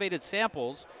out elevated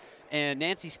samples. And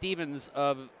Nancy Stevens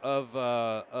of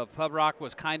Pub Rock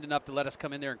was kind enough to let us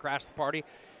come in there and crash the party.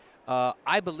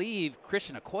 I believe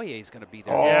Christian Okoye is going to be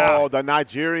there. Oh, the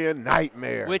Nigerian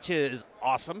Nightmare. Which is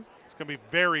awesome. It's going to be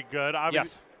very good.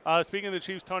 Yes. Speaking of the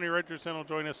Chiefs, Tony Richardson will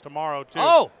join us tomorrow, too.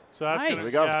 Oh, so that's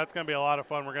nice. that's going to be a lot of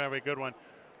fun. We're going to have a good one.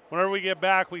 Whenever we get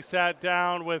back, we sat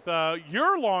down with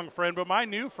your long friend, but my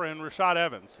new friend, Rashad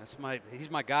Evans.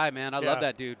 He's my guy, man. I love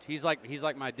that dude. He's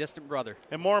like my distant brother.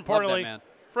 And more importantly, man.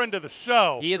 Friend of the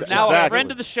show. He is now a friend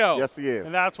of the show. Yes, he is.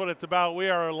 And that's what it's about. We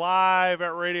are live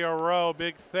at Radio Row.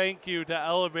 Big thank you to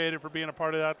Elevated for being a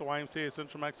part of that, the YMCA of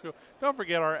Central Mexico. Don't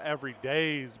forget our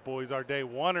everydays, boys, our day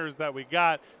oneers that we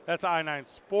got. That's I-9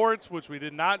 Sports, which we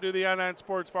did not do the I-9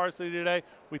 Sports varsity today.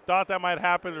 We thought that might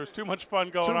happen. There was too much fun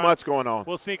going on. Too much going on.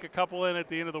 We'll sneak a couple in at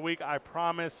the end of the week. I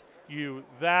promise you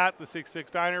that. The 6-6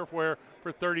 Diner, where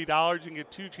for $30 you can get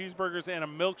 2 cheeseburgers and a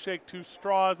milkshake, 2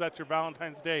 straws. That's your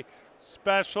Valentine's Day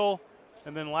special.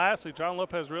 And then lastly, John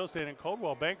Lopez Real Estate and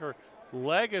Coldwell Banker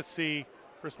Legacy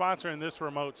for sponsoring this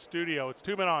remote studio. It's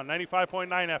 2 Men On, 95.9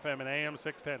 FM and AM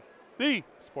 610, the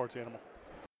sports animal.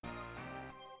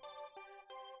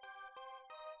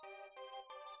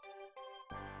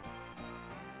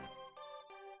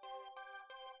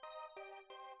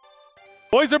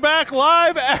 Boys are back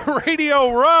live at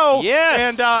Radio Row.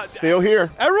 Yes. And Still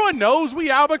here. everyone knows we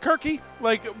Albuquerque.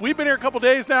 Like, we've been here a couple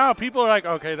days now. People are like,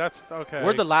 okay, that's okay.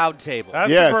 We're the loud table.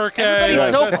 That's Yes. the Burkett.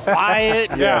 Everybody's so quiet.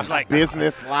 Yeah. Like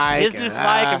Business-like.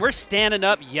 business-like, and we're standing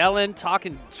up, yelling,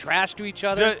 talking trash to each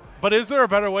other. But is there a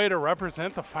better way to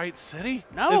represent the Fight City?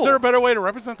 No. Is there a better way to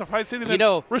represent the Fight City than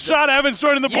Rashad Evans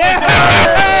joining the boys?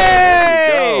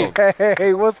 Hey!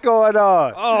 Hey, what's going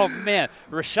on? Oh, man.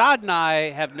 Rashad and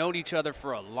I have known each other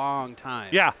for a long time.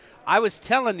 Yeah. I was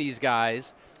telling these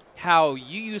guys how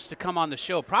you used to come on the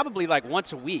show probably like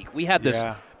once a week. We had this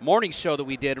morning show that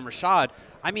we did, and Rashad,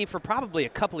 I mean, for probably a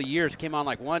couple of years, came on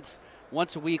like once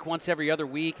a week, once every other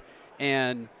week,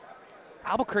 and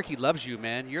Albuquerque loves you,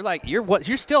 man.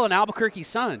 You're still an Albuquerque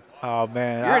son. Oh,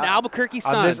 man. You're an Albuquerque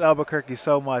son. I miss Albuquerque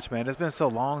so much, man. It's been so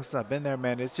long since I've been there,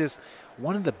 man. It's just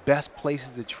one of the best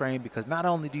places to train because not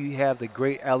only do you have the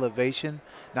great elevation,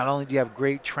 not only do you have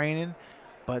great training,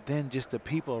 but then just the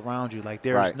people around you. Like,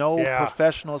 there's no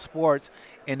professional sports,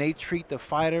 and they treat the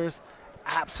fighters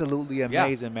absolutely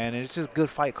amazing, man. And it's just good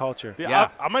fight culture.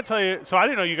 I'm going to tell you, so I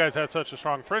didn't know you guys had such a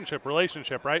strong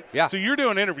relationship, right? Yeah. So you're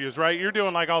doing interviews, right? You're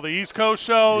doing like all the East Coast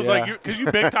shows, like because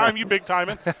you big time, you big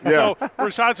timing. So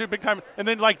Rashad's your big time, and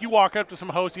then like you walk up to some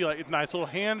host, you like nice little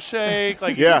handshake,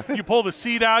 like you pull the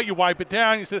seat out, you wipe it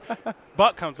down, you sit,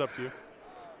 Buck comes up to you.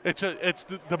 It's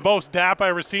the most dap I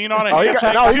ever seen on a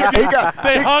handshake.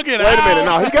 They hug it out. Wait a minute.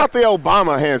 No, he got the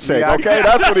Obama handshake, okay?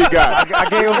 That's what he got. I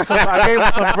gave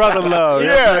him some brother love.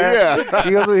 Yeah.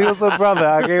 He was a brother.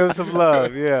 I gave him some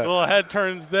love, Little head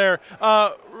turns there.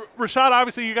 Rashad,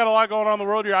 obviously you got a lot going on the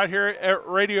road. You're out here at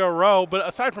Radio Row. But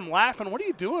aside from laughing, what are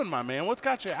you doing, my man? What's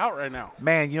got you out right now?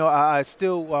 Man, I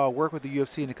still work with the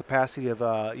UFC in the capacity of,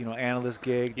 analyst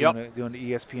gig, doing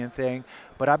the ESPN thing.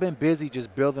 But I've been busy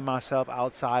just building myself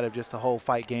outside of just the whole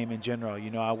fight game in general.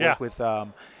 I work with,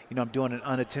 I'm doing an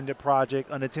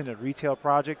unattended retail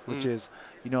project, which is,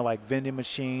 like vending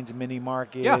machines, mini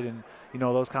market, and,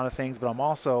 those kind of things. But I'm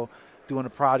also doing a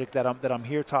project that I'm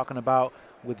here talking about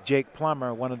with Jake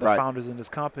Plummer, one of the founders in this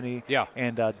company,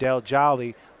 and Del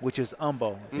Jolly, which is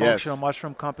Umbo, functional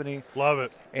mushroom company. Love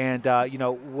it. And,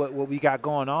 what we got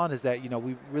going on is that,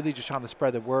 we really just trying to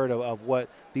spread the word of what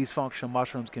these functional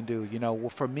mushrooms can do.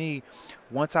 For me,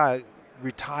 once I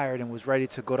retired and was ready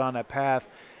to go down that path,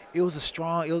 it was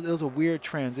a weird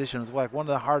transition. It was like one of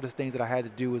the hardest things that I had to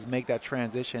do was make that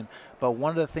transition. But one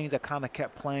of the things that kind of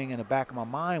kept playing in the back of my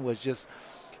mind was just,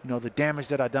 the damage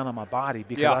that I'd done on my body,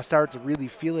 because I started to really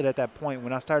feel it at that point.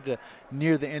 When I started to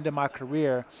near the end of my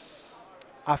career,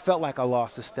 I felt like I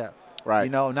lost a step.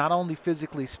 Right. Not only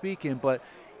physically speaking, but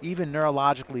even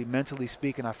neurologically, mentally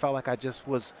speaking, I felt like I just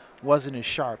wasn't as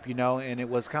sharp, and it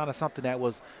was kind of something that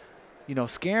was,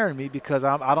 scaring me, because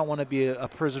I don't want to be a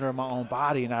prisoner of my own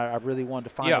body, and I really wanted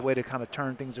to find a way to kind of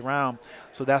turn things around.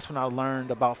 So that's when I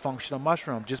learned about functional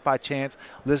mushroom, just by chance,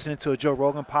 listening to a Joe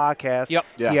Rogan podcast.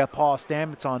 He had Paul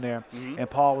Stamets on there, and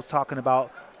Paul was talking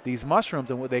about these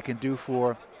mushrooms and what they can do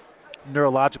for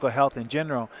neurological health in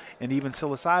general, and even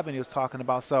psilocybin he was talking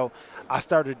about. So I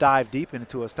started to dive deep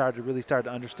into it, started to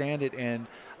understand it, and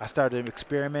I started to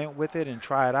experiment with it and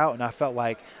try it out, and I felt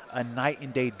like a night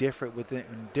and day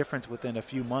difference within a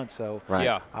few months. So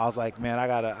I was like, man, I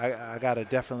gotta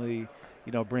definitely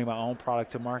bring my own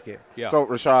product to market. So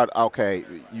Rashad, okay,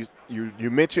 you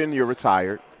mentioned you're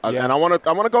retired, and I want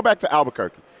to go back to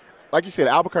Albuquerque. Like you said,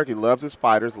 Albuquerque loves his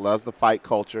fighters, loves the fight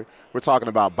culture. We're talking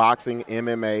about boxing,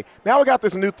 MMA. Now we got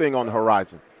this new thing on the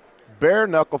horizon, bare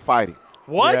knuckle fighting.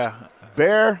 What? Yeah.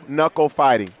 Bare knuckle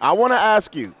fighting. I want to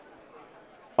ask you,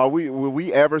 will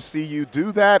we ever see you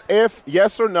do that? If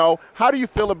yes or no, how do you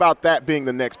feel about that being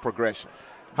the next progression?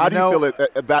 How do you feel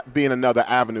that being another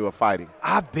avenue of fighting?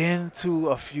 I've been to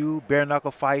a few bare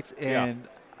knuckle fights, and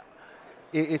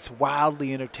it's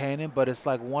wildly entertaining, but it's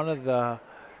like one of the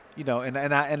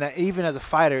and I even as a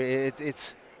fighter,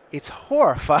 it's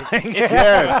horrifying.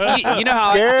 Yes. You know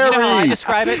how I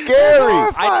describe it? Scary.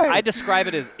 I describe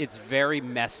it as it's very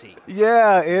messy.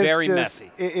 Yeah, it's very just,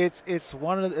 messy. It's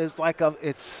one of the, it's like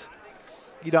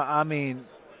I mean,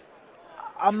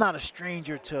 I'm not a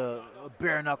stranger to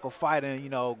bare knuckle fighting.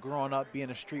 Growing up being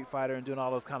a street fighter and doing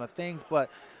all those kind of things, but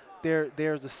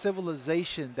there's a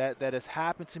civilization that has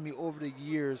happened to me over the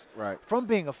years from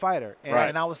being a fighter.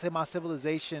 And I would say my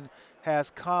civilization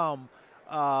has come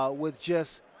with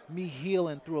just me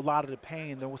healing through a lot of the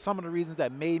pain. There were some of the reasons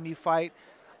that made me fight.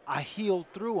 I healed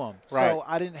through them. So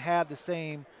I didn't have the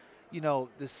same,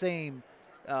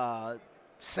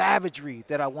 savagery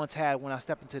that I once had when I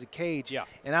stepped into the cage.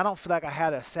 And I don't feel like I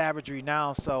have that savagery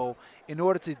now. So in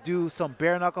order to do some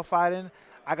bare knuckle fighting,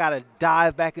 I got to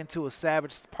dive back into a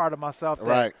savage part of myself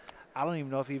that I don't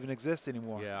even know if it even exists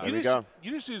anymore. Yeah.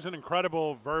 You just use an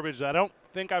incredible verbiage that I don't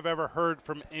think I've ever heard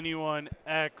from anyone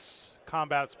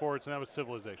ex-combat sports, and that was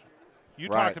civilization. You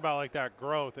talked about like that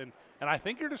growth, and I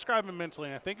think you're describing mentally,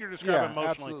 and I think you're describing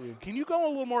emotionally. Absolutely. Can you go a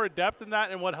little more in-depth in that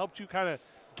and what helped you kind of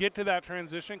get to that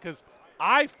transition? Because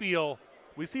I feel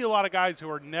we see a lot of guys who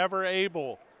are never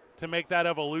able to make that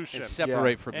evolution. And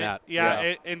separate from that.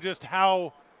 And just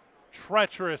how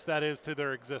treacherous that is to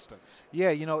their existence. Yeah,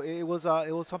 it was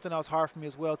something that was hard for me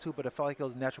as well too, but it felt like it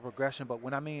was natural progression. But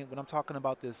when I'm talking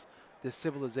about this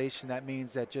civilization, that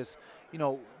means that just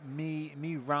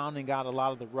me rounding out a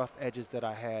lot of the rough edges that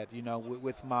I had,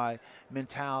 with my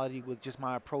mentality, with just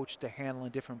my approach to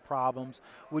handling different problems,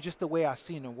 with just the way I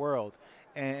see in the world.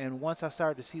 And once I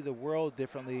started to see the world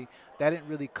differently, that didn't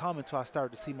really come until I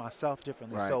started to see myself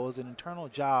differently. So it was an internal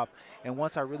job. And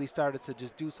once I really started to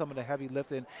just do some of the heavy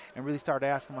lifting and really started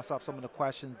asking myself some of the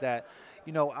questions that,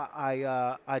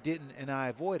 I didn't and I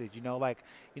avoided,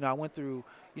 I went through,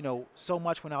 so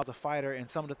much when I was a fighter, and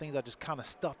some of the things I just kind of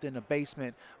stuffed in the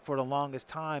basement for the longest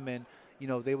time. And,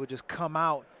 they would just come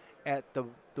out at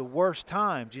the worst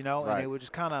times, and they were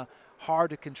just kind of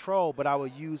hard to control. But I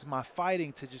would use my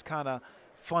fighting to just kind of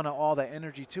funnel all that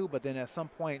energy too. But then at some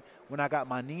point when I got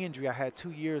my knee injury, I had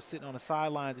 2 years sitting on the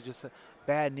sidelines of just a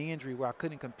bad knee injury where I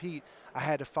couldn't compete. I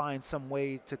had to find some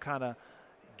way to kind of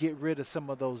get rid of some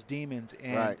of those demons.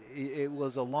 And it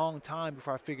was a long time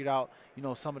before I figured out,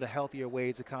 some of the healthier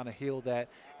ways to kind of heal that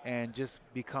and just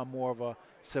become more of a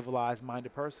civilized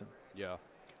minded person. Yeah.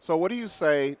 So what do you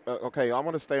say? Okay, I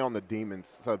want to stay on the demons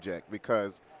subject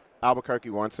because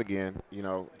Albuquerque, once again,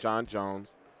 John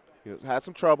Jones, had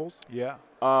some troubles. Yeah.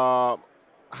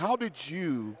 How did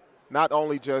you not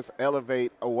only just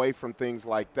elevate away from things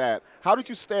like that, how did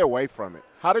you stay away from it?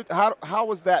 How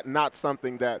was that not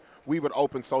something that we would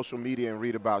open social media and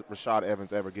read about Rashad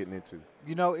Evans ever getting into?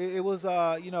 It was,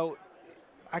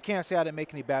 I can't say I didn't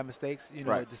make any bad mistakes,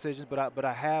 decisions, but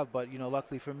I have. But,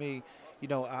 luckily for me,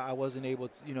 I wasn't able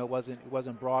to, it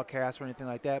wasn't broadcast or anything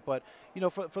like that. But,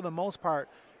 for the most part,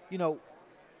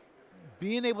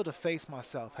 being able to face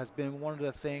myself has been one of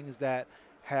the things that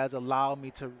has allowed me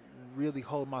to really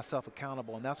hold myself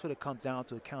accountable. And that's what it comes down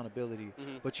to, accountability.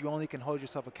 Mm-hmm. But you only can hold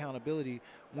yourself accountability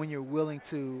when you're willing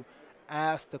to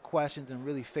ask the questions and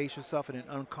really face yourself in an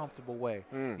uncomfortable way,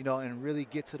 and really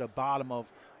get to the bottom of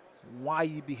why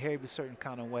you behave a certain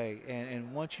kind of way.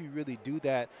 And once you really do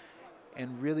that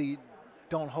and really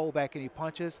don't hold back any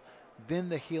punches, then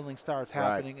the healing starts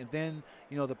happening, and then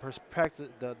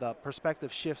the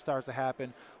perspective shift starts to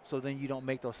happen. So then you don't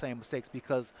make those same mistakes,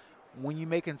 because when you're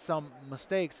making some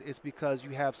mistakes, it's because you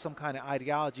have some kind of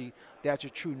ideology that's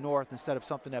your true north instead of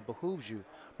something that behooves you.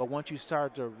 But once you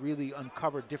start to really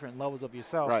uncover different levels of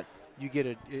yourself, you get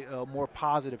a more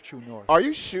positive true north. Are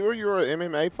you sure you're an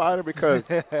MMA fighter? Because,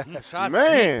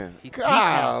 man,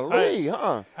 golly,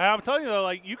 huh? Hey, I'm telling you, though,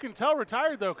 like, you can tell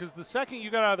retired, though, because the second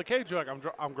you got out of the cage, you're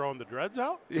like, I'm growing the dreads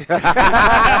out?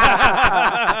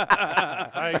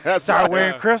 Start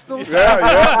wearing crystals?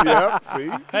 Yeah,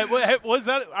 see? Hey, was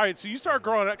that – all right, so you started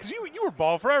growing out – because you were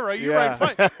bald forever, right? You were ready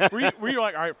to fight. Were you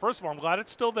like, all right, first of all, I'm glad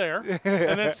it's still there.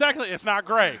 And then secondly, it's not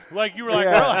gray. Like, you were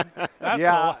like, really?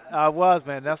 I was,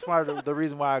 man. That's why the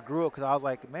reason why I grew up, because I was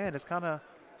like, man, it's kind of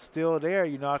still there.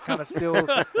 I kind of still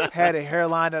had a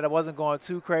hairline that I wasn't going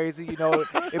too crazy.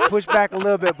 It pushed back a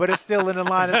little bit, but it's still in the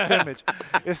line of scrimmage.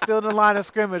 It's still in the line of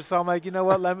scrimmage. So I'm like, you know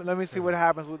what? Let me see what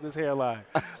happens with this hairline.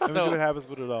 Let me see what happens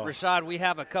with it all. Rashad, we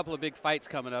have a couple of big fights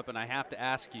coming up, and I have to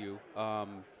ask you,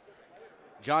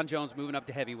 Jon Jones moving up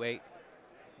to heavyweight,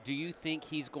 do you think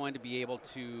he's going to be able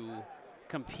to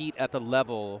compete at the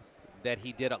level that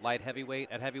he did at light heavyweight,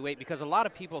 at heavyweight? Because a lot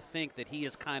of people think that he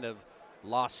has kind of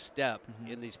lost step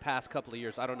in these past couple of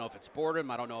years. I don't know if it's boredom.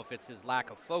 I don't know if it's his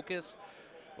lack of focus.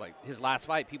 Like his last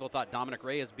fight, people thought Dominic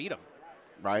Reyes beat him.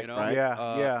 Right.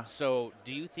 Yeah. So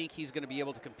do you think he's going to be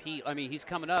able to compete? I mean, he's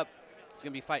coming up. He's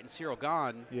going to be fighting Cyril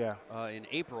Gahn in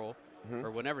April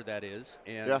or whenever that is.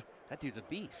 And that dude's a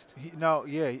beast.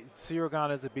 Cyril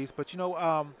Gahn is a beast. But,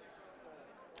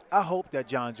 I hope that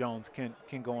Jon Jones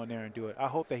can go in there and do it. I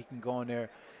hope that he can go in there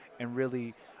and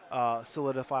really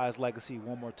solidify his legacy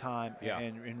one more time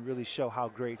and really show how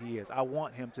great he is. I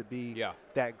want him to be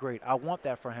that great. I want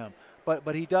that for him.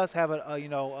 But he does have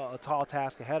a tall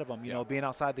task ahead of him. Being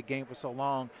outside the game for so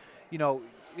long,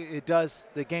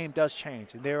 the game does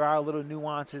change, and there are little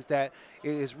nuances that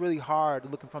it is really hard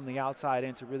looking from the outside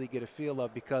in to really get a feel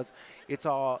of, because it's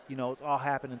all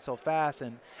happening so fast,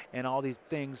 and all these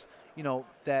things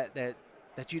that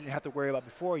you didn't have to worry about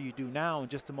before, you do now in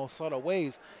just the most subtle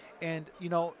ways. And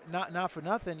not for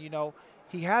nothing,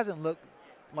 he hasn't looked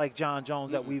like Jon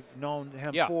Jones that we've known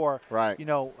him for,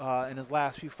 in his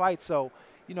last few fights. So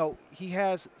he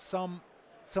has some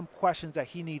questions that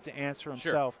he needs to answer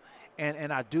himself. Sure.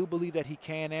 And I do believe that he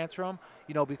can answer them,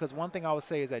 because one thing I would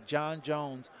say is that Jon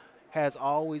Jones has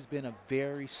always been a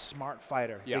very smart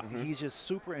fighter. Yeah. He's just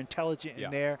super intelligent in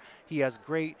there. He has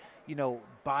great,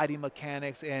 body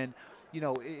mechanics, and,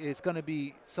 it's going to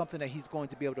be something that he's going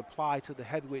to be able to apply to the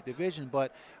heavyweight division.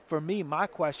 But for me, my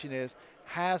question is,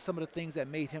 has some of the things that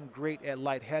made him great at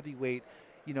light heavyweight,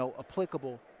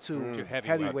 applicable to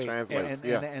heavyweight?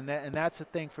 And that's the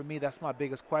thing for me. That's my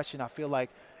biggest question. I feel like,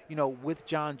 with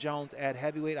Jon Jones at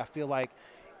heavyweight, I feel like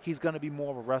he's going to be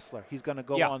more of a wrestler. He's going to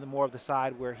go on the more of the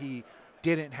side where he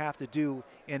didn't have to do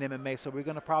in MMA. So we're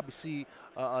going to probably see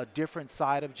a different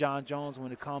side of Jon Jones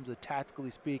when it comes to tactically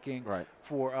speaking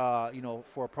for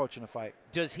approaching a fight.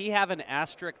 Does he have an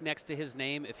asterisk next to his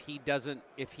name if he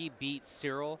beats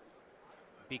Cyril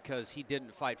because he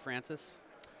didn't fight Francis?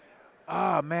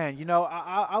 Ah, man,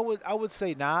 I would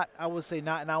say not. I would say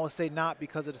not, and I would say not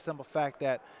because of the simple fact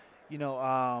that he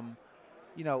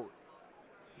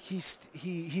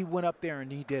went up there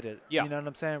and he did it. Yeah. You know what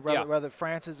I'm saying? Whether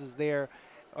Francis is there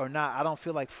or not, I don't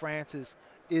feel like Francis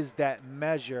is that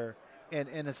measure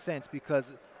in a sense,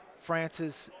 because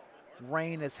Francis'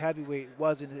 reign as heavyweight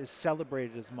wasn't as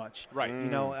celebrated as much. Right.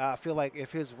 I feel like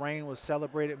if his reign was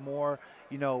celebrated more,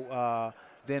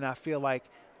 then I feel like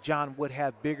Jon would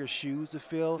have bigger shoes to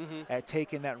fill at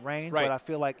taking that reign. Right. But I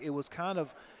feel like it was kind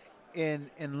of in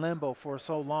limbo for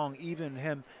so long, even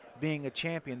him being a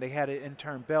champion. They had an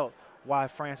interim belt while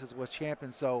Francis was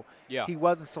champion, so he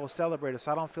wasn't so celebrated.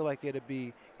 So I don't feel like it'd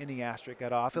be any asterisk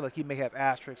at all. I feel like he may have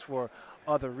asterisks for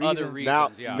other reasons.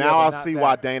 Now I see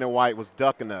why Dana White was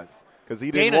ducking us, because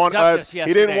he didn't want us. He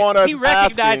didn't want us. He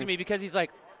recognized me because he's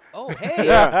like, oh, hey.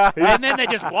 Yeah, and then they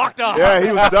just walked off. Yeah,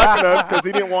 he was ducking us because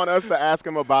he didn't want us to ask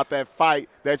him about that fight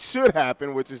that should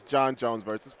happen, which is John Jones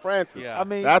versus Francis. Yeah. I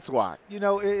mean, that's why.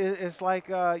 It's like,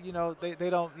 they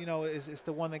don't, it's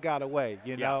the one that got away,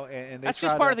 know, and they that's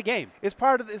just part of the game. It's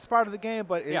part of the game,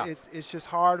 but Yeah. it's just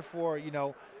hard for,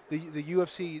 the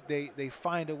UFC, they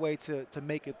find a way to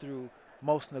make it through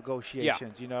most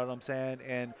negotiations, you know what I'm saying?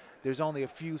 And there's only a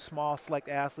few small select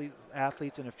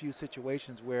athletes in a few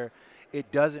situations where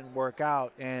it doesn't work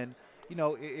out, and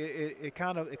it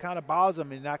kind of bothers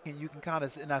them. And you can kind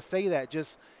of, and I say that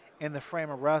just in the frame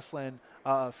of wrestling,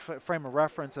 frame of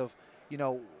reference of,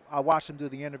 I watched him do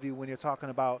the interview when he was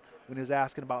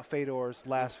asking about Fedor's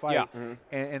last fight, Yeah.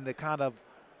 and the kind of,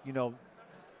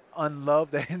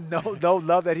 unloved that no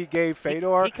love that he gave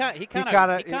Fedor. He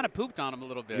kind of pooped on him a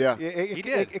little bit. Yeah, he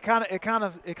did. It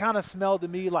kind of smelled to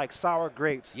me like sour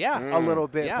grapes. Yeah. A little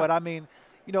bit. Yeah. But I mean,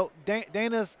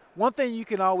 Dana's one thing you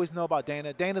can always know about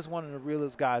Dana. Dana's one of the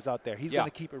realest guys out there. He's going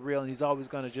to keep it real, and he's always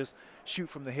going to just shoot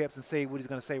from the hips and say what he's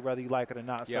going to say, whether you like it or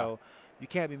not. Yeah. So you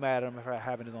can't be mad at him for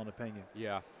having his own opinion.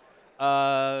 Yeah.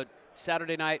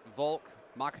 Saturday night, Volk,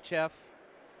 Makhachev.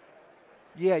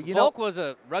 Yeah, Volk was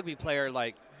a rugby player,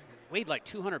 weighed like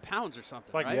 200 pounds or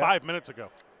something, Like right? 5 minutes ago.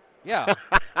 Yeah.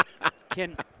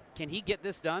 Can he get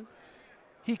this done?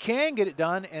 He can get it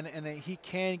done, and he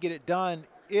can get it done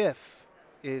if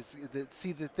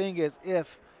the thing is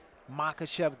if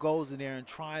Makhachev goes in there and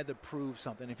tries to prove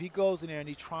something. If he goes in there and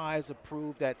he tries to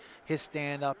prove that his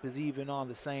stand-up is even on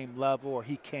the same level or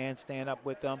he can stand up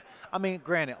with them. I mean,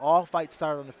 granted, all fights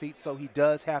start on the feet, so he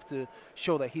does have to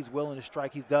show that he's willing to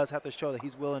strike. He does have to show that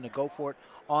he's willing to go for it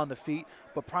on the feet.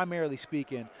 But primarily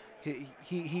speaking,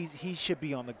 he should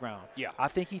be on the ground. Yeah. I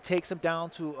think he takes him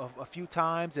down to a few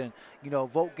times, and,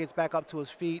 Volk gets back up to his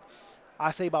feet.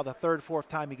 I say about the third, fourth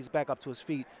time he gets back up to his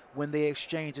feet, when they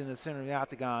exchange in the center of the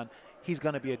octagon, he's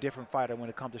going to be a different fighter when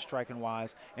it comes to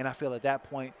striking-wise. And I feel at that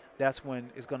point, that's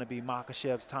when it's going to be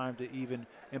Makhachev's time to even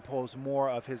impose more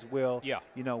of his will,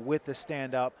 with the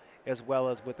stand-up as well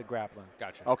as with the grappling.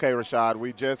 Gotcha. Okay, Rashad,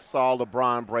 we just saw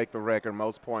LeBron break the record,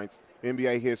 most points,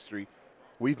 NBA history.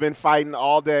 We've been fighting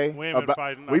all day.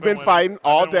 We've been fighting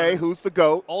all day. Who's the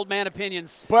GOAT? Old man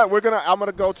opinions. But I'm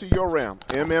gonna go to your realm,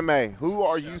 MMA. Who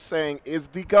are you saying is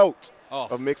the GOAT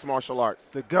of mixed martial arts?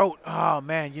 The GOAT. Oh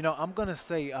man, I'm gonna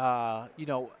say,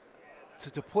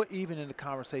 to put even in the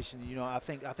conversation, I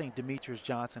think Demetrius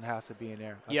Johnson has to be in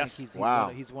there. I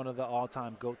think he's one of the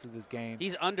all-time GOATs of this game.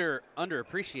 He's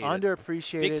underappreciated.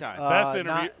 Underappreciated. Big time. Best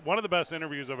interview. One of the best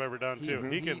interviews I've ever done too.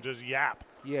 He can just yap.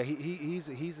 Yeah, he's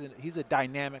a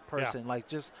dynamic person. Like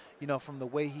just from the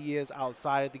way he is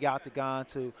outside of the octagon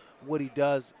to what he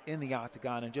does in the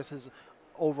octagon, and just his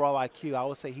overall IQ. I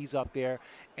would say he's up there.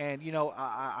 And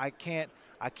I can't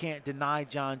deny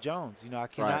John Jones. I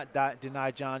cannot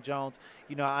deny John Jones.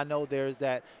 I know there's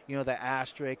that the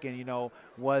asterisk, and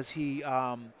was he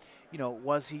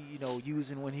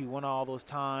using when he won all those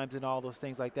times and all those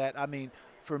things like that. I mean,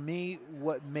 for me,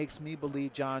 what makes me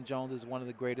believe John Jones is one of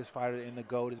the greatest fighters in the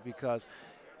GOAT is because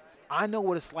I know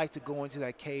what it's like to go into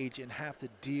that cage and have to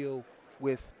deal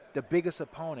with the biggest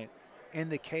opponent in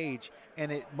the cage,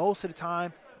 and most of the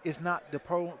time it's not the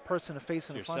person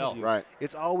facing in front of you. Right.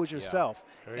 It's always yourself.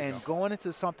 Yeah. And going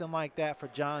into something like that for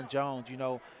John Jones,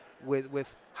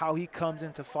 with how he comes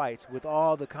into fights, with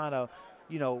all the kind of,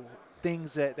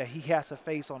 things that he has to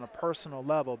face on a personal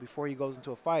level before he goes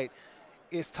into a fight,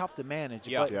 it's tough to manage.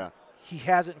 But he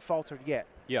hasn't faltered yet.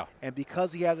 Yeah. And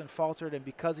because he hasn't faltered and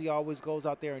because he always goes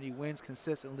out there and he wins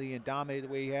consistently and dominates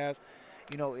the way he has,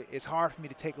 it's hard for me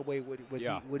to take away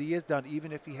what he has done,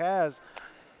 even if he has,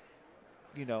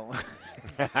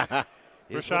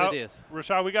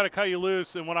 Rashad, we got to cut you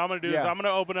loose, and what I'm going to do is I'm going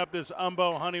to open up this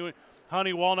Umbo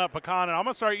honey walnut pecan, and I'm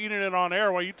going to start eating it on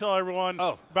air while you tell everyone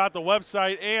about the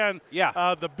website and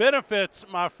the benefits,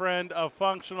 my friend, of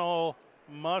functional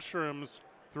mushrooms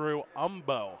through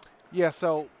Umbo. Yeah,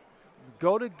 so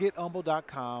go to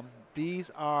getumbo.com.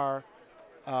 These are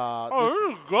this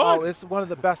is good. Oh, it's one of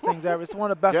the best things ever. It's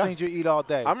one of the best things you eat all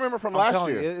day. I remember from last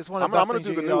year. It's one of the best things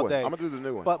you eat all day. I'm going to do the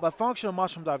new one. But functional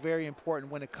mushrooms are very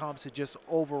important when it comes to just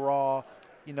overall,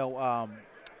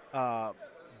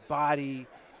 body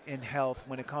and health,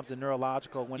 when it comes to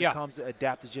neurological, when it comes to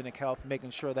adaptogenic health,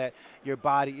 making sure that your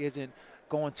body isn't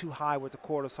going too high with the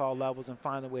cortisol levels and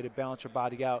find a way to balance your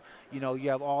body out. You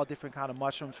have all different kind of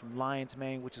mushrooms, from lion's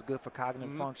mane, which is good for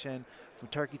cognitive function, from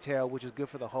turkey tail, which is good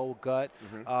for the whole gut,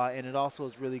 and it also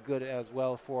is really good as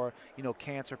well for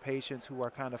cancer patients who are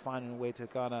kind of finding a way to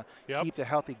kind of keep the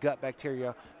healthy gut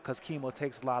bacteria, because chemo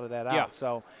takes a lot of that out.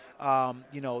 So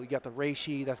you got the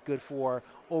reishi, that's good for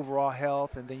overall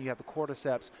health, and then you have the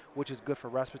cordyceps, which is good for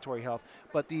respiratory health.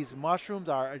 But these mushrooms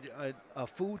are a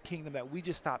food kingdom that we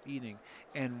just stopped eating,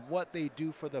 and what they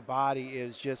do for the body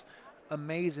is just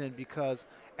amazing, because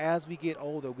as we get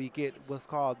older, we get what's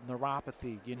called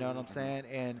neuropathy, you know what I'm saying?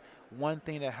 And one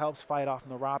thing that helps fight off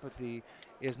neuropathy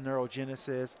is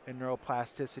neurogenesis and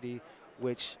neuroplasticity,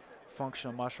 which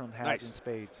functional mushroom has in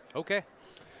spades. Okay.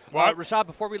 Well, Rashad,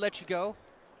 before we let you go,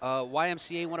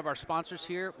 YMCA, one of our sponsors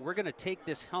here, we're going to take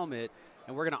this helmet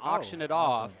and we're going to auction it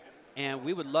off. And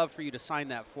we would love for you to sign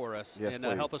that for us and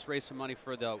help us raise some money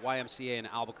for the YMCA in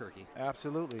Albuquerque.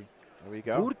 Absolutely. There we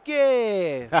go.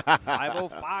 Burke.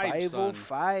 505.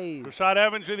 505. Rashad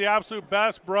Evans, you're the absolute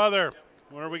best, brother.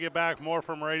 When we get back, more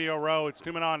from Radio Row. It's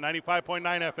 2 Men On, 95.9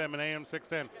 FM and AM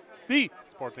 610. The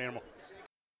Sports Animal.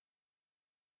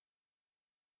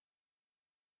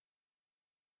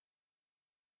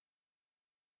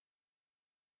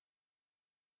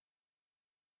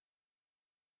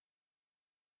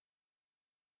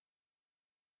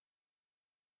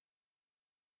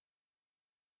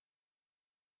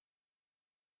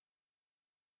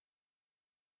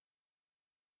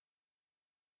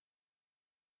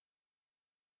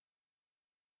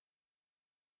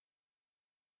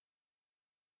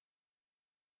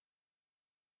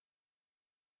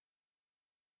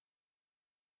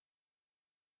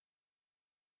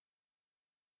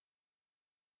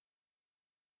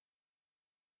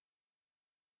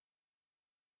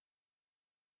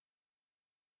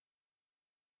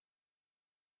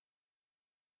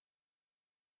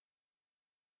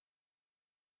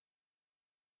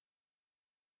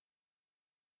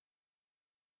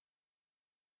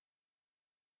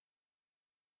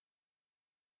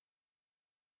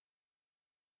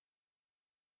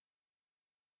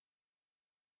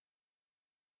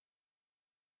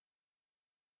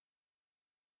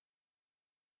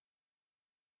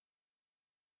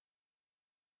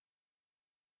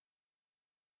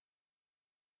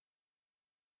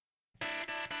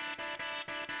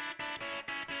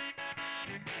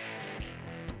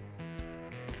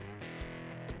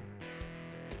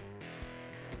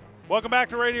 Welcome back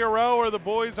to Radio Row, where the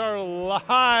boys are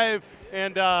live.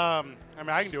 And, I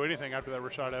can do anything after that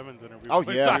Rashad Evans interview. Oh,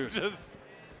 yeah.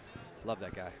 Love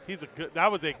that guy. That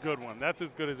was a good one. That's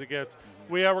as good as it gets.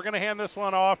 We're going to hand this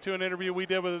one off to an interview we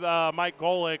did with Mike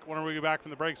Golick when we get back from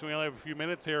the break, so we only have a few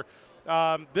minutes here.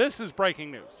 This is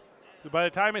breaking news. By the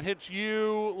time it hits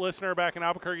you, listener, back in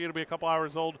Albuquerque, it'll be a couple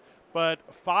hours old. But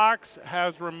Fox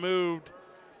has removed,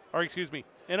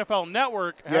 NFL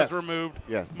Network has removed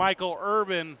Michael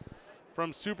Irvin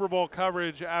from Super Bowl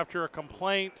coverage after a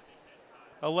complaint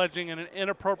alleging an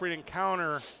inappropriate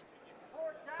encounter,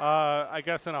 I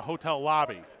guess, in a hotel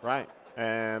lobby. Right.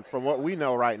 And from what we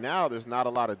know right now, there's not a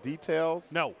lot of details.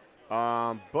 No.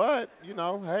 But,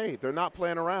 hey, they're not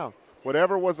playing around.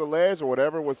 Whatever was alleged or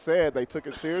whatever was said, they took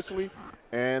it seriously,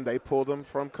 and they pulled him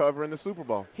from covering the Super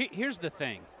Bowl. Here's the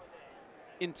thing.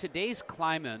 In today's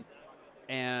climate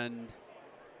and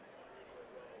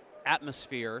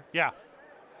atmosphere,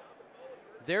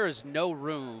 there is no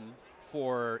room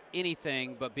for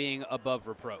anything but being above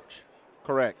reproach.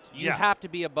 Correct. You have to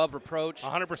be above reproach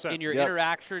 100%. in your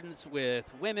interactions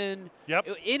with women,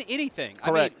 in anything.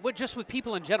 Correct. I mean, just with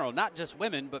people in general, not just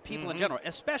women, but people in general,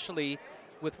 especially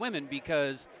with women,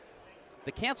 because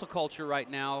the cancel culture right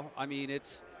now,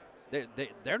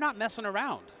 they're not messing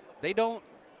around.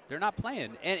 They're not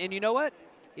playing. And you know what?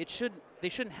 They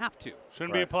shouldn't have to.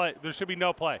 Shouldn't be a play. There should be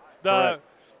no play.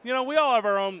 We all have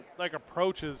our own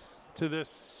approaches to this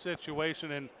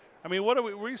situation, and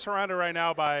we're surrounded right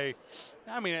now by,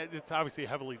 it's obviously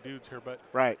heavily dudes here, but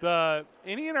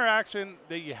any interaction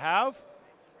that you have,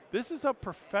 this is a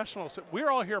professional. So we're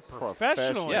all here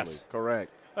professionally. Yes,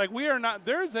 correct. We are not.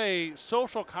 There's a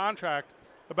social contract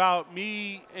about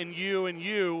me and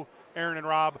you, Aaron and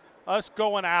Rob, us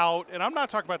going out, and I'm not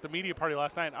talking about the media party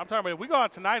last night. I'm talking about if we go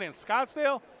out tonight in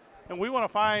Scottsdale, and we want to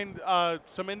find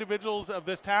some individuals of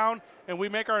this town, and we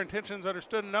make our intentions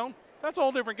understood and known. That's a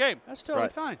whole different game. That's totally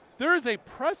fine. There is a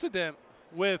precedent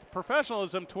with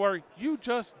professionalism to where you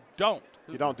just don't.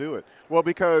 You don't do it. Well,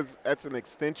 because that's an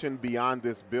extension beyond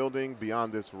this building,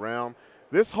 beyond this realm.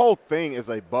 This whole thing is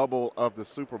a bubble of the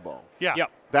Super Bowl. Yeah.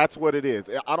 Yep. That's what it is.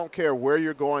 I don't care where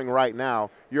you're going right now.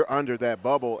 You're under that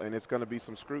bubble, and it's going to be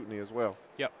some scrutiny as well.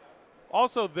 Yep.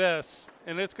 Also this,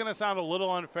 and it's going to sound a little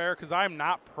unfair because I'm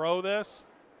not pro this,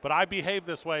 but I behave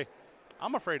this way.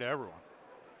 I'm afraid of everyone.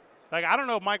 I don't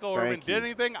know if Michael Irvin did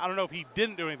anything. I don't know if he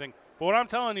didn't do anything. But what I'm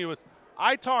telling you is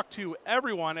I talk to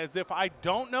everyone as if I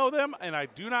don't know them and I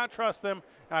do not trust them,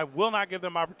 and I will not give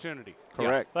them opportunity.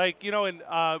 Correct. And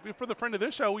for the friend of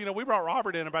this show, we brought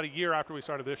Robert in about a year after we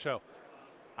started this show.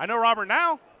 I know Robert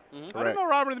now. I didn't Correct. know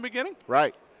Robert in the beginning.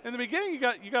 Right. In the beginning, you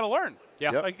got to learn.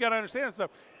 Yeah. Yep. Like, you got to understand stuff.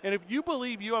 And if you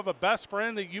believe you have a best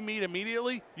friend that you meet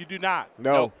immediately, you do not.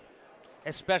 No. Nope.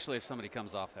 Especially if somebody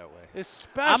comes off that way.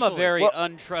 Especially. I'm a very Well-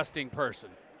 untrusting person.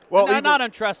 Well, No, even- not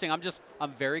untrusting.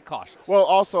 I'm very cautious. Well,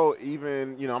 also,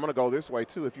 even, I'm going to go this way,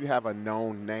 too. If you have a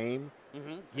known name.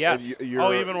 Yes.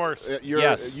 Oh, even worse.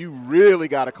 Yes. You really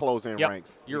got to close in Yep.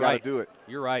 ranks. You're you gotta right. do it.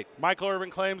 You're right. Michael Irvin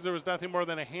claims there was nothing more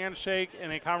than a handshake and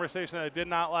a conversation that did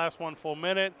not last 1 full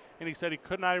minute, and he said he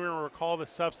could not even recall the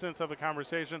substance of the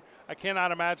conversation. I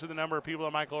cannot imagine the number of people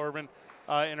that Michael Irvin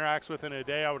interacts with in a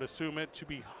day. I would assume it to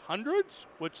be hundreds,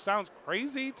 which sounds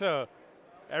crazy to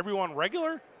everyone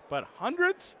regular, but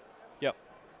hundreds. Yep.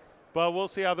 But we'll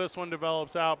see how this one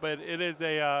develops out. But it is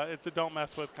it's a don't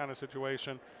mess with kind of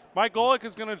situation. Mike Golic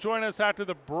is going to join us after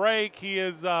the break. He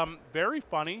is very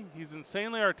funny. He's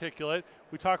insanely articulate.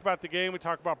 We talk about the game. We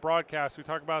talk about broadcast. We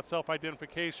talk about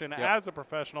self-identification as a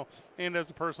professional and as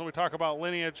a person. We talk about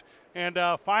lineage. And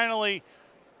finally,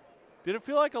 did it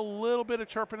feel like a little bit of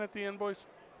chirping at the end, boys?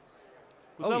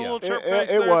 Was that a little chirp face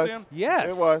it there was. at the end?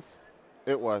 Yes.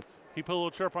 It was. He put a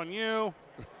little chirp on you.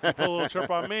 He put a little chirp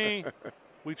on me.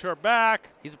 We chirp back.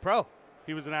 He's a pro.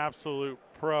 He was an absolute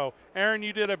pro. Aaron,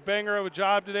 you did a banger of a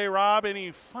job today. Rob, any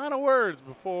final words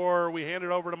before we hand it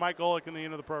over to Mike Golic in the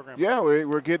end of the program? Yeah,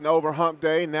 we're getting over hump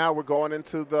day. Now we're going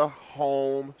into the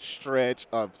home stretch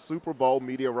of Super Bowl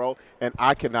Media Row, and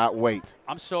I cannot wait.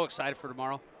 I'm so excited for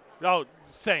tomorrow. Oh,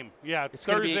 same. Yeah, It's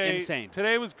gonna be Thursday. insane.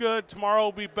 Today was good. Tomorrow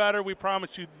will be better. We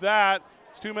promise you that.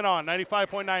 It's 2 Men On,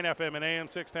 95.9 FM and AM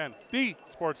 610, the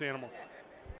sports animal.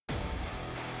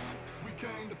 We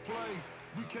came to play.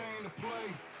 We came to play.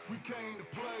 We came to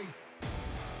play.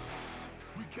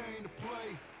 We came to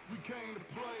play. We came to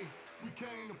play. We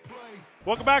came to play.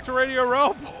 Welcome back to Radio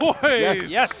Row, boys.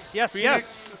 Yes.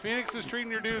 Phoenix is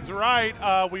treating your dudes right.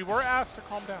 We were asked to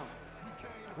calm down.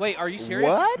 Wait, are you serious?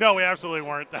 What? No, we absolutely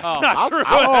weren't. That's Oh. not true.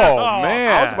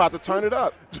 I was about to turn it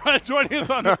up. Joining us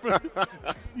on the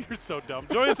you're so dumb.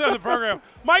 Joining us on the program,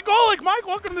 Mike Golic. Mike,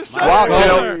 welcome to the show. Wow,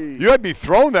 Brother. you had me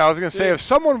thrown there. I was going to say, if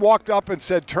someone walked up and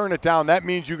said, turn it down, that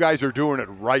means you guys are doing it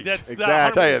right. That's Exactly.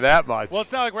 I'll tell you that much. Well,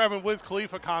 it's not like we're having Wiz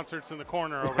Khalifa concerts in the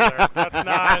corner over there. That's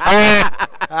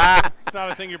not. It's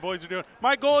not a thing your boys are doing.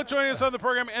 Mike Golic joining us on the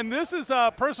program, and this is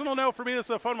a personal note for me. This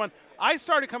is a fun one. I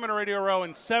started coming to Radio Row in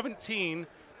 2017.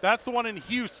 That's the one in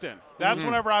Houston. That's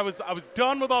whenever I was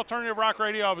done with alternative rock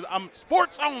radio. I'm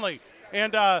sports only,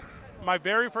 and my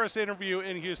very first interview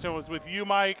in Houston was with you,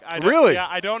 Mike. Really? Yeah.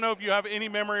 I don't know if you have any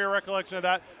memory or recollection of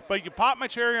that, but you popped my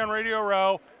cherry on Radio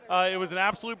Row. It was an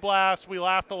absolute blast. We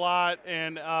laughed a lot,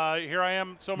 and here I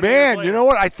am so many years Man, later. you know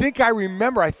what? I think I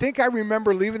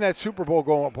remember leaving that Super Bowl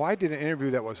going, boy, I did an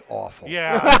interview that was awful.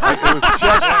 Yeah. It was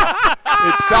just,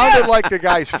 it sounded like the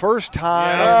guy's first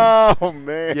time. Oh,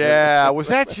 man. Yeah. Was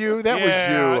that you? That was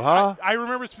you, huh? I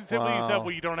remember specifically you said, Wow.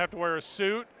 well, you don't have to wear a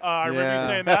suit. I remember you Yeah.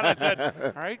 saying that. I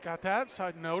said, all right, got that. So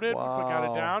I noted. Wow.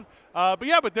 Got it down.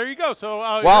 But there you go. So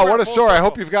Wow, you're what a full story. I circle.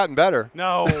 hope you've gotten better.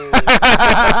 No.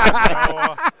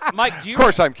 Mike, do you Of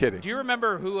course I'm kidding. Do you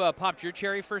remember who popped your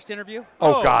cherry first interview?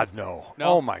 Oh, God, no. No?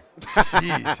 Oh, my.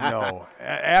 Jeez, no.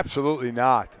 Absolutely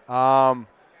not. Oh,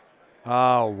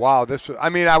 wow.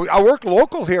 I worked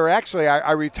local here, actually.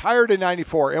 I retired in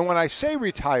 94. And when I say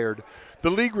retired, the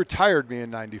league retired me in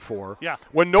 94. Yeah.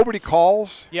 When nobody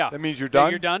calls, Yeah. that means you're Yeah, done.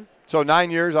 you're done. So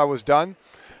 9 years I was done.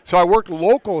 So I worked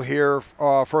local here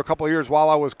for a couple of years while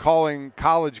I was calling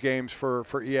college games for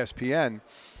ESPN.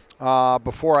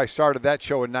 Before I started that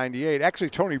show in 98. Actually,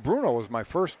 Tony Bruno was my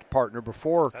first partner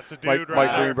before That's a dude Mike right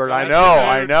there. Greenberg. That's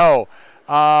I a know.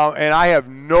 And I have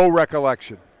no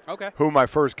recollection Okay. who my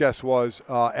first guest was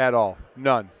at all.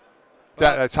 None.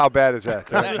 That's how bad is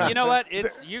that? You know what?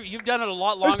 It's you've done it a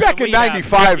lot It longer. was back than in we have.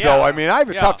 '95, Yeah. though. I mean, I have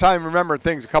a Yeah. tough time remembering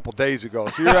things a couple days ago.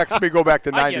 So you're asking me to go back to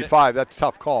I get it. '95. That's a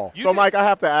tough call. You So, did- Mike, I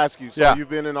have to ask you. So Yeah. you've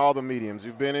been in all the mediums.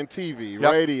 You've been in TV,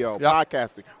 Yep. radio, Yep.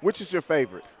 podcasting. Which is your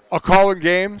favorite? Calling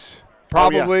games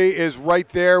probably is right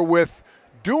there with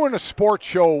doing a sports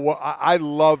show. I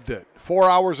loved it. 4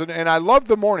 hours, and I love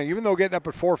the morning. Even though getting up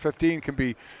at 4:15 can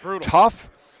be tough,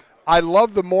 I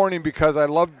love the morning because I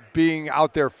love being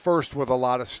out there first with a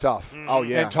lot of stuff. Oh,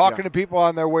 yeah. And talking yeah. to people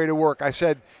on their way to work. I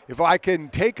said, if I can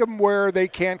take them where they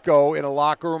can't go in a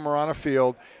locker room or on a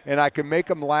field, and I can make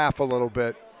them laugh a little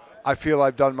bit, I feel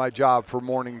I've done my job for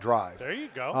morning drive. There you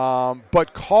go.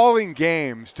 But calling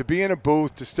games, to be in a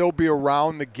booth, to still be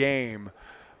around the game,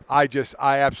 I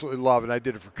absolutely love it. I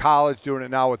did it for college, doing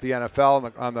it now with the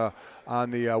NFL on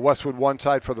the Westwood One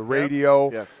side for the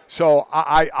radio. Yes. So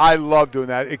I love doing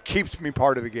that. It keeps me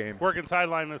part of the game. Working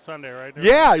sideline this Sunday, right?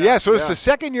 Yeah. So it's the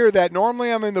second year that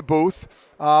normally I'm in the booth,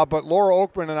 but Laura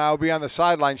Oakman and I will be on the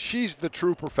sideline. She's the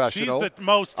true professional. She's the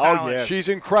most talented. Oh, yes. She's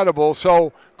incredible.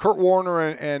 So Kurt Warner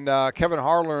and Kevin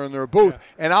Harler are in their booth,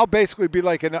 and I'll basically be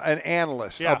like an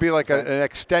analyst. Yeah. I'll be like an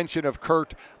extension of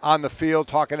Kurt on the field,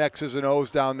 talking X's and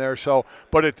O's down there. So,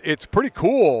 but it's pretty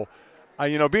cool.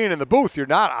 Being in the booth,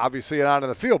 you're obviously not in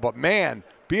the field, but man,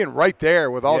 being right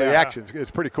there with all the actions, it's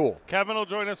pretty cool. Kevin will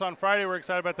join us on Friday. We're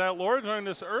excited about that. Laura joined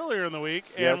us earlier in the week,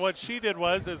 and what she did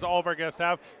was, as all of our guests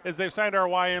have, is they've signed our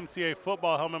YMCA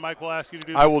football helmet. Mike will ask you to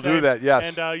do. I will do that.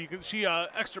 Yes. And you can. She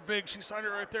extra big. She signed it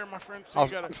right there, my friend. So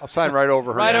I'll sign right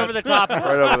over her. Right over the top. Right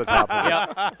over the top.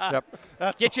 Of her.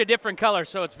 Yep. Get you a different color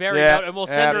so it's very out, and we'll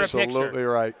send her a picture. Absolutely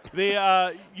right.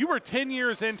 You were 10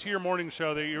 years into your morning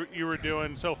show that you were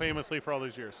doing so famously for all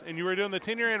these years, and you were doing the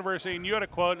 10-year anniversary, and you had a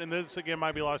quote, and this again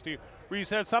might be lost to you, where you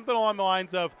said something along the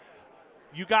lines of,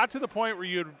 you got to the point where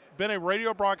you had been a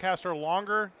radio broadcaster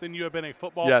longer than you had been a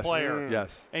football player.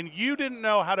 Yes. And you didn't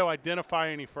know how to identify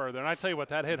any further. And I tell you what,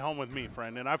 that hit home with me,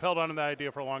 friend, and I've held on to that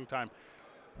idea for a long time.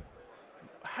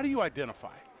 How do you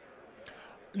identify?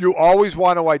 You always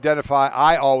want to identify.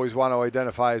 I always want to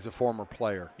identify as a former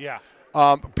player. Yeah.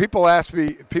 People ask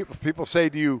me, people say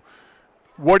to you,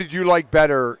 what did you like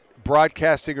better,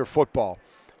 broadcasting or football?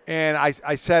 And I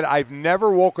said, I've never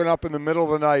woken up in the middle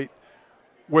of the night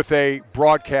with a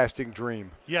broadcasting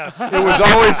dream. Yes. It was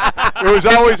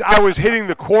always I was hitting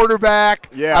the quarterback.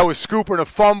 Yeah. I was scooping a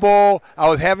fumble. I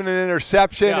was having an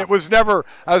interception. Yeah. I was never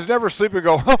sleeping and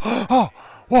go,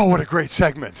 whoa, what a great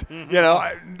segment.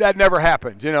 Mm-hmm. That never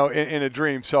happened, in a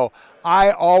dream. So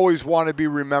I always want to be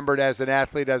remembered as an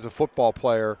athlete, as a football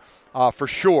player, for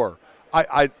sure.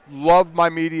 I love my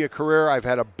media career. I've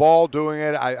had a ball doing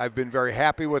it. I've been very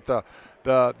happy with the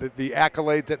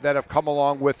accolades that have come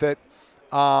along with it.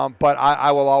 But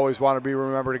I will always want to be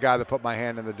remembered a guy that put my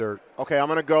hand in the dirt. Okay, I'm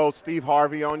going to go Steve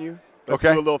Harvey on you. Let's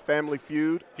Okay. do a little family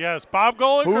feud. Yes, Bob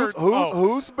Golick.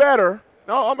 Who's better?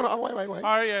 No, I'm going to wait. All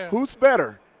right, yeah. Who's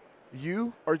better,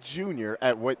 you or Junior,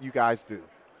 at what you guys do?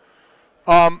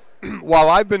 While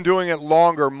I've been doing it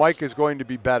longer, Mike is going to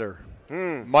be better.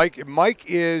 Mike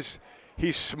is –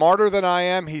 he's smarter than I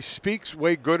am. He speaks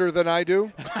way gooder than I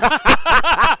do.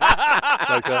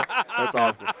 Like that? That's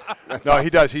awesome.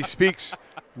 He does. He speaks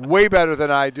way better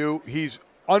than I do. He's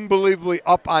unbelievably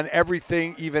up on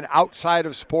everything, even outside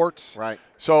of sports. Right.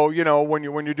 So, when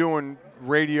you're doing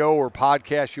radio or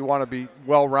podcast, you want to be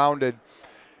well-rounded.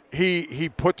 He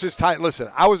puts his time. Listen,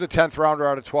 I was a 10th rounder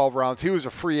out of 12 rounds. He was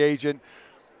a free agent.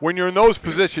 When you're in those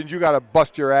positions, you got to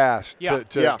bust your ass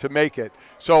to make it.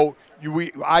 So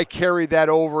I carried that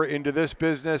over into this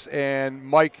business, and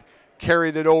Mike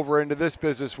carried it over into this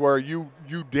business where you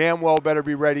damn well better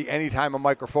be ready anytime a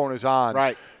microphone is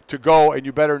on to go, and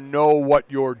you better know what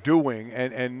you're doing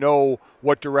and know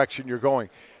what direction you're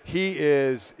going.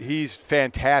 He's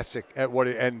fantastic at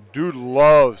and dude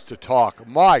loves to talk.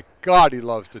 My God, he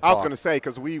loves to talk. I was going to say,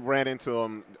 because we ran into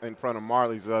him in front of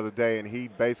Marley's the other day, and he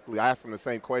basically asked him the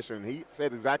same question, and he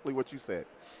said exactly what you said.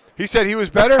 He said he was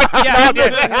better? Yeah, he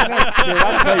did.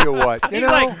 I'll tell you what. He's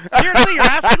like, seriously, you're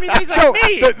asking me? He's like,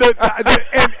 me.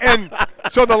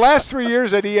 So the last 3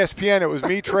 years at ESPN, it was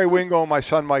me, Trey Wingo, and my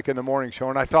son Mike in the morning show.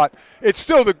 And I thought, it's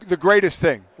still the greatest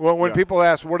thing. When people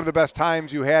ask, what are the best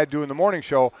times you had doing the morning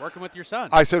show? Working with your son.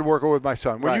 I said working with my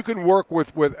son. When you can work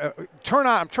with turn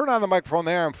on the microphone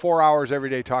there, I'm 4 hours every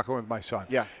day talking with my son.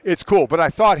 Yeah. It's cool. But I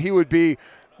thought he would be,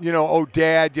 oh,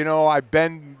 Dad, I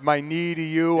bend my knee to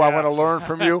you. I want to learn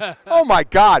from you. Oh, my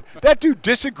God. That dude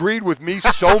disagreed with me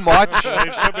so much.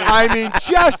 I mean,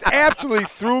 just absolutely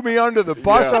threw me under the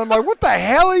bus. And I'm like, what the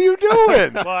hell are you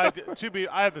doing? Well, I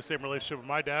have the same relationship with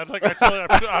my dad. Like I tell you,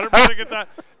 I 100% get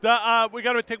that. We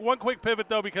got to take one quick pivot,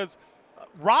 though, because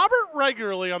Robert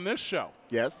regularly on this show,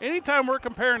 anytime we're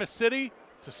comparing a city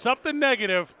to something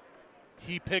negative,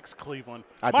 he picks Cleveland.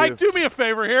 Mike, do me a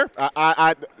favor here.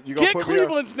 You Get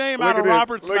Cleveland's name out of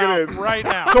Robert's mouth right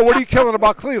now. So what are you killing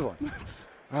about Cleveland?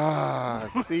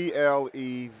 Cleveland.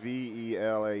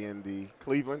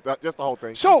 Cleveland. Just the whole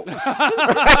thing. So,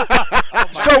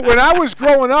 so when I was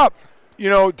growing up,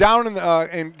 down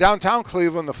in downtown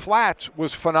Cleveland, the Flats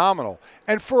was phenomenal.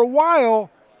 And for a while,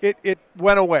 it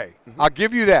went away. I'll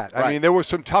give you that. I mean, there were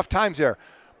some tough times there.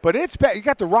 But it's bad. You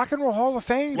got the Rock and Roll Hall of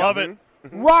Fame. Love it.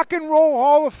 Rock and Roll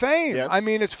Hall of Fame. Yes. I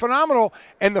mean, it's phenomenal.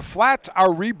 And the flats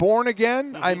are reborn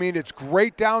again. I mean, it's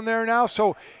great down there now.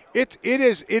 So it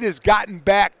has gotten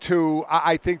back to,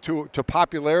 I think, to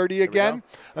popularity again,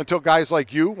 until guys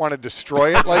like you want to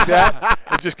destroy it like that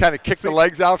and just kind of kick the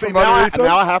legs out from underneath them.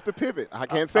 Now I have to pivot. I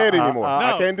can't say it anymore.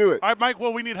 I can't do it. All right, Mike,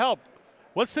 well, we need help.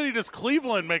 What city does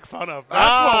Cleveland make fun of?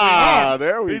 That's what we need.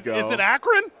 There we go. Is it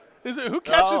Akron? Is it who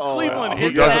catches Cleveland?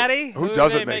 Cincinnati? Who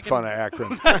doesn't make fun of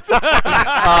Akron?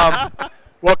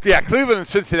 Well, yeah, Cleveland and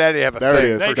Cincinnati have a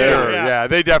thing for sure. Yeah,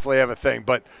 they definitely have a thing.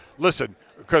 But listen,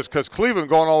 because Cleveland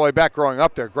going all the way back growing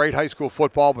up there, great high school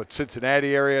football, but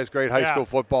Cincinnati area is great high school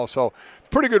football. So it's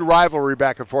pretty good rivalry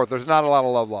back and forth. There's not a lot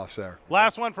of love lost there.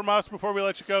 Last one from us before we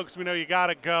let you go because we know you got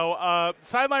to go.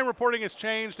 Sideline reporting has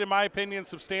changed, in my opinion,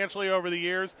 substantially over the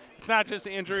years. It's not just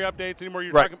injury updates anymore.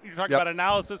 You're talking about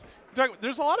analysis.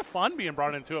 There's a lot of fun being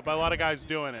brought into it by a lot of guys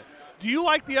doing it. Do you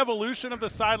like the evolution of the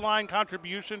sideline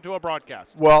contribution to a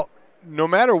broadcast? Well, no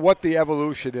matter what the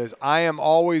evolution is, I am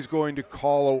always going to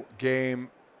call a game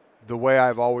the way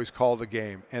I've always called a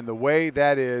game. And the way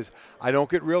that is, I don't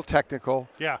get real technical.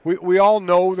 Yeah. We all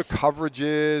know the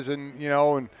coverages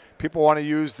and people want to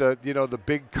use the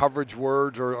big coverage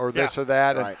words or this or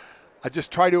that. Right. And I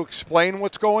just try to explain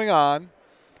what's going on.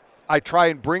 I try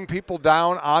and bring people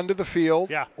down onto the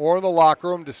field or the locker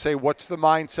room to say what's the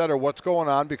mindset or what's going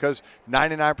on, because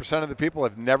 99% of the people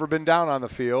have never been down on the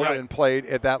field and played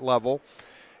at that level.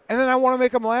 And then I want to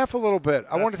make them laugh a little bit.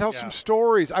 I want to tell some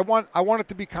stories. I want it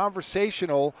to be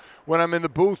conversational when I'm in the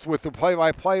booth with the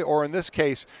play-by-play, or in this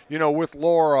case, with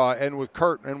Laura and with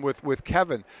Kurt and with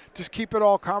Kevin. Just keep it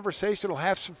all conversational.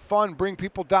 Have some fun. Bring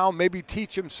people down. Maybe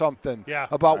teach them something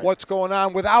about what's going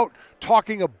on without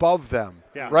talking above them.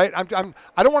 Yeah. Right? I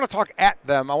don't want to talk at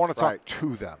them. I want to talk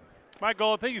to them. Mike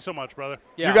Gold, thank you so much, brother.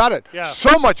 Yeah. You got it. Yeah.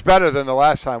 So much better than the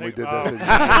last time we did this.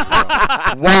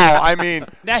 Wow. I mean,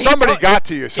 somebody got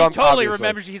to you. He totally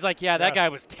remembers. He's like, that guy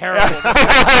was terrible.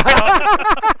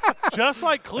 Just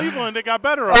like Cleveland, it got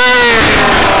better.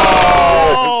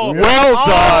 Oh, well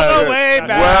done. All the way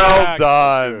back. Well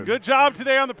done. Good job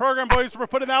today on the program, boys. We're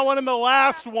putting that one in the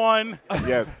last one.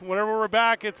 Yes. Whenever we're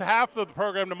back, it's half of the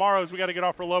program tomorrow as we got to get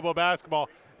off for Lobo basketball.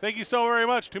 Thank you so very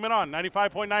much. 2 Men On,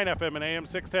 95.9 FM and AM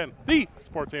 610, the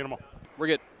Sports Animal. We're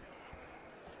good.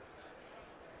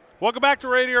 Welcome back to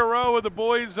Radio Row, where the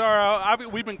boys are.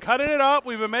 We've been cutting it up.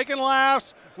 We've been making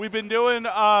laughs. We've been doing.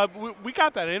 We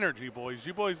got that energy, boys.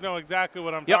 You boys know exactly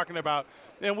what I'm talking about.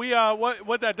 And we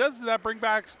what that does is that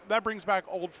brings back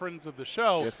old friends of the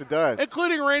show. Yes, it does.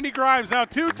 Including Randy Grimes, now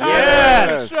 2 times on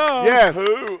the show. Yes.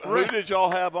 Who did y'all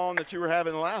have on that you were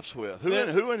having laughs with?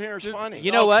 Who in here is funny?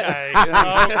 You know what? Okay.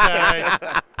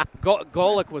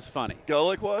 Golick was funny.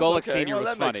 Golick was? Golick Okay. Sr. was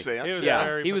that funny. Makes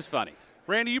sense. He was funny.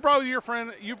 Randy, you brought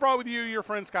with you your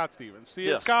friend Scott Stevens.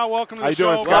 Yes. Scott, welcome to the How you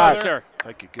show. doing, Scott? Sure.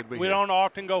 Thank you. Good to be We here. don't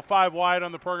often go 5 wide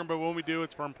on the program, but when we do,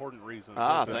 it's for important reasons.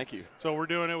 Thank you. So we're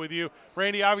doing it with you.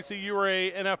 Randy, obviously you were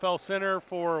a NFL center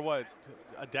for, what,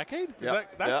 a decade?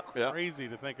 That's crazy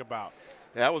to think about.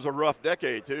 That was a rough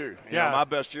decade, too. You Yeah. know, my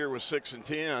best year was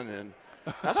 6-10, and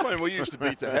that's when we used to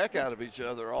beat the heck out of each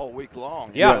other all week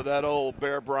long. Yeah. You know, that old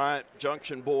Bear Bryant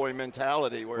junction boy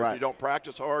mentality where if you don't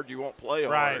practice hard, you won't play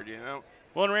hard, you know.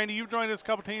 Well, and Randy, you've joined us a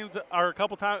couple times,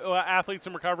 Athletes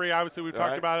in Recovery. Obviously, we've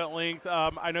talked about it at length.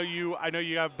 I know you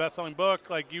have a best-selling book.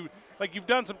 You've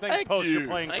done some things post your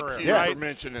playing career. Thank you right? for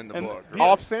mentioning the book.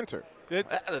 Off center. It,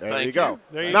 There you go.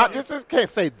 There you Not go. just can't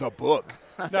say the book.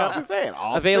 No. I'm just saying.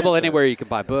 Off Available center. anywhere you can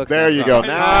buy books. There you go.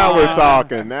 Now we're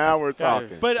talking. Now we're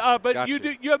talking. But Got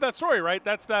you have that story, right?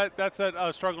 That's that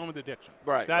struggling with addiction.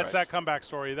 Right, That's right. that comeback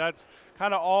story. That's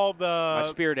kind of all the My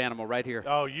spirit animal right here.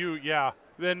 Oh,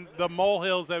 then the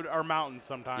molehills that are mountains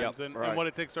sometimes, and what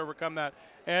it takes to overcome that.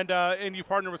 And you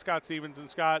partner with Scott Stevens, and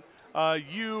Scott,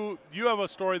 you have a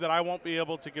story that I won't be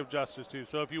able to give justice to.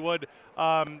 So if you would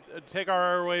take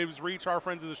our airwaves, reach our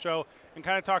friends of the show, and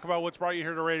kind of talk about what's brought you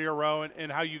here to Radio Row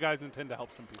and how you guys intend to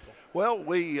help some people. Well,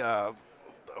 we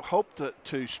hope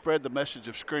to spread the message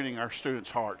of screening our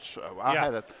students' hearts. I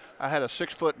had a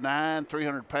 6'9",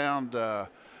 300-pound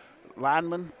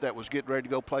lineman that was getting ready to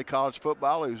go play college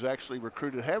football. He was actually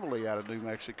recruited heavily out of New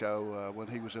Mexico when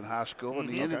he was in high school, and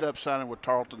he ended up signing with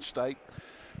Tarleton State.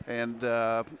 And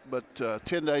but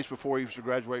 10 days before he was to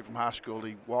graduate from high school,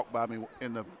 he walked by me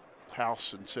in the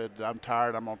house and said, "I'm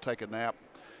tired. I'm going to take a nap."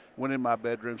 Went in my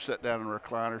bedroom, sat down in a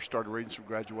recliner, started reading some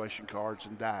graduation cards,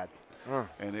 and died.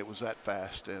 And it was that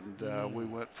fast. And we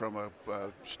went from a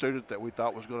student that we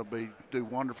thought was going to do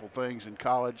wonderful things in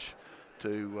college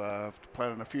to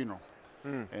planning a funeral.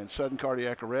 And sudden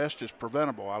cardiac arrest is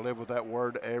preventable. I live with that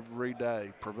word every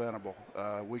day, preventable.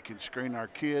 We can screen our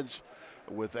kids.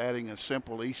 with adding a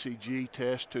simple ECG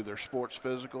test to their sports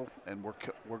physical, and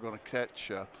we're going to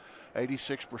catch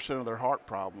 86% of their heart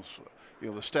problems. You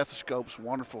know, the stethoscope's a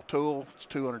wonderful tool. It's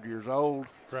 200 years old.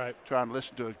 Right. Trying to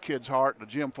listen to a kid's heart in a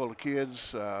gym full of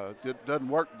kids, it doesn't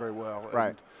work very well.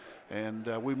 Right. And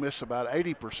we miss about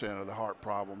 80% of the heart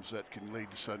problems that can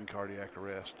lead to sudden cardiac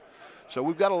arrest. So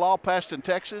we've got a law passed in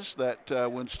Texas that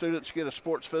when students get a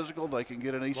sports physical, they can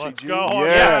get an ECG. Let's go on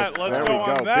that. Let's go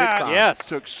on that.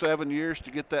 Yes. It took 7 years to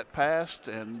get that passed,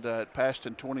 and it passed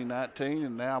in 2019,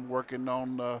 and now I'm working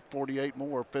on 48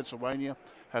 more. Pennsylvania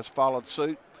has followed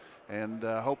suit, and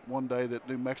hope one day that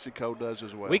New Mexico does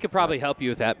as well. We could probably help you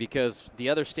with that because the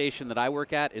other station that I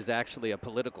work at is actually a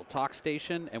political talk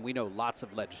station, and we know lots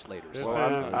of legislators.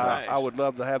 Well, I would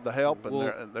love to have the help,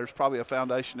 and there's probably a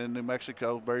foundation in New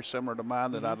Mexico very similar to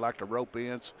mine that I'd like to rope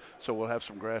in, so we'll have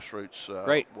some grassroots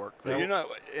work there. You know,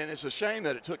 and it's a shame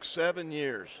that it took 7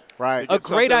 years. Right. A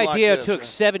great idea took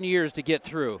 7 years to get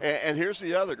through. And here's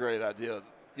the other great idea.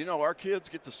 You know, our kids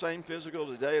get the same physical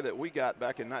today that we got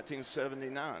back in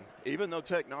 1979. Even though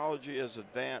technology has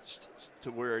advanced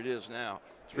to where it is now,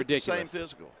 it's ridiculous. The same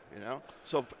physical, you know.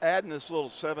 So adding this little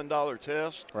 $7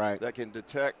 test that can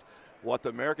detect what the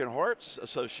American Heart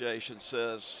Association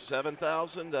says,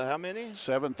 7,000 to how many?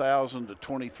 7,000 to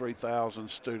 23,000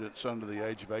 students under the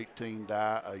age of 18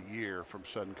 die a year from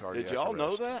sudden cardiac arrest. Did y'all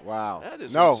know that? Wow. That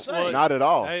is no, insane. not at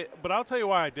all. Hey, but I'll tell you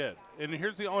why I did. And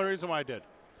here's the only reason why I did.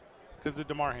 Because of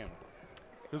Damar Hamlin.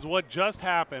 Because what just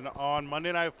happened on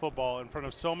Monday Night Football in front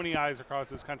of so many eyes across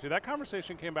this country, that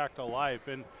conversation came back to life.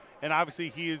 And obviously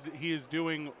he is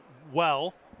doing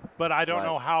well, but I don't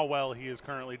know how well he is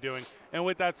currently doing. And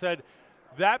with that said,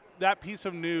 that piece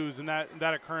of news and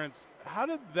that occurrence, how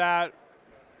did that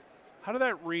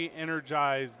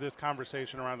re-energize this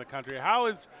conversation around the country? How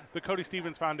is the Cody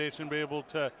Stevens Foundation be able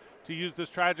to use this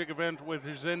tragic event, which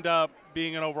has ended up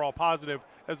being an overall positive,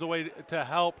 as a way to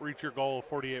help reach your goal of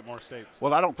 48 more states?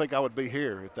 Well, I don't think I would be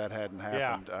here if that hadn't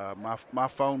happened. Yeah. My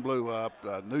phone blew up.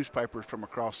 Newspapers from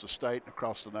across the state and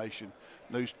across the nation,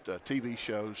 news, TV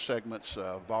shows, segments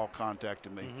have all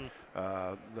contacted me.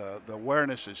 The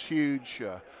awareness is huge.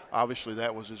 Obviously,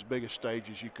 that was as big a stage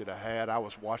as you could have had. I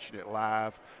was watching it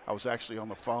live. I was actually on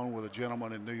the phone with a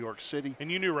gentleman in New York City.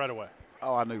 And you knew right away?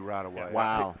 Oh, I knew right away.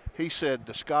 Wow. He said,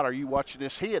 Scott, are you watching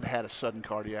this? He had had a sudden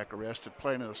cardiac arrest and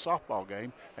playing in a softball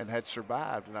game and had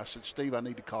survived. And I said, Steve, I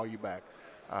need to call you back.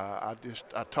 I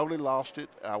totally lost it.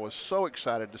 I was so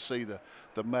excited to see the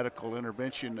medical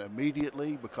intervention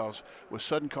immediately, because with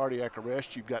sudden cardiac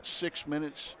arrest, you've got 6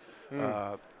 minutes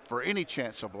for any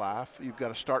chance of life. You've got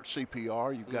to start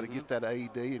CPR. You've got to get that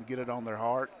AED and get it on their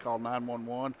heart, call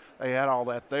 911. They had all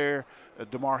that there.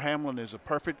 Damar Hamlin is a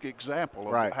perfect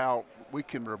example of how we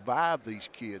can revive these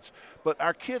kids. But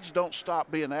our kids don't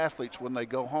stop being athletes when they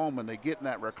go home and they get in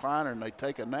that recliner and they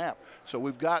take a nap. So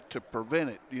we've got to prevent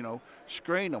it,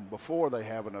 screen them before they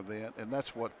have an event, and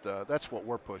that's what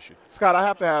we're pushing. Scott, I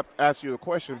have to ask you a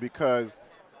question, because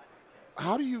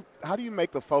how do you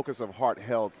make the focus of heart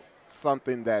health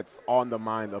something that's on the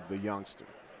mind of the youngster,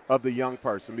 of the young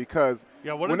person? Because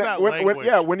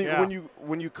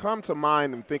when you come to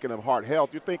mind and thinking of heart health,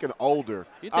 you're thinking older.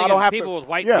 You're thinking of people with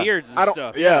white beards and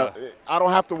stuff. I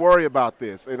don't have to worry about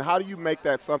this. And how do you make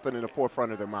that something in the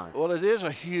forefront of their mind? Well, it is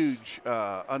a huge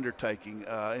undertaking.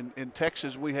 In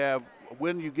Texas, we have,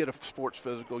 when you get a sports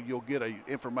physical, you'll get an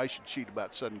information sheet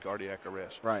about sudden cardiac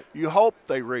arrest. Right. You hope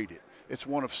they read it. It's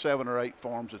one of 7 or 8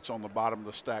 forms. It's on the bottom of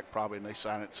the stack probably, and they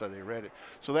sign it so they read it.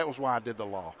 So that was why I did the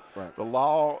law. Right. The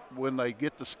law, when they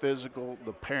get this physical,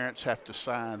 the parents have to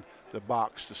sign the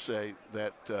box to say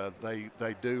that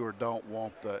they do or don't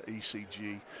want the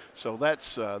ECG. So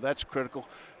that's critical.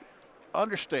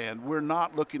 Understand, we're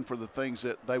not looking for the things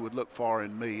that they would look for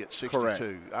in me at 62. Correct.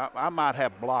 I might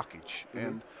have blockage,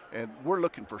 and we're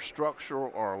looking for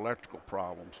structural or electrical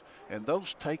problems, and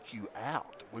those take you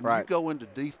out. When you go into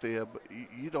defib,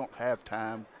 you don't have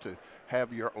time to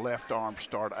have your left arm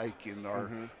start aching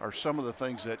or some of the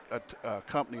things that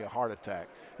accompany a heart attack.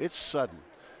 It's sudden.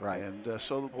 Right. And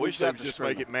so we should just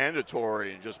make it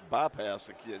mandatory and just bypass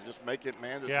the kid. Just make it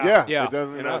mandatory. Yeah. It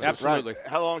doesn't absolutely.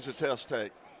 How long does the test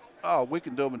take? Oh, we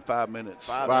can do them in 5 minutes.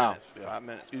 5 minutes. Yeah. 5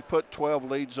 minutes. You put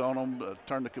 12 leads on them,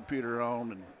 turn the computer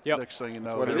on, and next thing you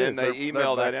know, and then they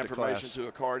email that information to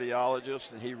a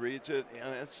cardiologist, and he reads it.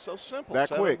 And it's so simple.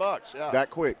 That quick. $7. Yeah. That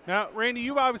quick. Now, Randy,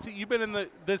 you've been in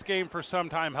this game for some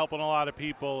time, helping a lot of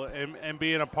people and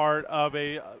being a part of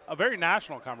a very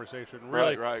national conversation.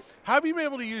 Really. Right. How have you been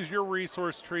able to use your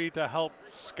resource tree to help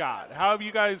Scott? How have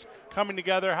you guys coming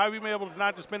together? How have you been able to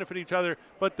not just benefit each other,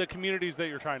 but the communities that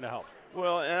you're trying to help?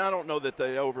 Well, and I don't know that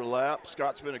they overlap.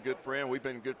 Scott's been a good friend. We've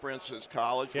been good friends since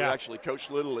college. Yeah. We actually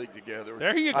coached Little League together.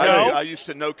 There you go. I used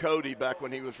to know Cody back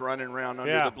when he was running around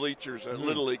under the bleachers at Mm-hmm.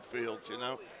 Little League fields, you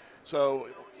know. So,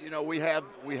 you know, we have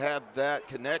that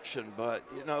connection, but,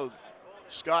 you know,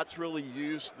 Scott's really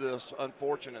used this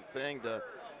unfortunate thing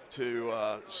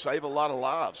to save a lot of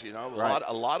lives. You know,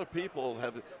 a lot of people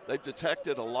they've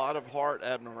detected a lot of heart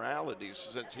abnormalities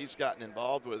since he's gotten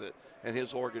involved with it in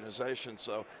his organization.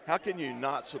 So how can you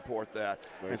not support that?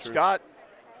 Very true. Scott,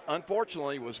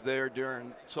 unfortunately, was there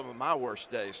during some of my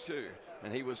worst days too,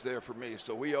 and he was there for me.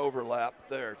 So we overlapped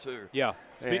there too. Yeah.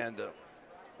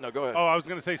 No, go ahead. Oh, I was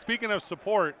going to say, speaking of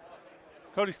support,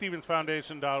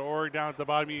 CodyStevensFoundation.org. Down at the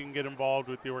bottom, you can get involved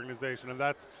with the organization, and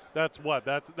that's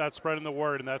spreading the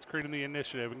word, and that's creating the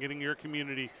initiative and getting your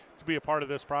community to be a part of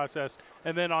this process.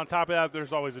 And then on top of that,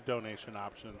 there's always a donation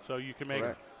option, so you can make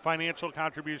financial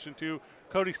contribution to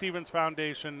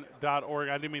CodyStevensFoundation.org.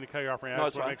 I didn't mean to cut you off, Randy. I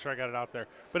just want to make sure I got it out there.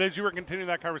 But as you were continuing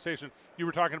that conversation, you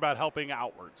were talking about helping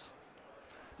outwards.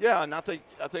 Yeah, and I think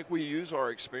we use our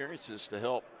experiences to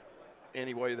help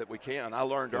any way that we can. I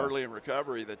learned early in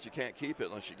recovery that you can't keep it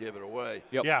unless you give it away.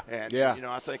 Yep. Yeah. And, you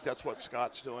know, I think that's what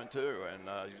Scott's doing too. And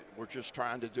we're just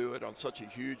trying to do it on such a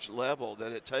huge level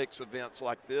that it takes events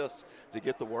like this to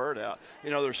get the word out. You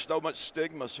know, there's so much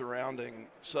stigma surrounding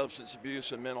substance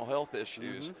abuse and mental health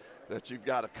issues that you've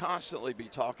got to constantly be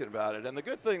talking about it. And the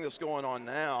good thing that's going on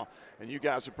now, and you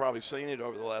guys have probably seen it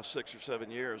over the last 6 or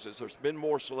 7 years, is there's been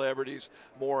more celebrities,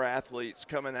 more athletes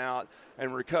coming out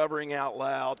and recovering out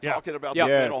loud, talking about the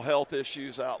mental health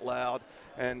issues out loud.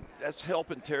 And that's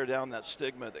helping tear down that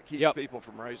stigma that keeps people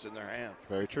from raising their hands.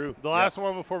 Very true. The last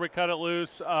one before we cut it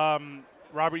loose,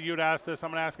 Robert, you had asked this.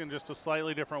 I'm going to ask in just a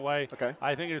slightly different way. Okay.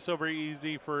 I think it's so very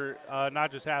easy for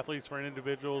not just athletes, for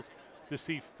individuals to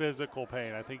see physical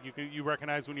pain. I think you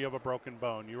recognize when you have a broken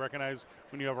bone. You recognize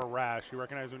when you have a rash. You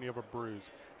recognize when you have a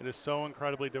bruise. It is so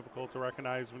incredibly difficult to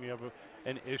recognize when you have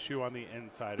an issue on the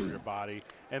inside of your body.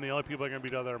 And the only people that are going to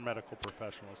be other medical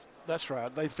professionals. That's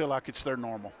right. They feel like it's their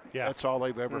normal. Yeah. That's all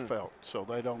they've ever felt. So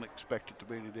they don't expect it to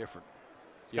be any different.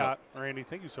 Scott, Randy,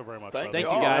 thank you so very much. Thank you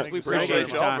guys. We appreciate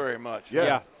your time very much. Yes.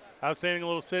 Yeah. Outstanding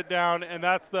little sit down, and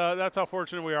that's how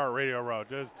fortunate we are at Radio Row.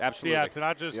 Absolutely. To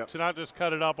not just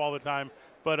cut it up all the time,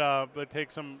 but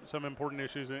take some important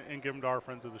issues and give them to our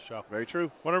friends of the show. Very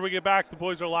true. Whenever we get back, the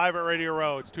boys are live at Radio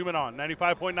Row. It's 2 Men On,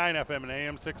 95.9 FM and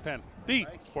AM 610, the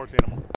Sports Animal.